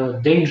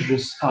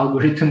dangerous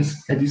algorithms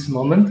at this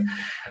moment,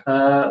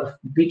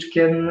 which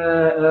can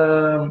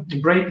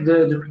break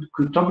the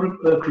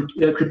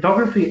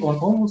cryptography on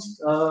almost,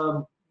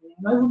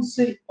 I would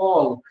say,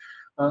 all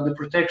the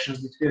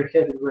protections that we are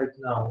having right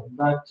now,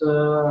 but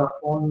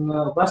on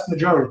vast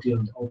majority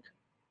of them.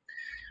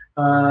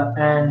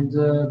 And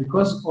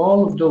because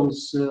all of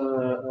those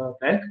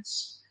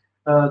facts,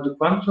 the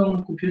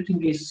quantum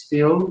computing is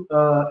still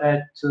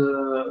at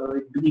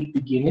big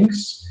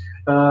beginnings.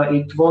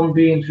 It won't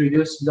be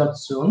introduced that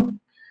soon,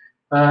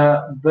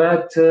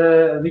 but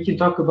we can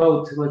talk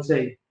about, let's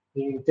say,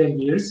 in 10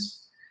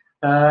 years,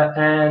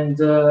 and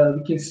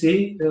we can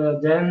see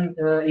then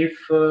if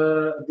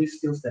this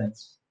still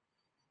stands.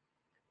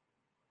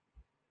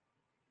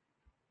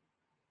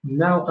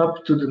 Now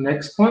up to the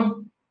next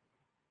one.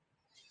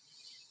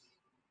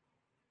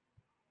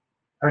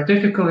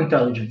 Artificial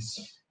intelligence.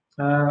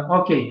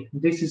 Okay,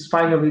 this is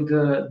finally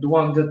the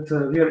one that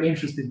we are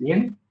interested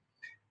in.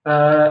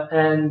 The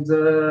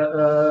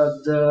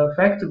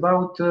fact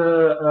about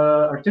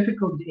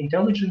artificial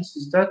intelligence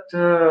is that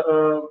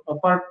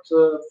apart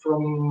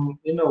from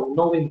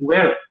knowing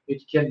where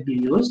it can be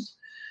used,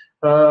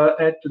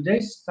 at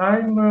today's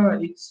time,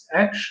 it's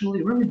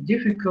actually really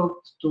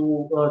difficult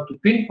to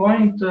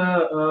pinpoint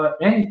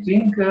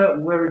anything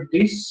where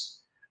this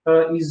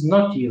is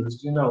not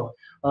used.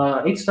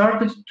 It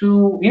started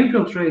to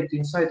infiltrate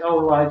inside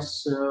our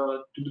lives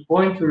to the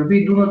point where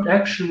we do not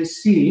actually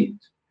see it,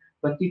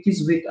 but it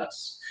is with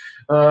us.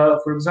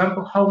 For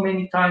example, how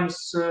many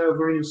times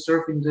were you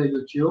surfing the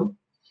YouTube,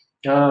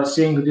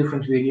 seeing the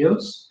different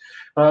videos,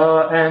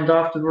 and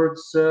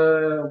afterwards,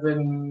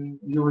 when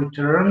you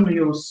return,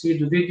 you see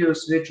the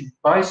videos which,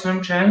 by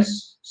some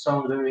chance,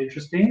 sound very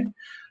interesting,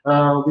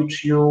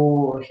 which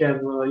you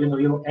have,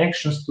 you're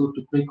anxious to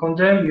click on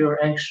them,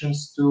 you're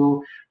anxious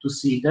to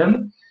see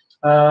them.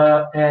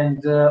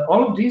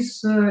 All of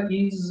this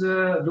is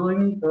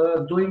doing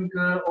of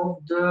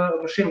the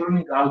machine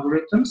learning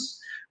algorithms,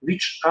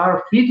 which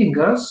are feeding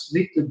us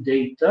with the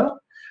data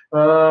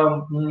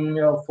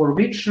for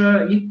which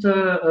it,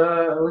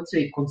 let's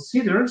say,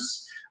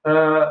 considers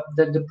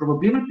that the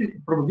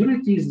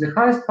probability is the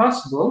highest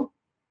possible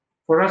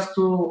for us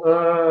to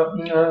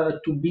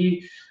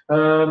be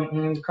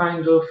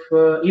kind of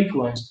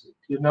influenced,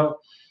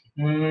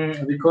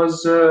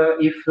 because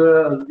if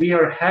we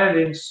are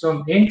having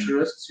some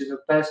interests,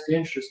 past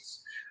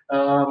interests,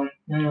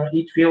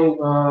 it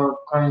will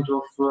kind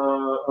of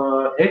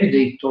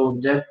evidate all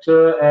that,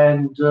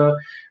 and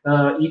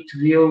it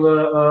will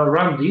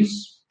run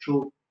this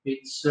through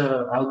its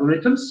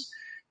algorithms,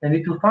 and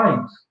it will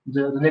find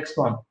the next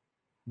one,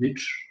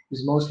 which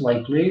is most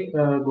likely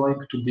going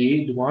to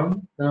be the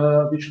one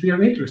which we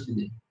are interested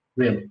in,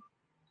 really.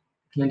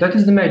 And that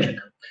is the magic.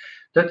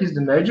 That is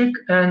the magic,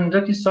 and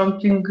that is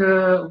something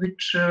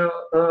which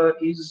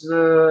is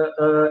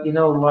in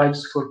our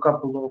lives for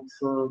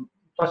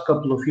past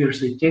couple of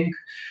years, I think,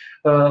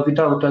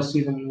 without us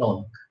even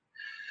knowing.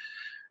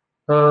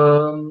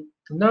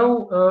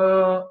 Now,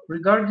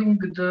 regarding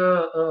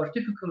the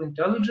artificial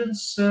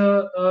intelligence,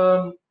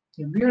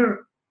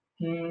 we're,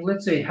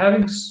 let's say,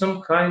 having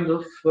some kind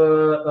of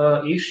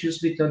issues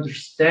with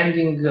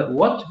understanding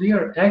what we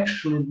are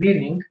actually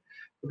meaning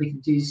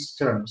with these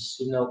terms.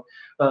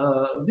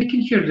 We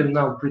can hear them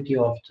now pretty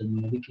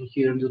often. We can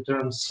hear the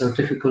terms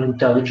artificial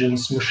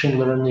intelligence, machine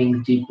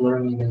learning, deep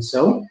learning, and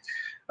so on.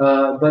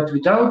 But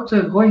without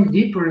going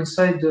deeper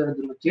inside the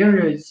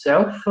material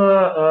itself,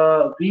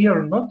 we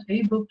are not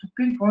able to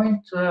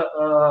pinpoint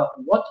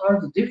what are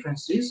the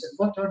differences and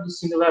what are the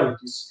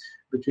similarities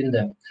between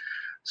them.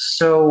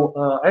 So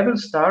I will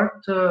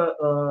start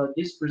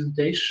this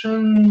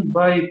presentation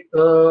by,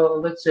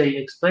 let's say,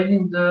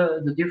 explaining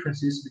the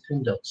differences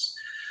between those.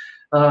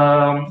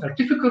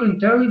 Artificial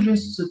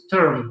intelligence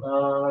term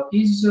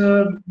is,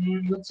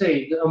 let's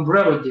say, the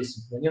umbrella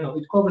discipline.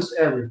 It covers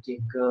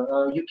everything.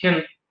 You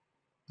can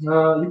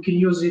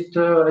use it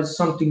as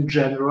something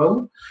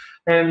general,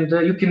 and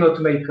you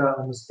cannot make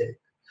a mistake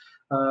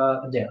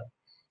there.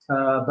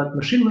 But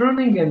machine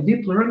learning and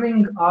deep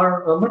learning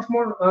are much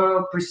more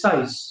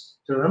precise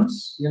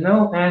terms,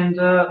 and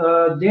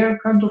they are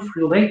kind of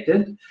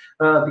related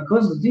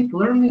because the deep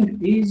learning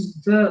is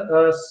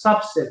the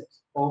subset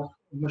of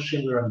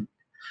machine learning.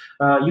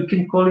 You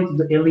can call it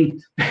the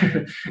elite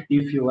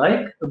if you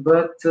like,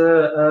 but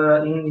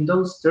in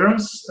those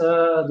terms,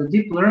 the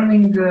deep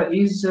learning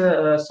is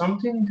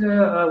something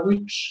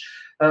which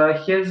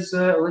has,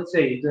 let's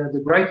say,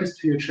 the brightest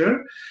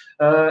future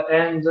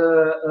and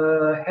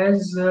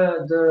has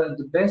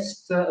the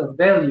best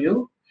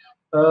value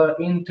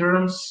in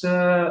terms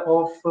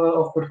of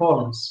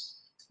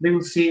performance. We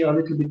will see a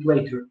little bit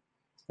later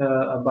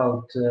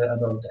about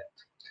that.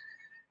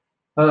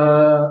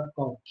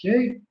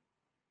 Okay.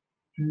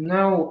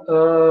 Now,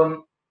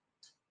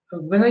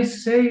 when I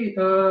say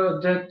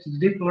that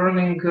deep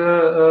learning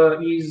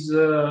is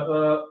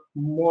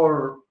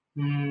more,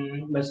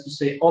 let's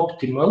say,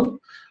 optimal,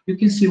 you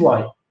can see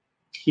why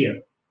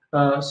here.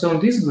 So in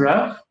this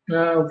graph,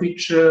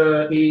 which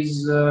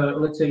is,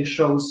 let's say,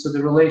 shows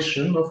the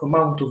relation of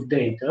amount of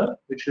data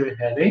which you're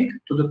having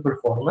to the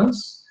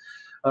performance,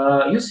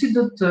 you see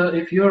that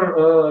if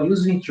you're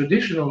using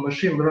traditional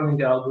machine learning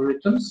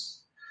algorithms,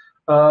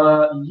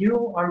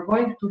 you are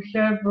going to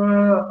have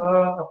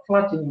a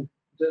flattening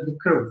the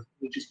curve,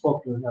 which is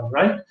popular now,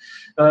 right?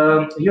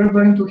 You're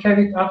going to have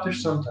it after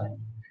some time.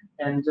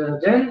 And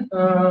then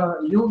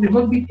you will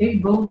not be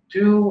able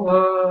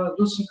to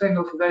do some kind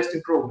of vast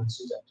improvements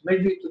in that.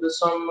 Maybe to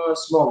some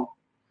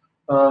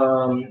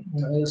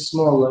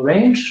small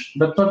range,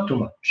 but not too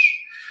much.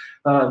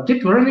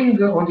 Deep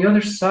learning, on the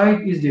other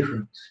side, is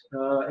different.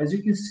 As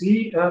you can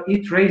see,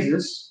 it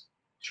raises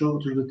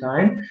through the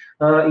time.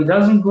 It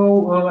doesn't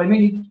go, I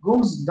mean, it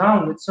goes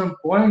down at some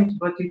point,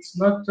 but it's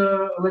not,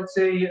 let's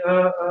say,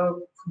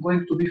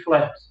 going to be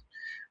flat.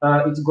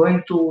 It's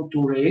going to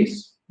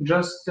raise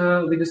just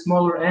with a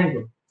smaller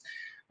angle.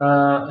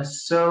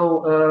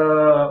 So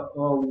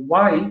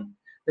why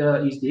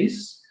is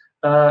this?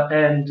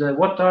 and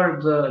what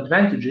are the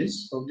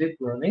advantages of deep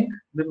learning,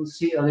 we will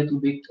see a little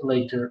bit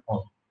later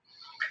on.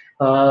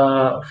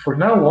 For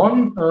now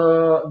on,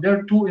 there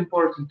are two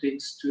important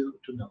things to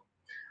know.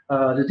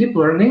 The deep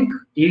learning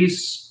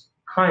is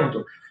kind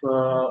of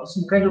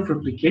some kind of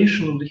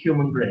replication of the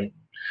human brain.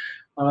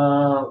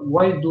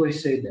 Why do I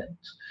say that?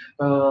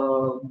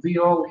 We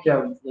all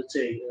have, let's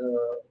say,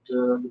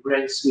 the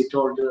brains with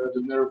all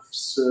the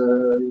nerves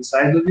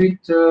inside of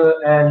it,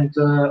 and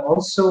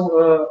also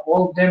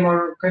all of them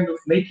are kind of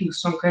making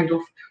some kind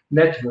of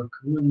network,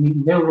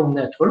 neural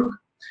network.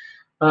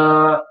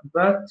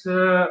 But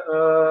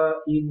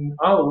in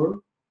our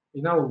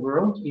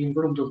world, in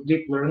world of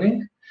deep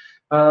learning,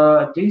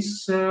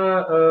 these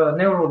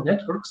neural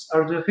networks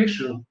are the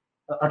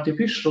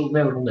artificial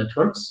neural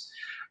networks,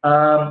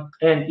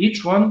 and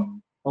each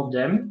one of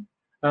them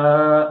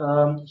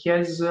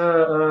has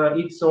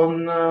its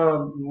own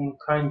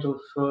kind of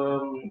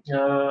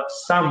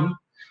sum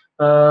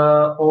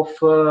of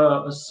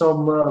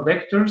some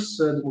vectors,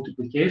 the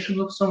multiplication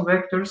of some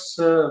vectors,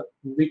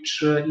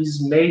 which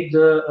is made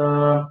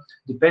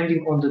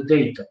depending on the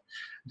data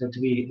that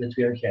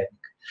we are having.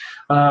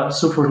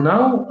 So for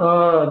now,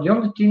 the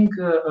only thing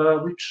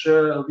which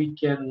we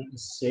can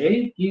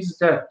say is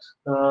that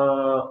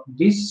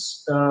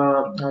these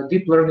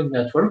deep learning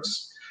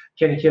networks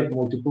can have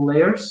multiple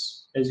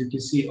layers, as you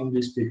can see on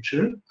this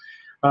picture.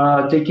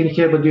 They can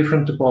have a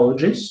different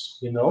topologies.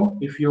 You know,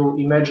 if you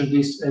imagine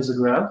this as a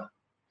graph,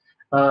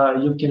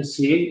 you can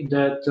see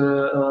that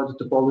the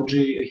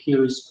topology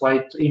here is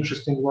quite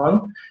interesting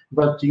one,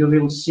 but you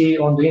will see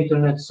on the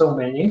internet so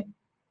many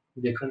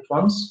different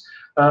ones,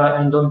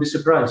 and don't be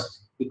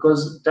surprised,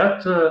 because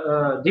that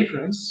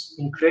difference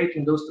in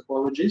creating those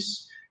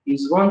topologies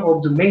is one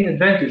of the main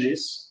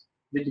advantages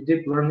with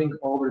deep learning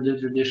over the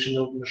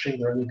traditional machine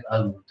learning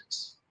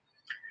algorithms.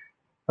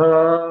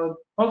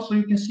 Also,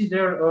 you can see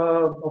there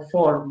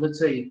for, let's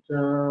say,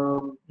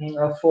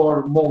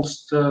 for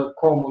most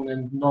common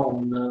and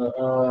known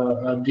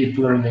deep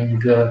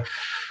learning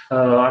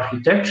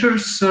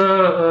architectures.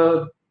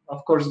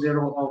 Of course,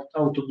 they're all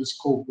out of the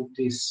scope of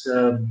this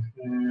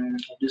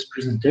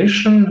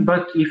presentation.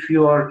 But if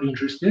you are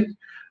interested,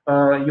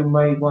 you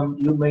may want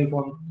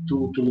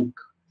to look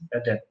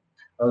at that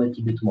a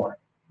little bit more.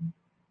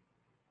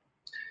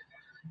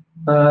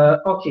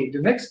 Okay,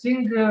 the next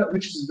thing,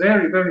 which is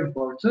very, very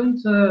important,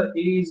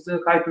 is the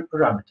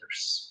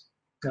hyperparameters.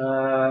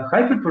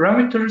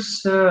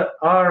 Hyperparameters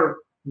are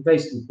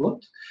basically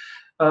put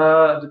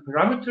the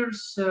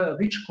parameters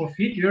which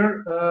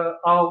configure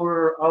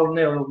our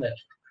neural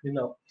network. You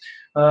know,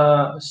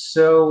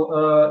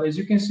 so as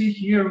you can see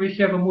here, we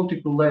have a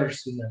multiple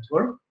layers in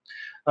network,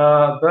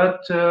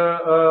 but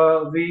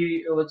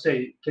we, let's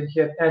say, can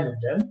have n of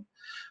them.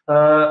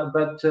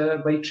 But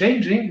by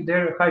changing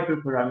their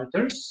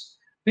hyperparameters,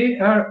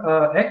 we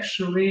are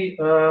actually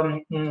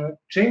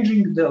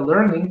changing the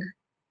learning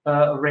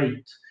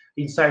rate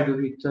inside of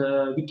it.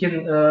 We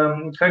can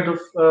kind of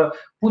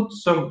put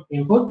some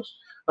input,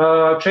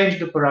 change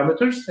the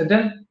parameters, and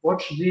then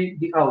watch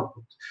the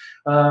output.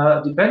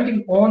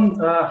 Depending on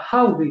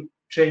how we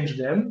change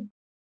them,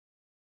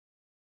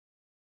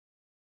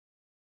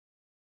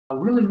 a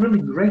really, really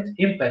great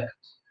impact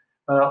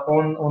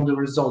on the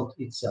result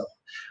itself.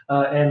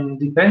 And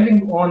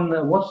depending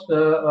on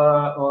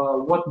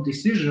what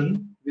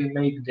decision we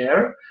make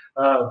there,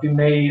 we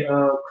may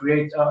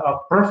create a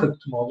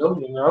perfect model,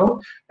 you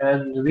know,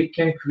 and we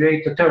can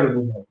create a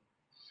terrible model.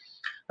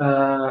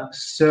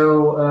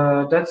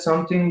 So that's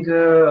something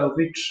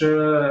which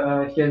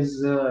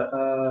has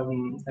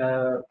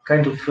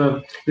kind of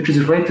which is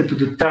related to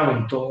the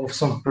talent of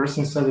some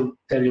persons. I will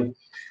tell you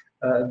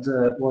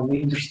one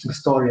interesting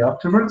story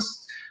afterwards.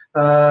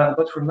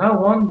 But from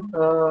now on,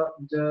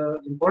 the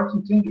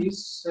important thing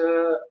is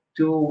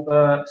to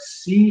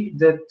see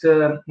that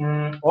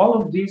all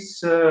of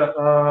these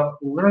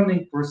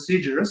learning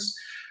procedures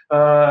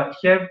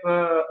have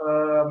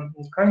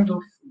kind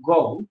of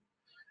goal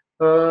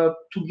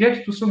to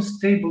get to some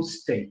stable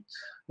state.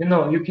 You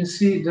know, you can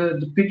see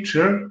the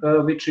picture,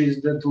 which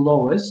is the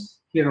lowest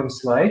here on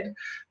slide,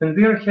 and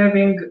we are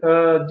having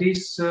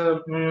these,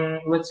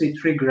 let's say,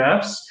 three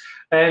graphs.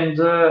 And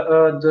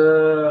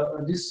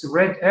these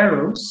red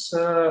arrows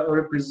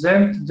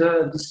represent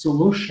the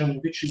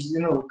solution, which is, you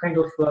know, kind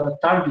of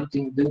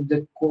targeting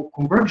the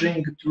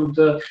converging to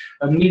the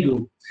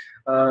middle.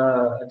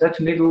 That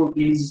middle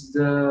is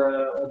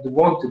the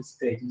wanted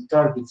state, the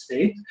target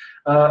state.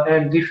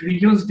 And if we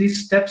use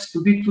these steps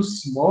to be too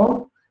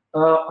small,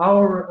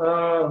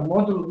 our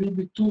model will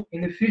be too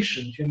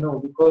inefficient, you know,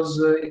 because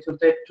it will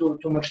take too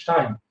much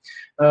time.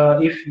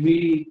 If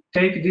we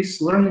take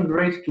this learning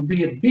rate to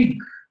be a big,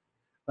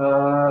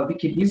 we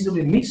can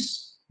easily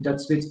miss that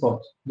sweet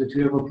spot that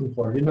we are looking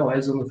for, you know,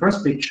 as on the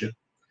first picture.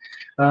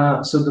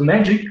 So the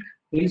magic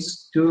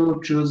is to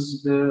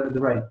choose the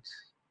right.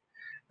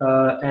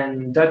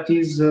 And that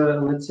is,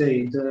 let's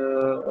say,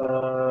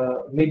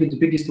 maybe the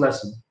biggest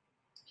lesson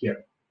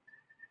here.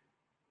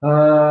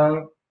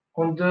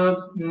 on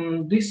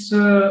the this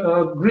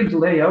grid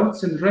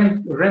layouts and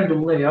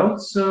random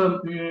layouts,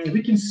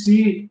 we can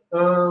see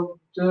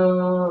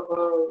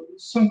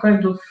some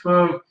kind of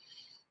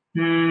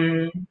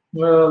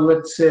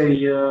let's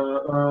say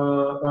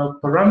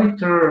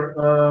parameter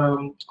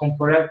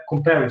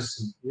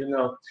comparison. You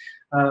know,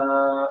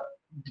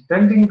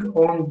 depending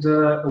on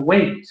the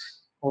weight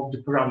of the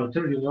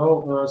parameter, you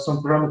know,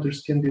 some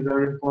parameters can be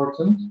very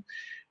important,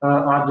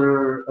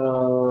 other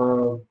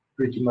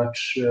pretty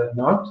much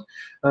not.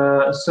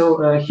 So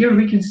here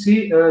we can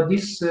see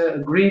this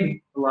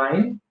green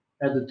line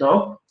at the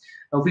top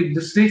with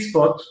the sweet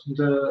spot,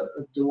 the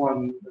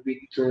one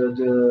with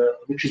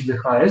which is the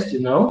highest, you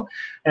know.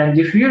 And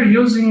if we are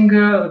using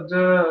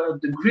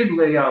the grid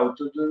layout,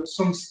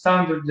 some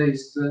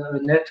standardized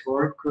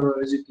network,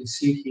 as you can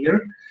see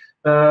here,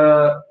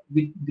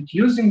 with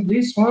using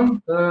this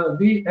one,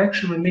 we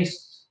actually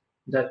missed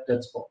that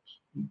spot.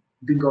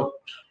 We got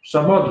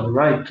some other,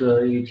 right?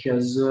 It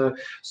has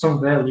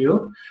some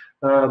value,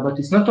 but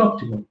it's not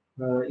optimal.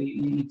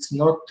 It's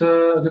not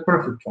the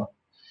perfect one.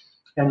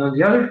 And on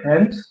the other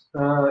hand,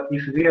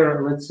 if we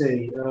are, let's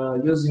say,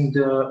 using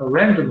the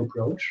random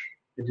approach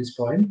at this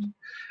point,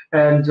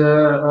 and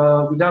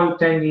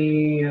without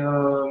any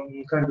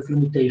kind of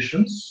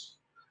limitations,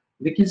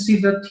 we can see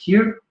that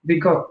here we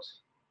got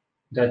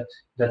that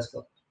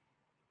spot.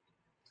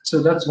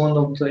 So that's one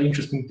of the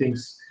interesting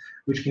things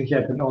which can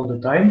happen all the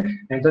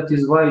time, and that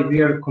is why we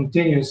are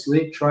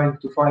continuously trying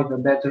to find a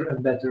better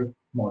and better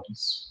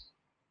models.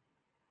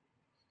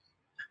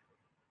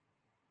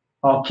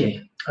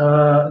 Okay,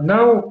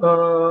 now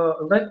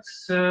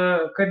let's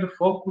kind of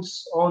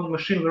focus on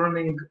machine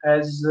learning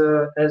as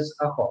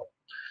a whole.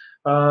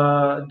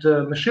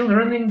 The machine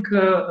learning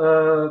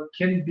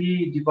can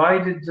be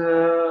divided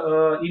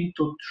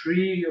into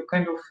three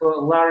kind of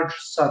large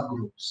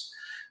subgroups.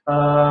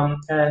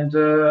 And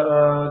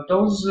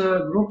those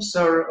groups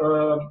are,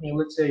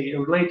 let's say,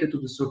 related to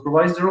the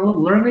supervised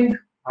learning,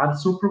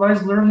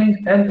 unsupervised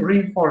learning, and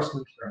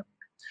reinforcement learning.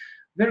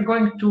 We're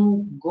going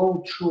to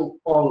go through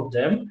all of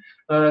them,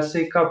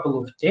 say a couple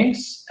of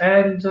things,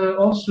 and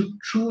also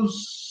choose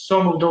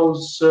some of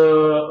those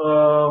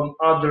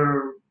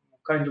other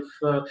kind of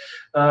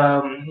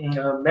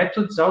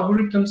methods,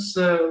 algorithms,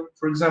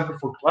 for example,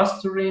 for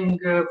clustering,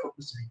 for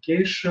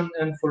classification,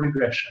 and for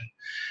regression.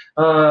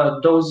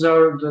 Those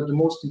are the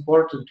most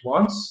important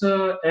ones,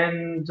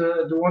 and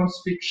the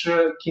ones which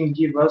can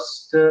give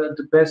us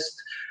the best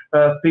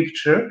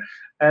picture,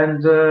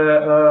 and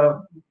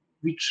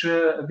which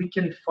we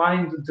can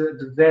find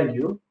the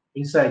value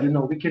inside. You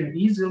know, we can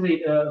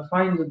easily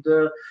find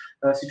the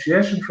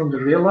situation from the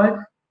real life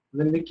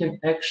when we can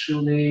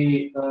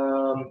actually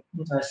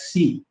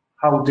see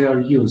how they are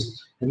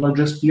used, and not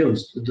just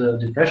used,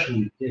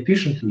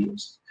 efficiently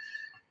used.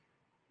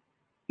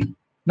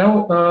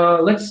 Now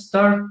let's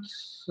start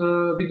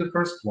with the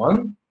first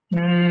one,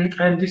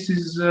 and this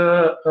is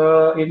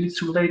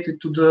it's related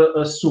to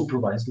the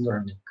supervised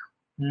learning.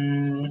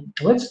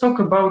 Let's talk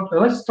a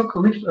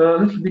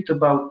little bit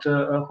about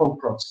a whole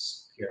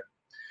process here.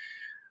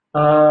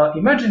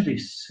 Imagine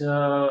this: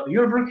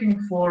 you're working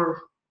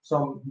for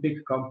some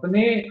big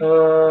company.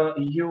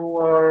 You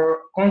are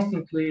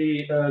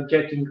constantly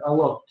getting a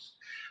lot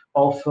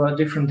of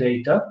different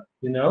data,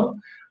 you know,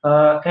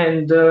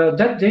 and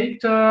that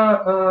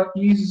data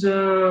is,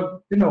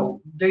 you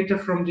know, data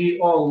from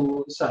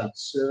all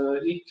sides.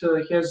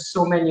 It has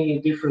so many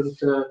different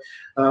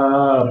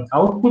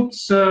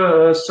outputs,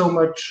 so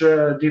much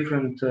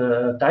different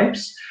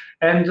types,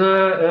 and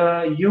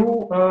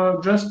you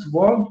just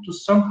want to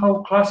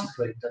somehow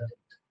classify that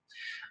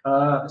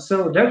data.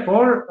 So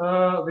therefore,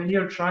 when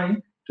you're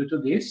trying to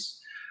do this,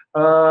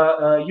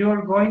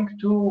 you're going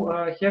to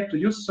have to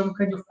use some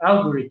kind of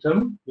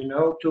algorithm, you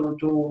know, to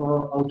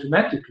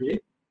automatically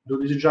do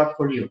this job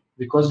for you.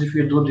 Because if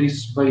you do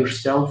this by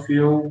yourself,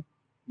 you,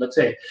 let's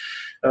say,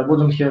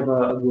 wouldn't have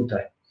a good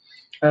time.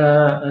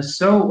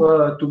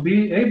 So to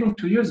be able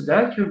to use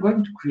that, you're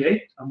going to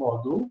create a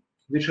model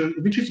which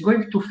is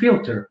going to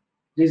filter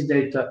this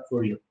data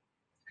for you.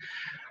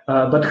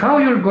 But how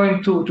you're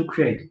going to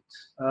create it?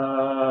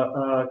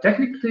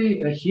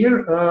 Technically,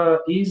 here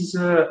is,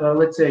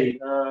 let's say,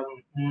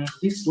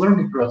 this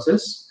learning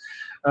process.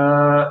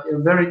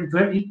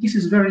 This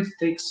is where it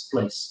takes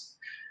place.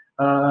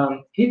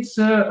 It's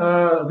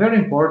very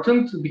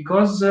important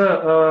because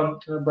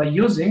by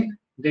using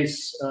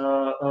this,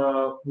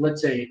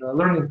 let's say,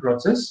 learning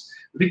process,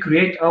 we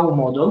create our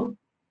model,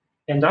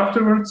 and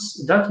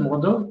afterwards that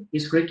model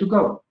is free to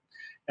go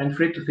and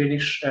free to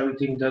finish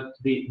everything that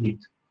we need.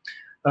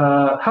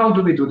 How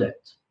do we do that?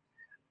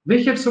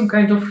 We have some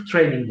kind of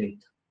training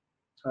data.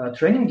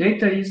 Training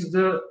data is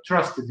the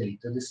trusted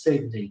data, the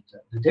safe data,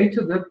 the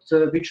data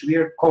that which we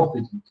are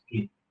confident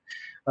in,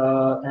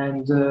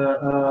 and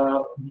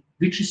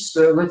which is,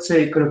 let's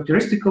say,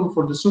 characteristical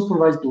for the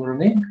supervised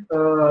learning.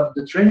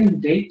 The training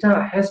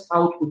data has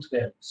output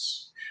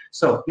values.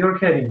 So you're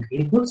having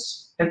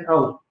inputs and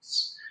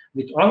outputs.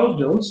 With all of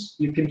those,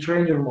 you can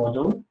train your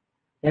model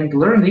and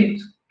learn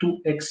it to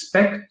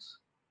expect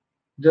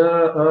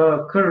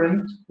the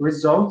current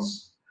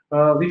results,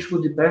 which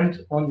would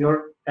depend on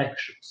your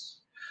actions.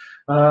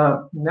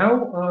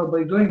 Now,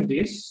 by doing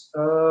this,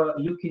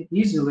 you can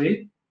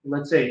easily,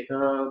 let's say,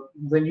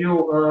 when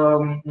you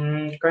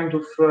kind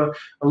of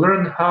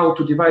learn how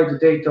to divide the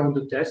data on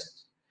the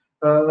test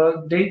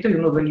data, you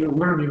know, when you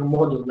learn your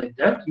model like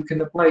that, you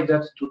can apply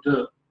that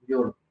to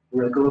your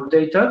regular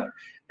data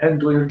and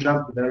do your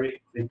job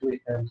very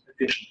quickly and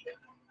efficiently.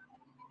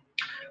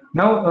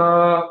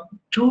 Now,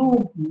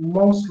 two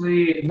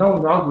mostly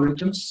known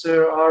algorithms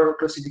are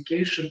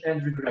classification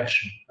and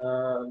regression,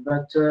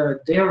 but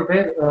they are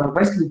very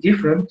vastly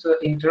different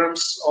in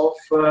terms of,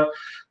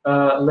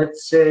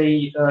 let's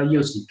say,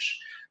 usage.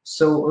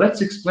 So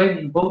let's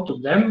explain both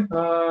of them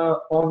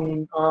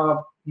on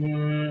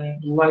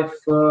life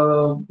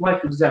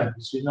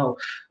examples. You know,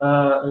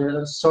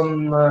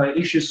 some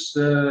issues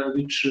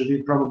which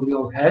we probably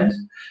all had,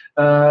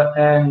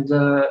 and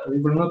we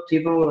were not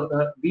even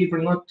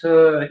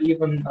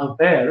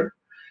aware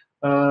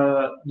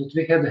that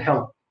we had the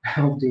help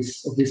of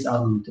these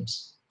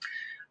algorithms.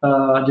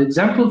 The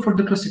example for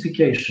the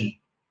classification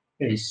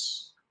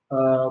is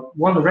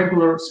one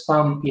regular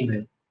spam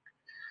email.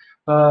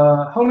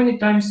 How many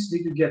times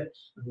did you get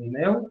an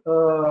email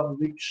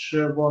which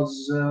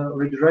was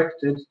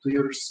redirected to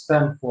your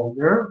spam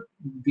folder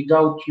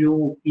without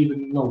you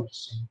even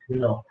noticing, you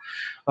know?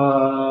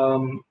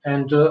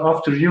 And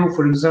after you,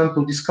 for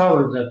example,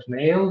 discover that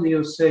mail,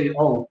 you say,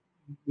 oh,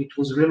 it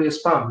was really a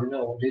spam, you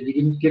know, they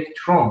didn't get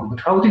it wrong. But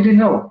how did they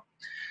know?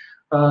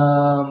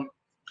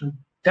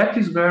 That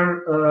is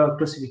where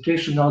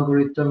classification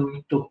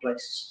algorithm took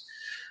place.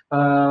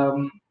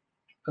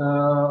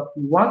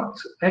 What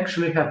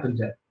actually happened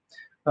there?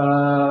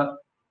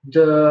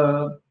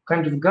 The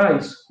kind of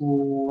guys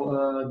who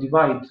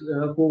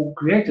who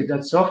created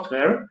that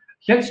software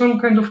had some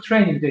kind of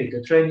training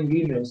data, training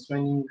emails,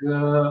 training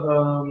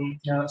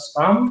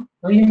spam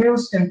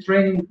emails, and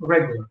training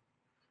regular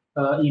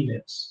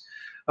emails.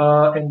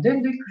 And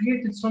then they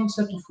created some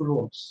set of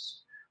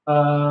rules,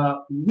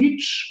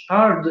 which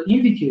are the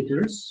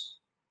indicators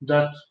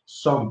that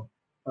some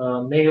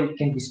mail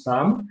can be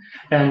spam,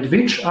 and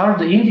which are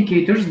the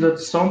indicators that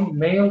some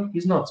mail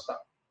is not spam.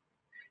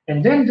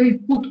 And then they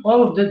put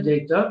all of that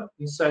data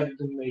inside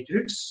the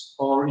matrix,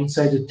 or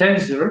inside the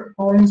tensor,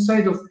 or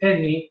inside of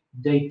any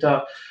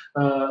data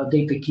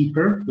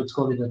keeper, let's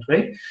call it that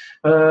way.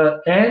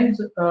 And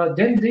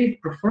then they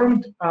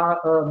performed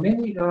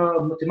many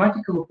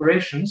mathematical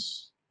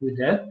operations with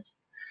that.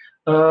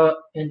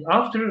 And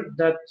after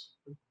that,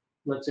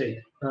 let's say,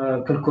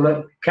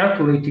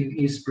 calculating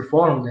is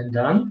performed and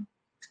done,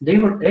 they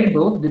were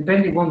able,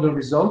 depending on the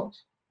result,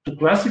 to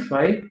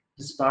classify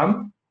the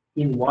spam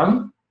in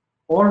one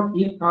or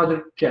in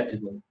other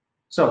category.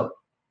 So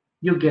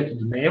you get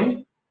the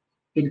mail,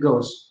 it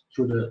goes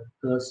through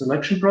the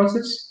selection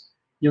process,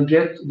 you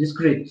get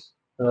discrete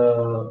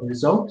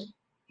result,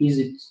 is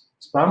it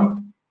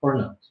spam or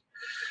not?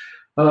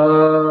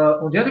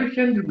 On the other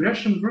hand,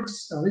 regression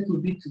works a little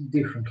bit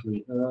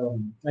differently.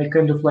 I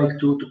kind of like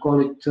to call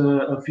it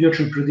a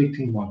future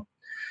predicting one.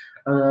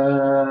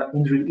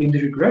 In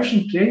the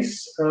regression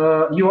case,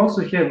 you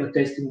also have a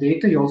testing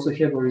data, you also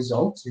have a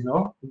result, you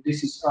know,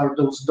 are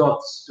those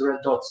dots, the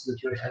red dots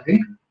that you're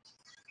having.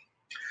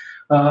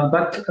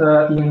 But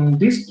in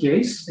this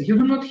case, you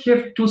do not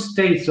have two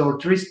states or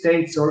three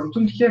states, or you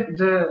don't have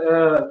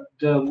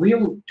the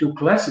will to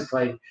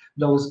classify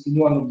those in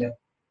one of them.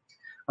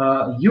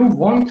 You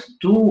want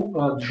to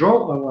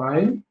draw a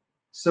line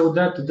so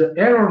that the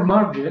error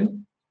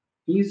margin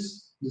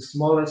is the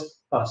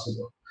smallest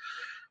possible.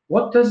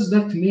 What does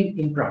that mean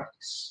in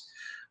practice?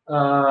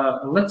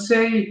 Let's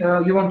say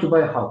you want to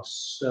buy a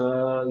house.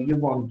 You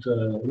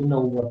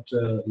know what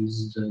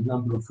is the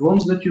number of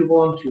rooms that you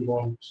want. You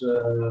want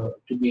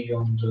to be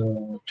on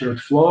the third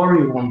floor.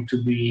 You want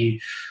to be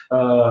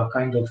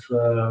kind of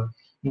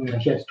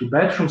have two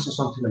bedrooms or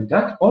something like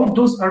that. All of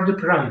those are the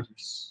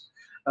parameters.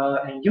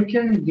 And you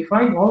can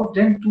define all of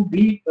them to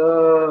be,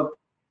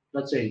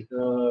 let's say,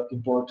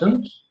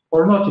 important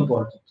or not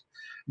important.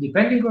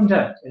 Depending on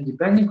that, and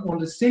depending on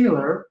the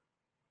similar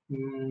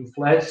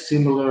flats,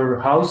 similar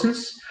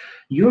houses,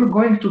 you're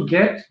going to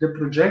get the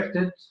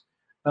projected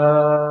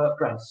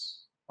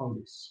price on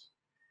this.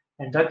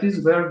 And that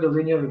is where the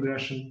linear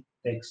regression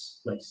takes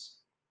place.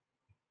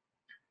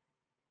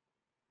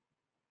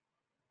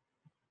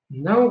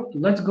 Now,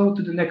 let's go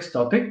to the next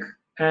topic,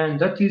 and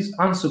that is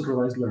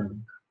unsupervised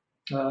learning.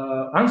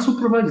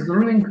 Unsupervised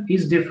learning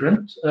is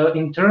different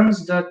in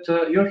terms that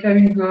you're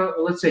having,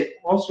 let's say,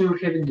 also you're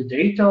having the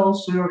data,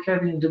 also you're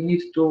having the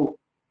need to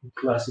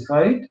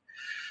classify it,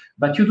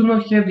 but you do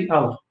not have the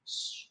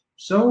outputs.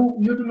 So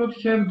you do not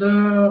have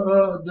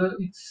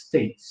its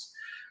states.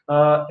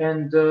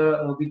 And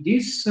with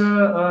this,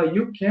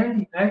 you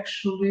can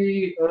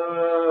actually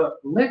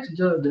let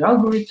the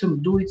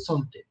algorithm do its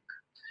own thing.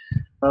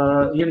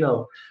 You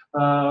know,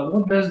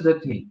 what does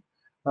that mean?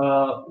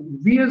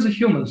 We as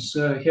humans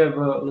have,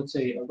 let's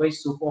say,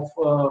 ways of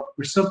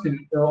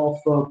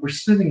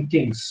perceiving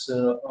things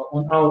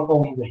on our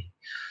own way.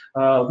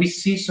 we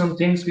see some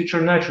things which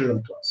are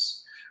natural to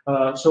us.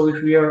 So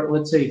if we are,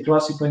 let's say,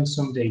 classifying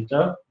some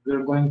data,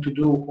 we're going to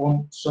do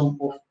on some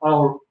of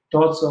our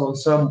thoughts on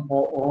some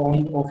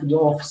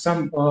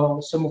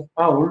some of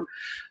our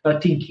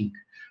thinking,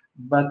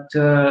 but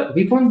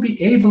we won't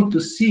be able to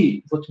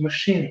see what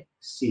machine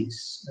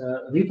sees.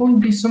 We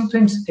won't be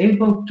sometimes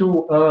able to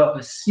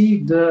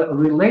see the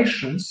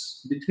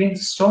relations between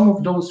some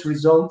of those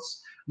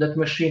results that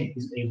machine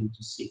is able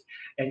to see.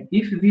 And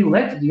if we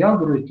let the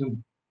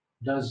algorithm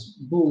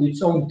do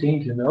its own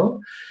thing, you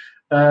know,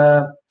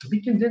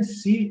 we can then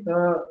see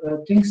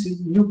things in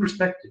new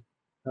perspective.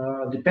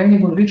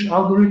 Depending on which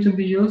algorithm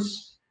we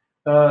use,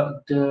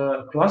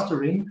 the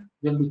clustering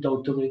will be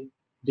totally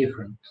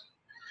different.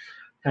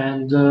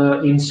 And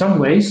in some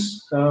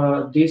ways,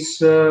 this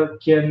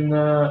can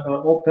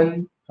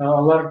open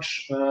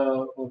large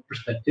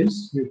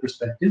perspectives, new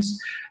perspectives,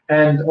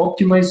 and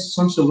optimize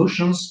some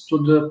solutions to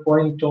the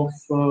point of,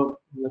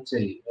 let's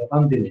say,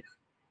 unbelief.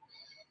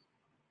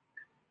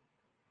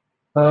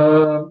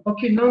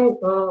 Okay,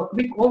 now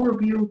quick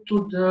overview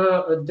to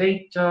the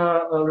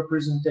data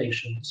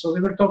representation. So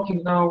we were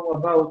talking now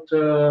about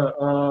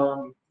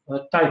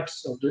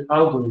types of the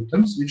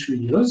algorithms which we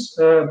use,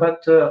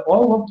 but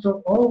all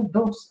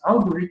those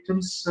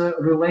algorithms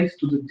relate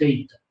to the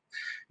data.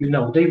 You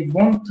know, they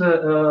won't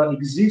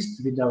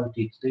exist without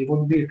it. They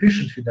won't be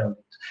efficient without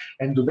it.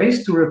 And the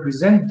ways to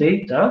represent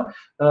data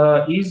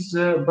is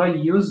by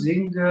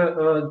using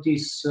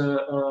these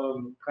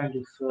kind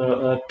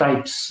of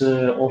types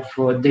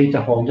of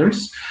data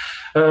holders.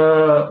 We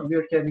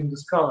are having the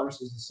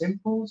scalars as the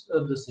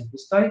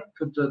simplest type,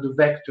 the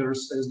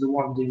vectors as the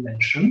one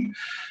dimension.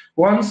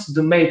 Once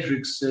the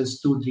matrix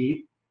as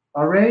 2D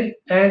array,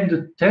 and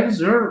the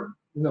tensor,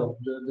 you know,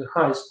 the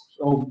highest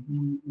of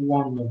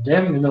one of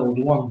them, you know,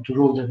 the one to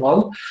rule them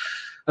all,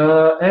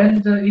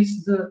 and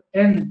it's the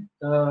n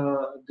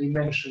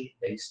dimension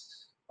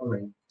based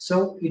array.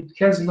 So it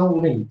has no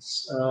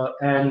limits,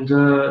 and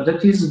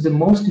that is the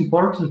most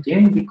important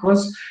thing,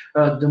 because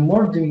the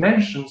more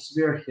dimensions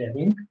we are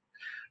having,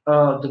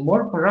 the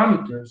more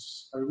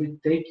parameters are we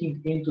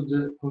taking into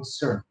the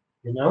concern,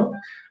 you know,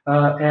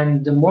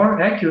 and the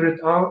more accurate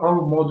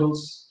our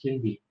models can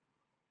be.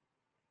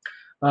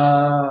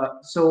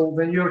 So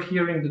when you're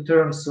hearing the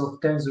terms of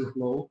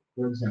TensorFlow,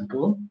 for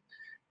example,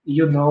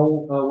 you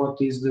know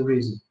what is the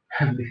reason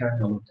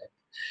behind all of that.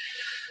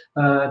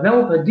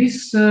 Now, there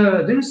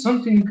is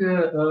something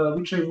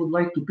which I would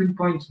like to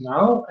pinpoint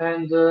now,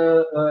 and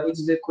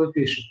it's the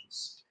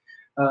coefficients,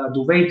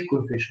 the weight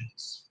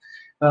coefficients.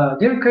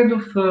 They're kind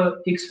of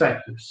X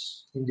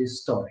factors in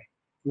this story.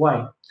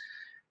 Why?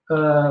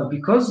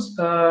 Because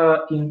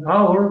in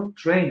our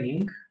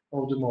training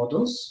of the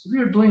models, we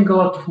are doing a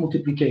lot of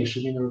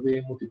multiplication. You know,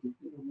 we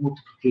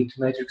multiplicate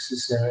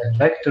matrices and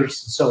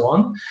vectors and so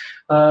on,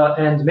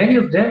 and many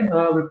of them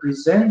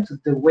represent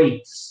the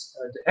weights,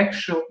 the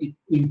actual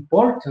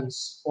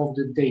importance of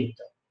the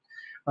data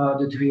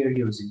that we are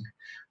using.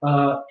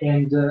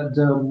 And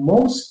the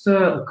most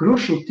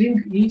crucial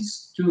thing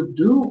is to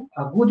do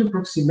a good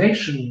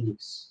approximation in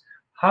this,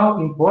 how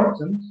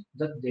important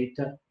that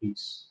data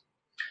is.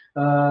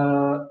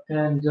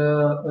 And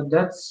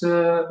that's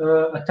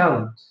a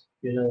talent,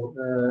 you know,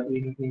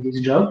 in this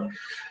job,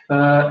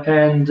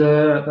 and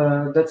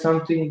that's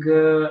something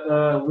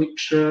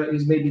which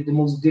is maybe the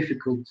most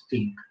difficult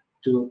thing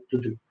to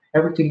do.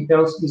 Everything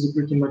else is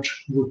pretty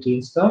much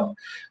routine stuff.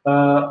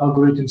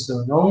 Algorithms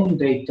are known,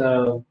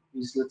 data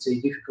is, let's say,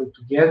 difficult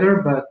to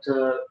gather, but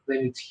when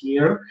it's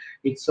here,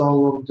 it's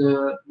all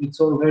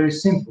very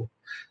simple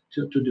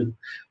to do.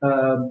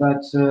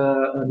 But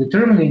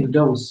determining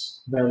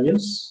those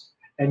values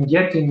and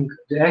getting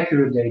the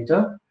accurate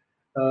data,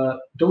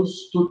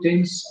 those two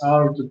things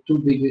are the two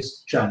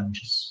biggest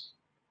challenges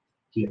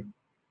here.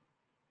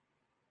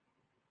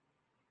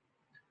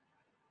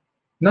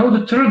 Now,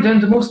 the third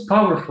and the most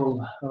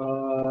powerful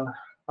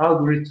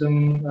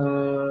algorithm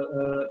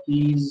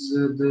is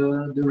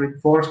the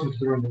reinforcement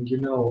learning, you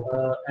know,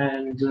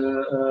 and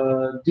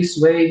this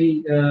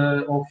way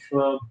of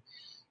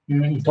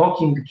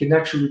talking can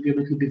actually be a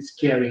little bit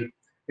scary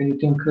when you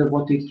think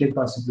what it can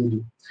possibly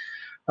do.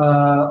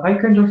 I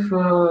kind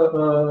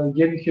of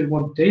gave here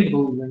one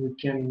table when you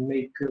can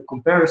make a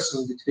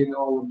comparison between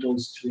all of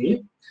those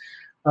three,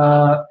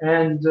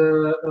 and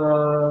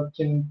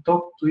can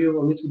talk to you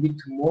a little bit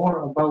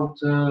more about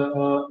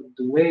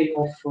the way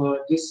of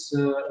this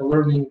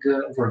learning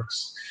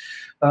works.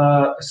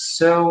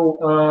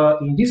 So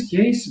in this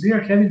case, we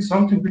are having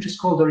something which is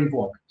called a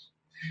reward.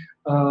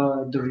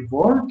 The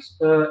reward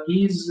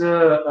is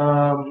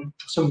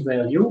some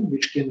value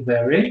which can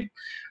vary,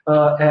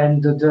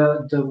 and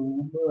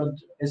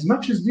as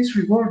much as this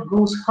reward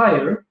goes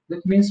higher,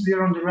 that means we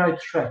are on the right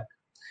track.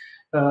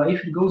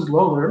 If it goes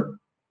lower,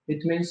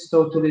 it means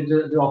totally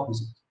the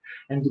opposite.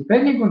 And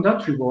depending on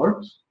that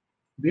reward,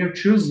 we are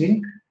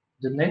choosing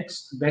the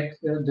next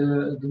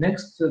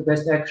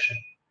best action.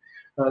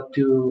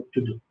 to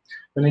do.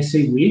 When I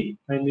say we,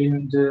 I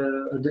mean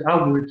the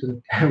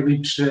algorithm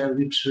which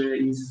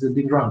is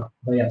being run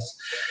by us.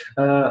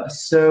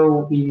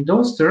 So in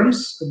those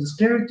terms, the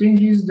scary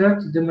thing is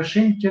that the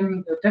machine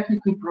can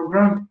technically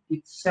program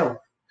itself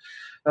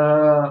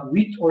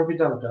with or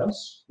without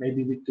us,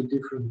 maybe with a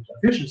different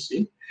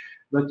efficiency,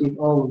 but in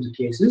all of the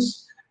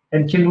cases,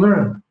 and can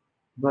learn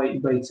by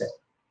itself.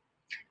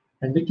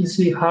 And we can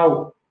see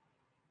how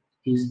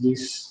is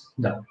this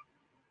done.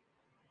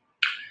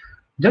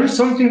 There's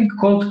something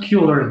called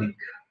Q-learning.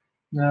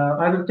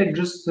 I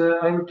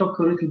will talk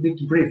a little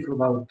bit brief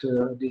about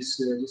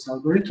this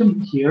algorithm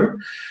here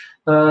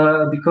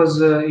because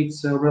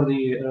it's a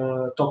really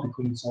topic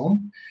on its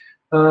own.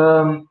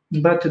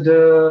 But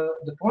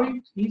the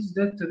point is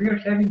that we are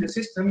having a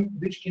system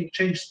which can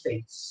change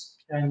states,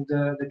 and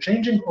the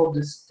changing of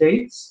the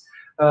states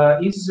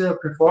is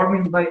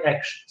performed by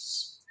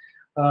actions.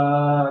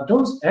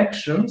 Those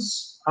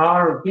actions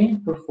are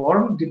being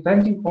performed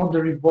depending on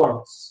the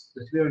rewards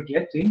that we are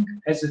getting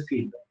as a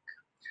feedback.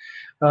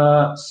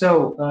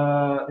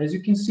 As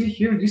you can see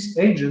here, this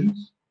agent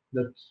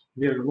that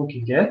we are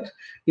looking at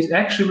is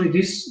actually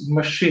this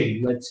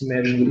machine. Let's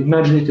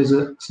imagine it as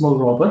a small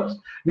robot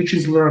which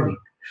is learning.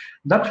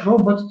 That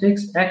robot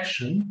takes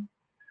action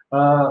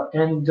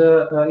and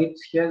it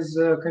has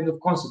a kind of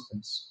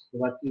consequence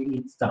what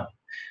it's done.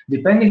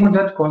 Depending on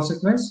that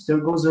consequence, there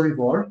goes a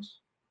reward,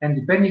 and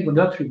depending on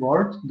that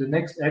reward, the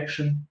next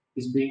action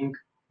is being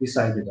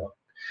decided on.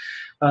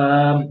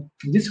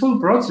 This whole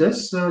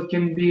process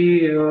can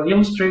be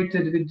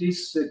illustrated with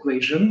this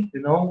equation,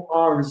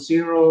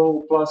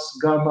 R0 plus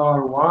gamma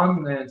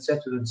R1,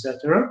 etc.,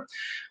 etc.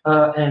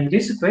 And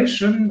this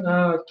equation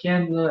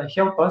can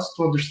help us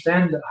to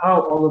understand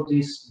how all of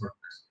this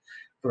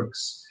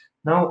works.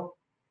 Now,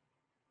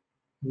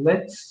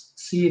 let's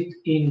see it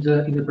in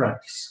the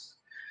practice.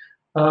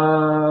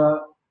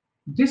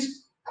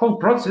 This whole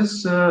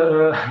process,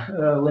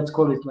 let's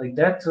call it like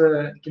that,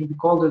 can be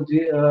called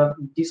the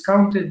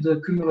discounted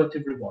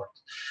cumulative reward.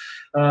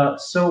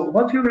 So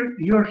what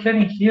you're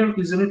having here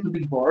is a little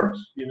bit board,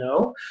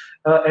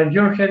 and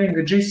you're having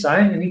a J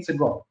sign and it's a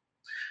goal.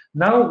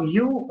 Now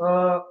you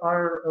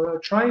are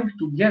trying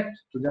to get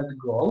to that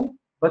goal,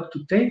 but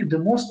to take the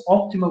most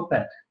optimal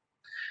path.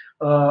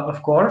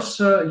 Of course,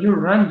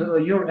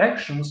 your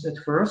actions at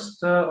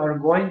first are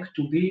going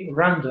to be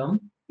random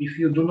if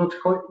you do not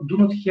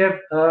have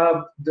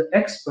the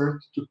expert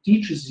to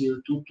teaches you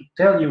to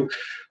tell you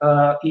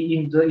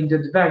in the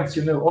advance,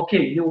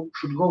 okay, you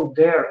should go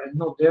there and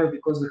not there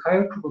because the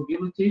higher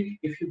probability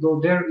if you go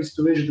there is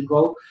to reach the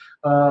goal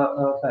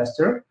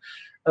faster.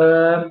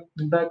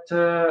 But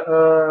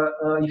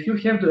if you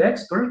have the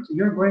expert,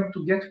 you're going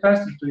to get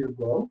faster to your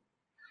goal.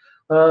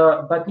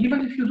 But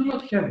even if you do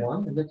not have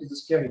one, and that is the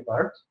scary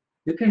part,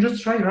 you can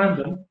just try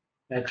random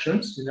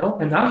actions,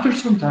 and after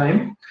some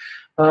time,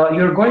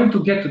 you're going to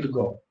get to the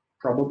goal,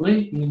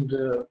 probably in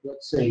the,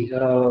 let's say,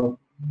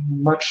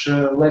 much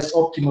less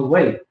optimal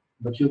way,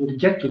 but you will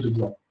get to the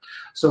goal.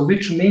 So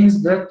which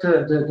means that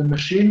the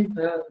machine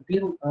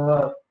will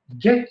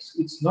get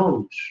its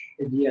knowledge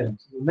at the end,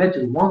 no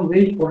matter one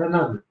way or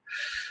another.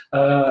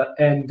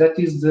 And that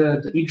is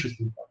the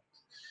interesting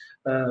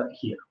part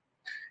here.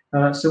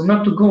 So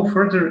not to go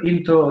further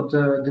into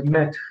the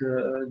math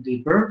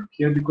deeper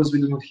here, because we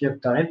do not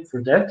have time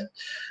for that,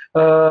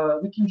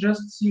 we can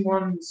just see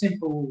one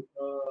simple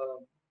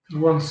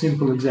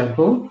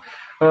example.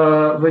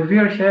 When we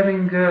are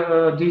having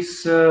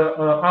this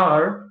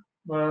R,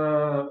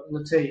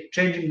 let's say,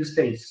 changing the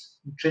states,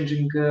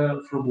 changing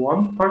from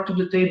one part of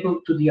the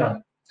table to the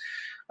other.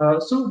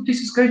 So this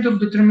is kind of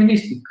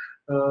deterministic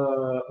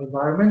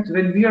environment.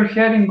 When we are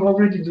having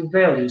already the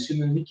values,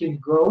 we can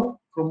go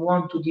from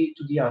one to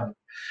the other.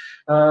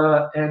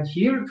 And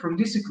here, from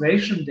this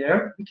equation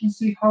there, we can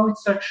see how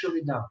it's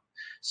actually done.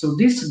 So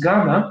this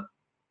gamma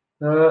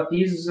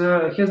has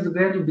the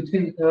value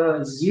between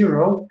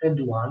 0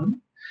 and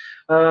 1.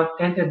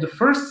 And at the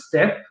first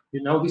step,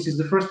 this is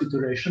the first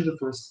iteration, the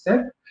first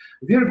step,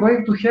 we are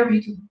going to have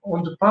it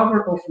on the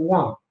power of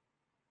 1.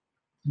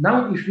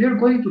 Now, if we are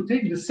going to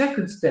take the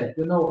second step,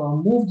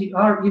 move the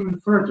R even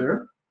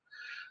further,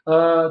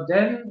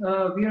 then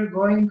we are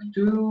going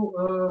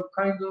to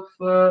kind of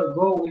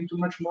go into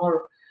much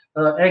more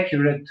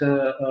accurate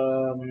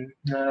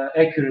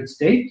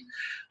state.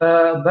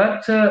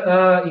 But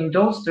in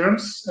those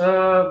terms,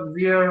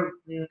 we are,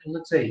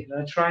 let's say,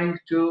 trying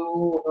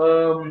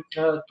to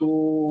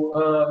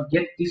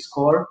get this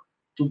score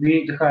to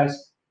be the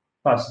highest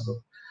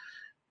possible.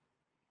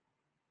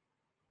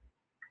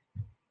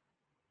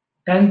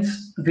 And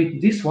with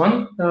this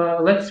one,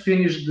 let's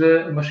finish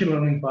the machine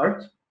learning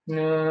part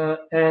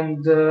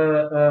and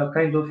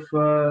kind of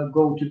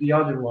go to the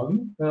other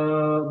one,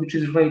 which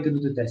is related to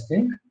the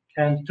testing.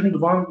 And third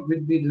one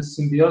will be the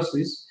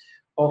symbiosis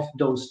of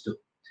those two.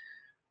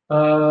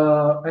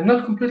 I'm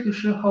not completely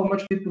sure how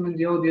much people in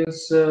the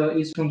audience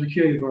is from the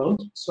QA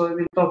world, so I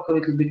will talk a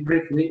little bit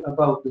briefly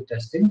about the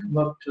testing,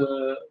 not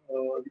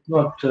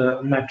much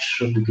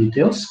of the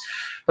details,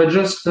 but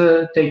just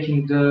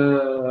taking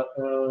the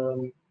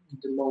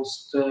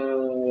most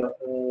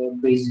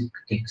basic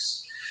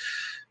things.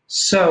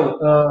 So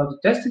the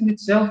testing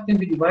itself can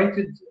be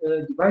divided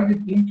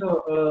into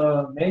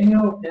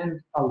manual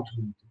and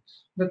automated.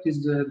 That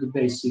is the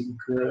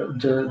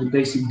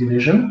basic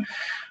division.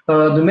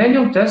 The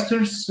manual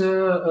testers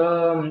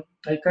are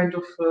kind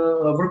of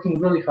working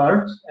really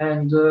hard,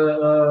 and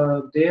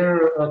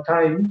their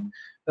time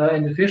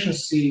and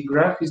efficiency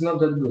graph is not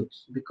that good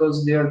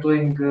because they are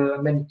doing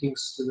many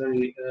things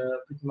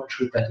pretty much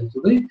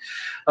repetitively.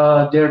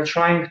 They are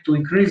trying to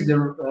increase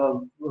their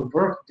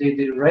work,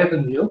 their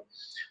revenue,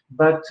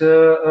 but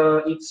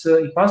it's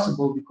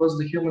impossible because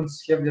the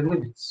humans have their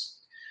limits.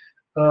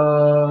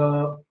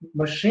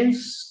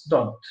 Machines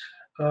don't,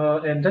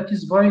 and that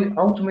is why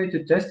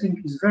automated testing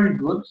is very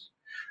good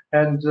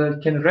and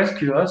can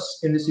rescue us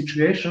in the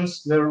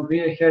situations where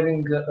we are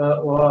having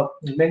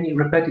many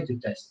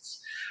repetitive tests.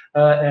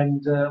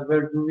 And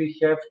where do we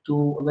have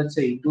to, let's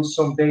say, do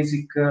some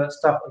basic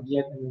stuff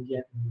again and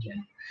again and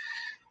again.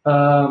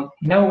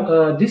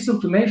 Now, this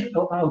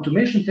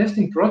automation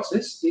testing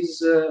process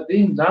is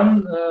being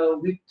done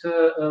with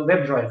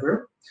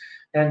WebDriver.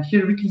 And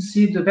here we can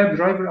see the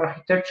WebDriver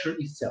architecture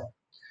itself.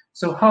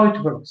 So how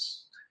it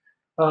works.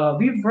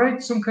 We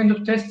write some kind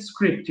of test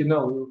script, you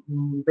know,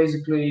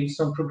 basically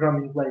some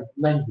programming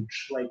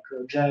language like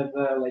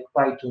Java, like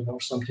Python or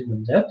something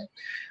like that.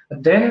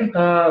 Then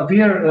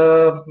we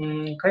are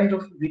kind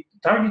of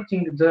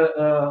targeting the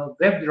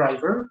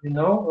WebDriver, you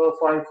know,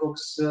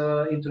 Firefox,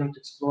 Internet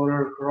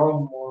Explorer,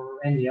 Chrome, or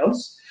any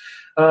else,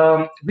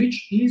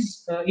 which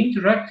is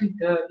interacting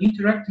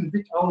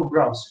with our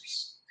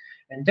browsers.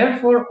 And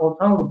therefore, on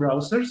our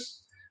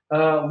browsers,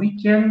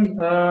 we can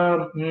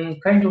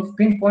kind of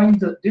pinpoint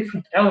the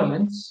different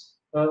elements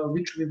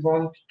which we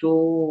want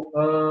to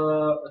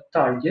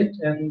target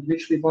and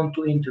which we want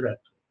to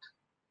interact with.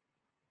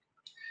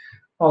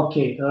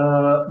 Okay,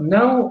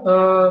 now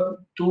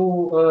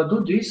to do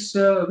this,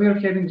 we are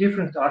having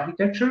different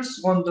architectures.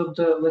 One of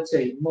the, let's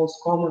say, most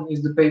common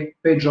is the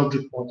page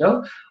object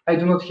model. I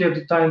do not have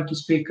the time to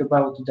speak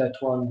about that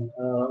one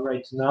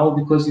right now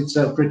because it's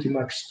a pretty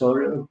much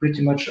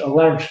a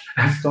large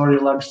story,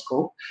 large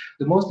scope.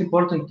 The most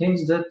important thing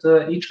is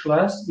that each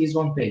class is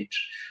one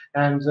page.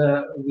 And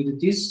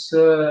with this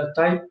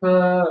type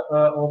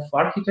of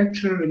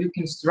architecture, you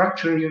can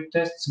structure your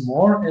tests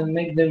more and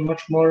make them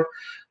much more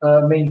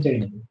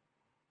maintainable.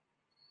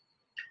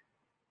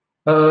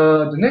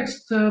 The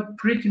next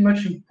pretty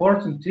much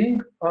important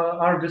thing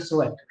are the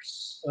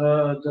selectors.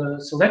 The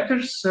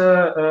selectors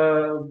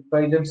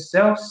by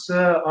themselves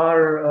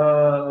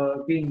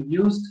are being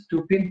used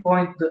to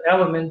pinpoint the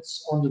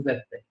elements on the web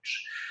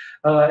page.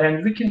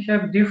 And we can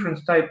have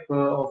different type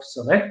of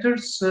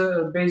selectors,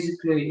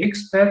 basically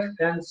XPath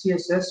and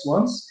CSS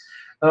ones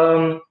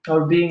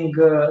are being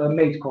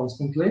made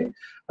constantly.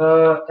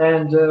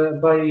 And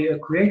by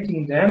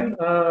creating them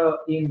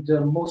in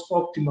the most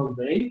optimal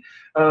way,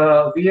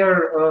 we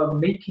are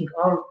making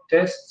our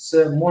tests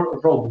more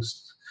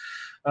robust.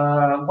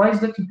 Why is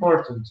that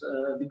important?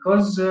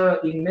 Because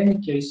in many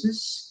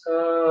cases,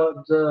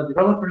 the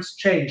developers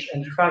change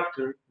and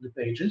refactor the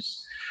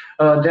pages.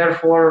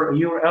 Therefore,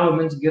 your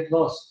elements get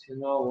lost. You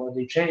know,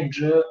 they change,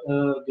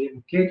 the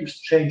indicators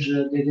change,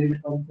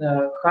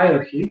 the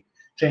hierarchy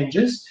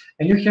changes,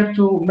 and you have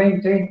to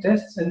maintain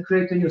tests and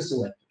create new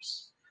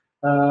selectors.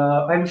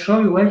 I will show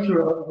you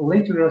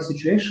later a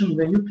situation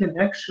when you can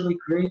actually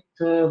create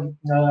an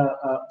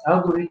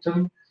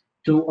algorithm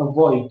to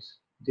avoid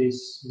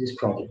this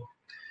problem.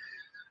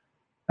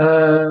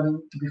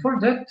 Before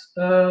that,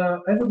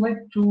 I would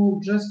like to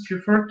just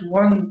refer to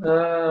one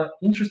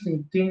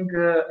interesting thing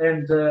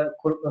and a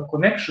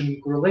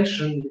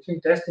correlation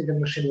between testing and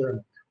machine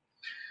learning.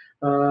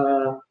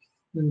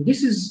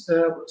 This is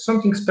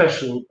something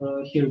special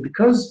here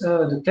because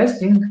the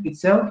testing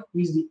itself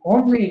is the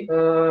only,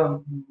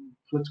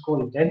 let's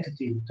call it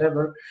entity,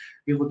 whatever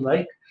you would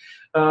like,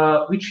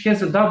 which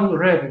has a double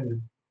revenue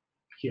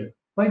here.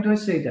 Why do I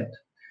say that?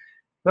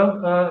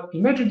 Well,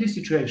 imagine this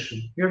situation.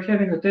 You're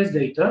having a test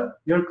data,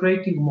 you're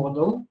creating a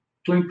model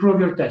to improve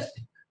your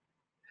testing.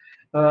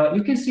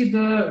 You can see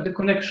the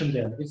connection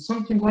there. It's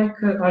something like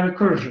a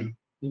recursion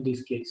in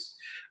this case.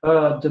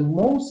 The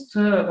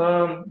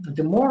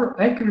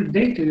more accurate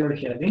data you're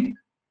having,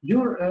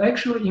 you're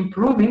actually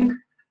improving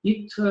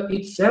it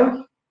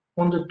itself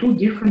on the two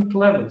different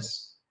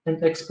levels and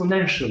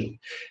exponentially.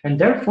 And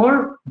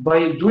therefore,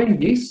 by doing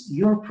this,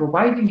 you're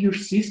providing your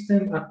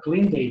system a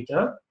clean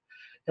data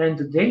and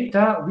the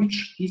data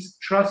which is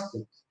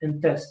trusted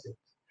and tested.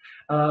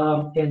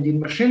 And in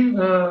machine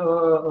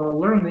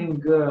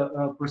learning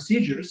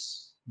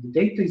procedures, the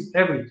data is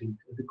everything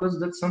because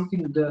that's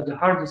something the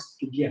hardest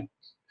to get.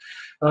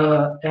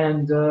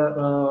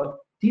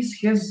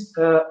 This has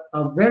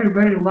a very,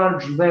 very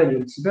large value.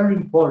 It's very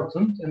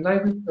important, and I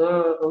would,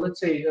 let's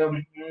say,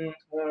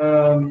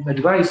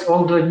 advise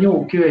all the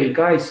new QA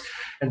guys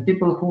and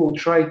people who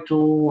try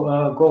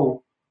to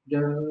go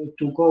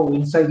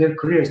inside their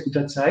careers to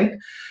that side,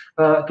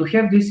 to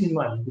have this in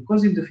mind,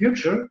 because in the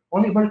future,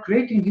 only by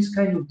creating this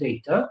kind of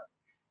data,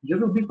 you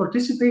will be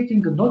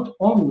participating not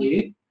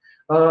only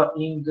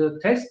in the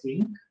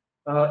testing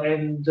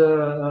and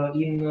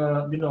in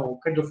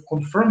kind of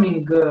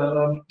confirming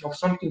of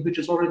something which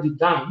is already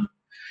done,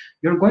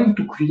 you're going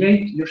to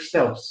create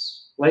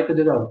yourselves like the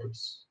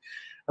developers,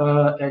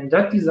 and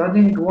that is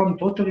adding one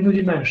totally new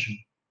dimension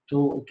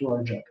to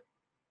our job.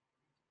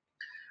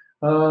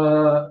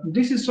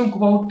 This is some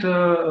quote,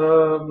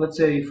 let's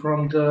say,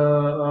 from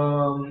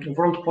the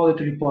World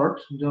Quality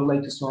Report, the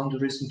latest one, the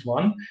recent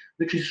one,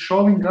 which is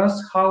showing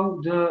us how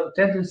the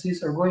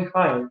tendencies are going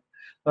higher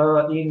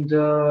in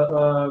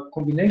the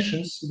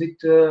combinations with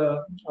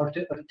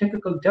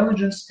artificial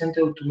intelligence and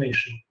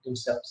automation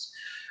themselves.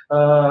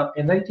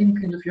 And I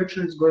think in the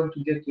future it's going to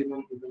get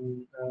even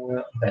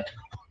better.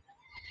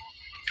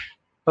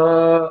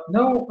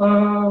 Now,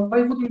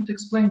 I wouldn't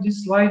explain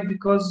this slide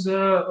because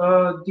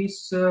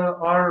these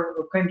are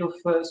kind of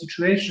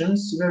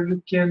situations where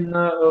you can,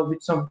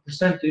 with some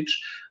percentage,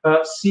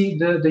 see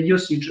the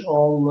usage of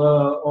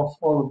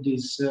all of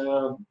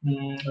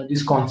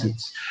these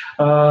concepts.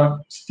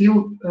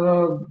 Still,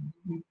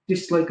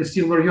 this is like a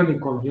silver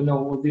unicorn. You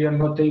know, we are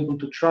not able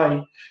to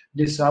try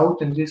this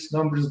out, and these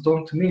numbers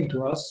don't mean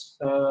to us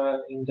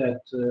in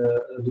that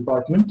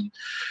department.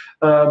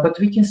 But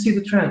we can see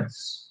the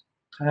trends.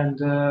 And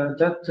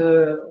that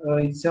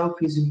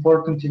itself is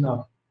important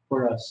enough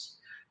for us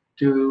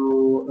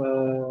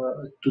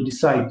to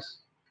decide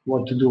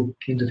what to do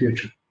in the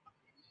future.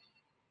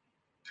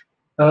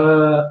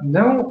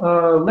 Now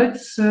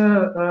let's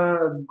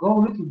go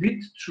a little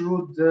bit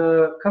through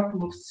the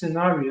couple of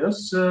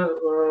scenarios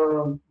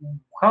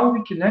how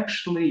we can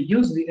actually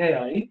use the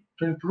AI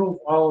to improve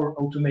our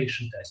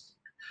automation testing.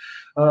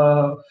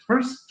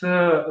 First,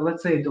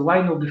 let's say the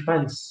line of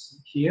defense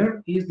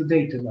here is the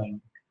data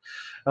line.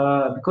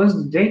 Because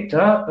the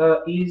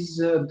data is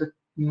the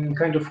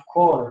kind of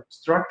core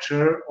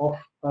structure of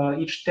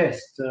each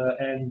test,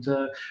 and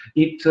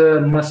it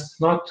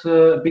must not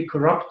be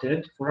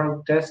corrupted for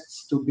our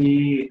tests to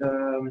be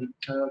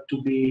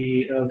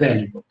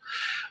valuable.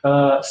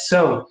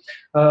 So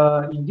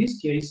in these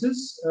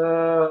cases,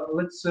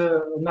 let's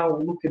now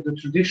look at the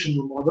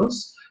traditional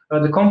models.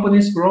 The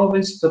companies were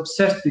always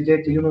obsessed with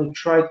data, you know,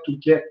 tried to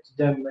get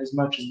them as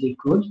much as they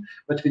could,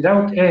 but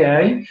without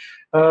AI,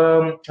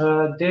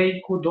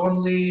 they could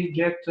only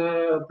get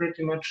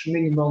pretty much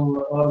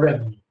minimal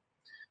revenue.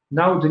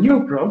 Now, the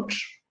new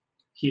approach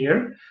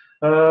here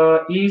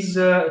is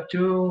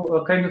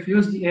to kind of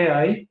use the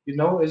AI, you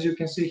know, as you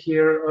can see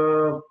here,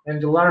 in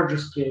the larger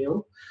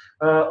scale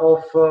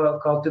of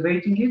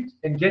cultivating it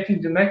and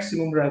getting the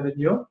maximum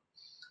revenue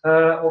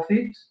of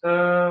it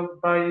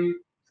by,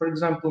 for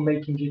example,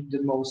 making it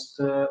the most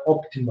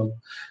optimal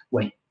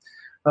way.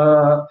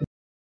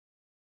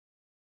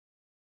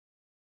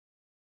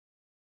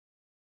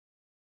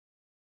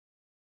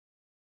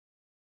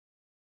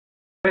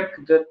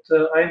 That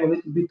I'm a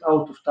little bit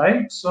out of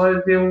time, so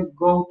I will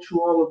go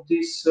through all of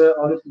this a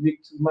little bit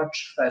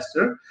much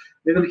faster.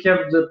 We will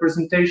have the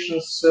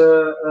presentations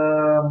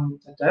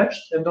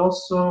attached, and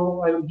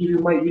also I will give you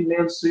my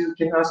email so you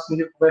can ask me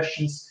your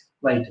questions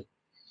later.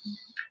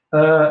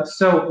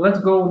 So let's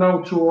go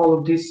now through all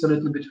of this a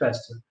little bit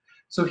faster.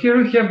 So here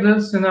we have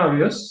the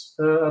scenarios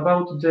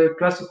about the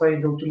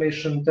classifying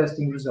automation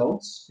testing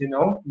results. You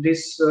know,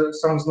 this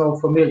sounds now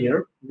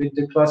familiar with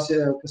the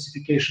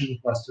classification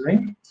and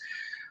clustering.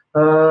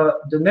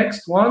 The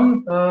next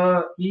one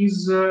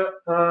is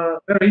a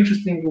very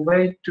interesting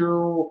way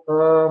to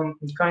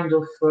kind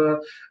of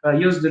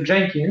use the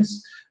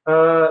Jenkins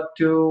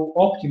to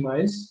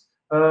optimize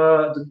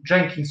the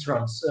Jenkins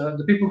runs.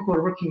 The people who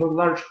are working on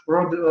large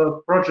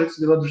projects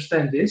will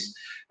understand this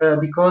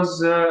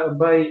because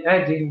by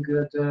adding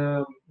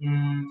the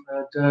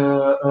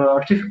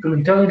artificial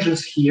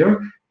intelligence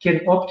here can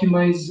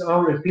optimize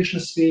our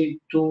efficiency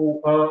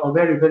to a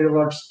very, very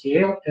large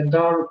scale, and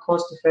our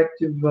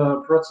cost-effective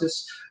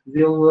process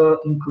will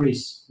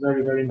increase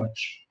very, very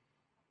much.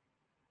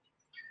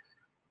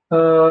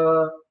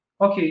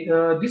 Okay,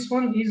 this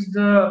one is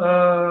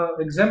the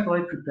example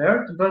I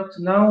prepared, but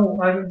now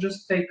I will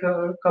just take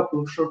a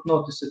couple of short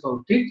notice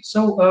about it.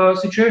 So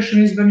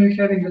situation is when you're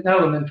having an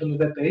element on the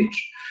web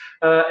page,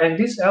 and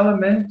this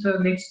element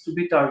needs to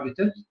be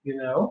targeted, you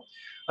know,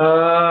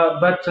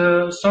 but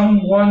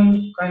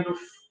someone kind of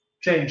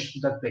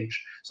changed that page.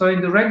 So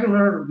in the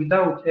regular,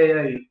 without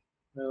AI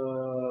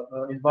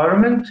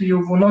environment,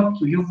 you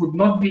would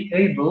not be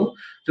able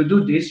to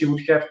do this. You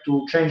would have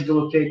to change the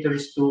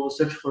locators to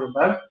search for a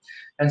bug,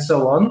 and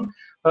so on.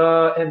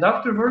 And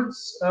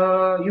afterwards,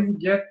 you would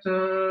get,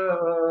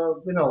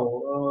 you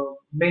know,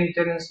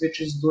 maintenance which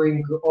is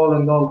doing all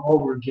and all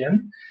over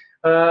again.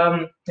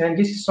 And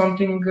this is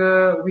something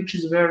which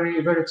is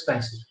very, very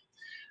expensive.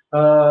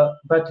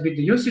 But with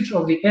the usage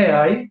of the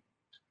AI,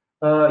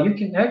 you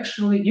can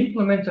actually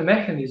implement a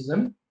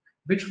mechanism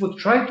which would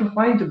try to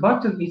find the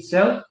button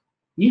itself,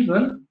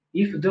 even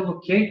if the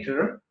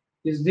locator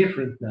is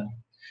different now.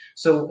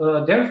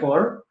 So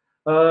therefore,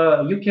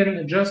 you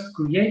can just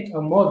create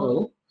a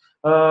model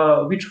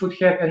which would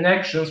have an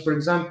actions, for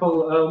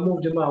example,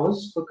 move the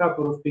mouse a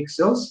couple of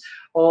pixels,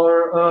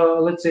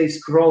 or let's say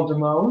scroll the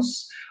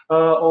mouse,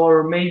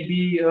 or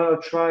maybe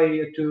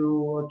try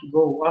to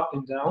go up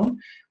and down,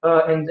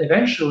 and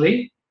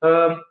eventually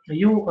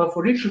you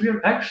for each of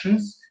your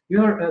actions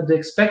you're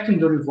expecting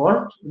the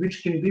reward,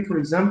 which can be, for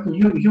example,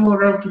 your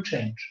URL to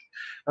change.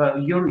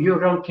 Your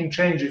URL can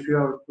change if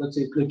you're, let's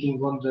say,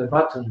 clicking on the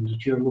button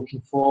that you're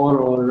looking for,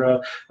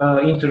 or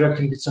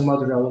interacting with some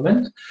other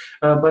element.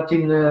 But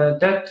in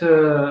that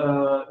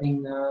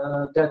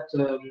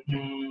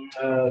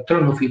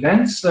turn of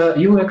events,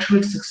 you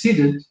actually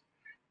succeeded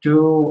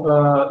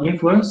to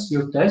influence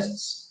your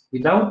tests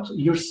without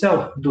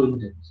yourself doing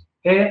it.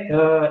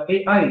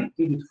 AI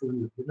did it for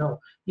you. You know,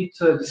 it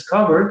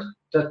discovered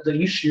that the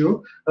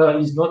issue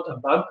is not a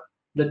bug,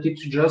 that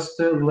it's just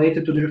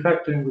related to the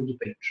refactoring of the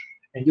page,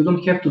 and you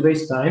don't have to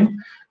waste time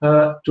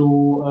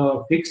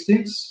to fix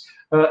things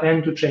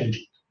and to change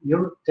it.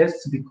 Your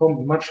tests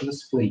become much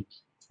less flaky,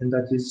 and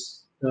that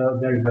is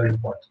very, very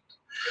important.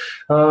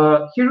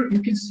 Here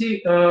you can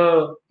see,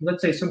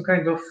 let's say, some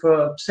kind of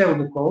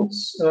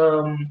pseudocodes,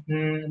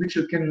 which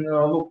you can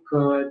look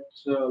at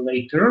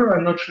later.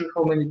 I'm not sure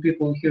how many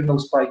people here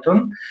knows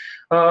Python.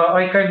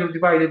 I kind of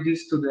divided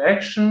this to the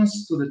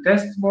actions, to the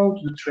test mode,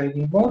 to the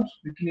training mode.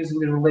 You can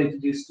easily relate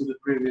this to the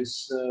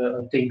previous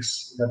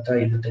things that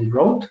I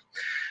wrote.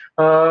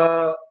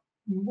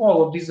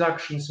 All of these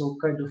actions are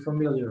kind of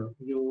familiar.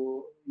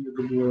 You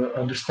will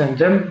understand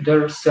them.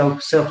 They're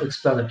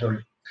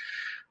self-explanatory.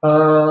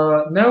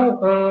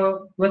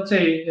 Now, let's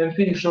say, and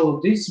finish all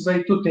of this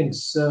by two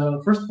things.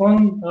 First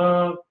one,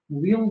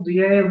 will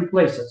the AI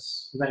replace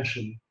us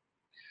eventually?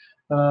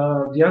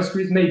 The answer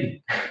is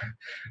maybe.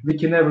 We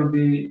can never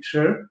be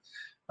sure.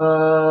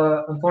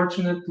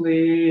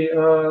 Unfortunately,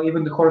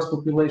 even the horse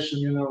population,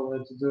 you know,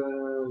 at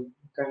the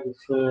kind of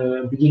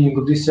beginning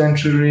of this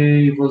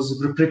century was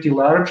pretty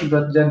large,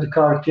 but then the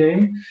car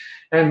came,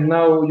 and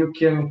now you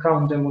can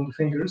count them on the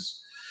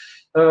fingers.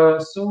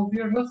 So we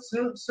are not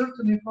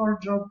certain if our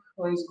job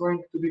is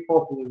going to be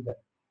popular then.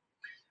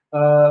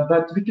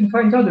 But we can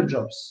find other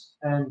jobs,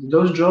 and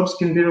those jobs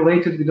can be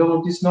related with all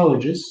of these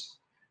knowledges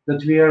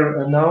that we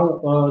are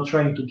now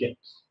trying to get.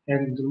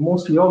 And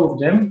mostly all of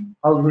them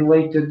are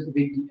related with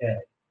the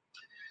AI.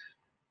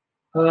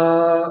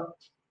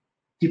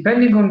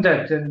 Depending on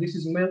that, and this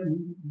is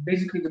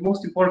basically the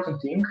most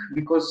important thing,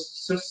 because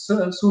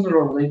sooner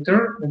or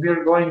later we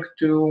are going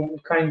to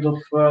kind of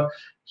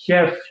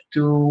have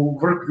to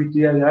work with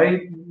the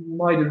AI,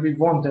 either we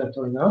want that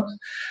or not.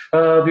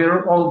 We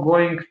are all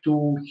going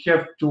to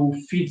have to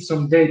feed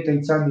some data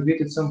inside of it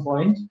at some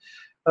point.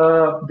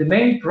 The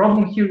main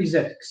problem here is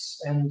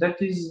ethics, and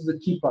that is the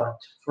key part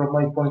from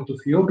my point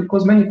of view,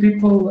 because many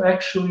people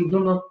actually do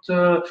not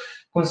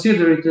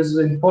consider it as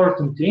an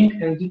important thing,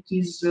 and it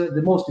is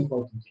the most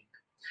important thing.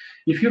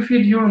 If you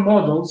feed your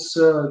models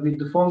with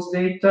the false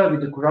data,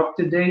 with the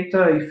corrupted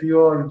data, if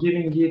you are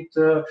giving it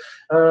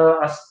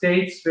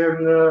states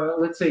where,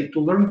 let's say, to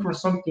learn from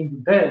something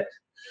bad,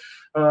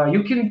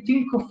 you can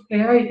think of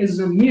AI as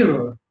a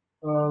mirror,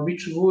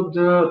 which would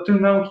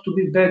turn out to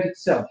be bad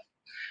itself.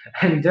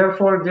 And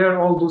therefore, there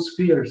are all those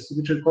fears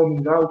which are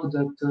coming out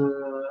that the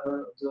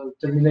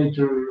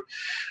Terminator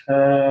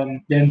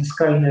and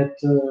Skynet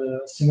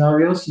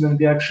scenarios, when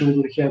we actually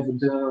will have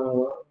the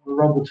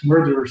robot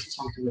murderers or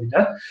something like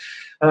that.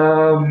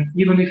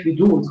 Even if we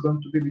do, it's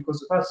going to be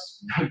because of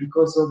us,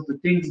 because of the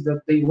things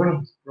that they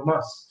learned from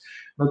us,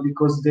 not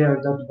because they are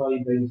that by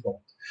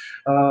default.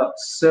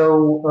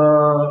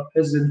 So,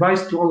 as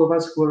advice to all of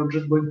us who are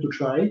just going to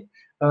try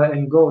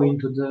and go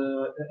into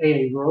the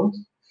AI world,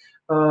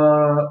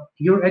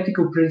 your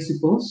ethical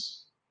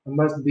principles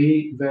must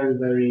be very,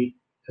 very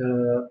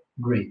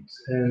great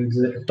and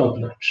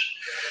top-notch.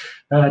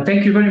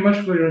 Thank you very much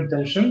for your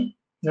attention.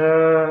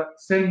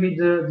 Send me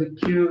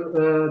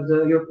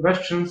your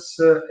questions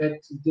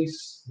at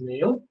this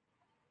mail.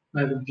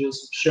 I will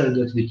just share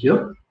that with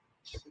you.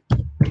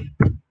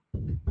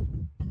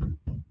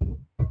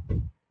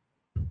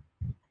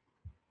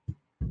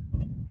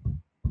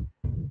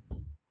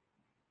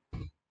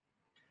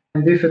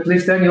 And if at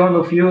least any one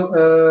of you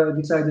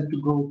decided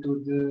to go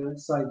to the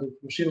side of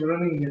machine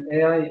learning and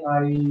AI, I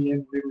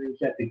am really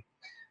happy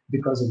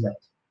because of that.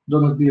 Do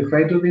not be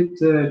afraid of it,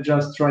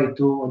 just try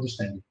to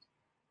understand it.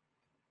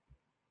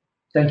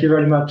 Thank you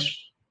very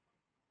much.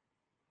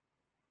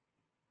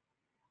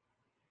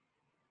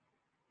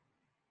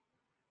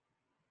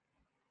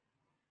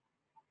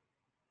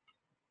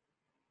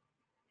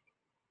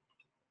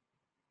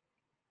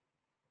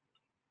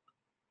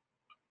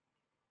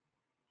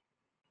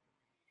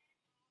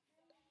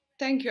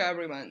 Thank you,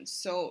 everyone.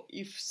 So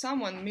if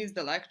someone missed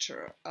the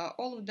lecture,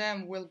 all of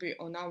them will be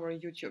on our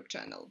YouTube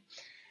channel.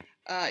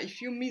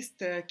 If you missed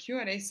the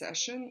Q&A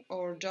session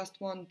or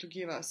just want to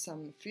give us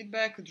some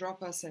feedback,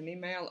 drop us an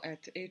email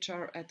at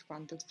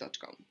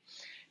hr@quantox.com.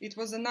 It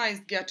was a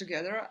nice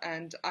get-together,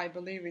 and I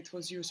believe it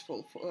was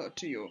useful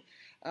to you.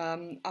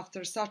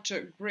 After such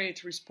a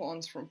great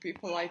response from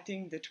people, I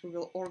think that we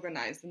will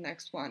organize the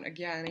next one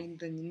again in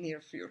the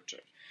near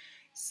future.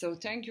 So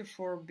thank you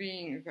for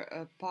being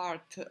a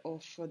part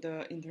of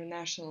the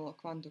International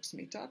Quantox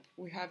Meetup.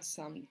 We have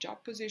some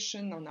job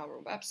position on our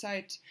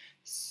website,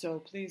 so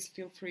please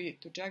feel free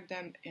to check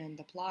them and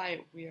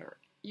apply. We are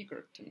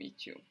eager to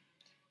meet you.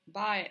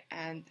 Bye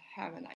and have a nice day.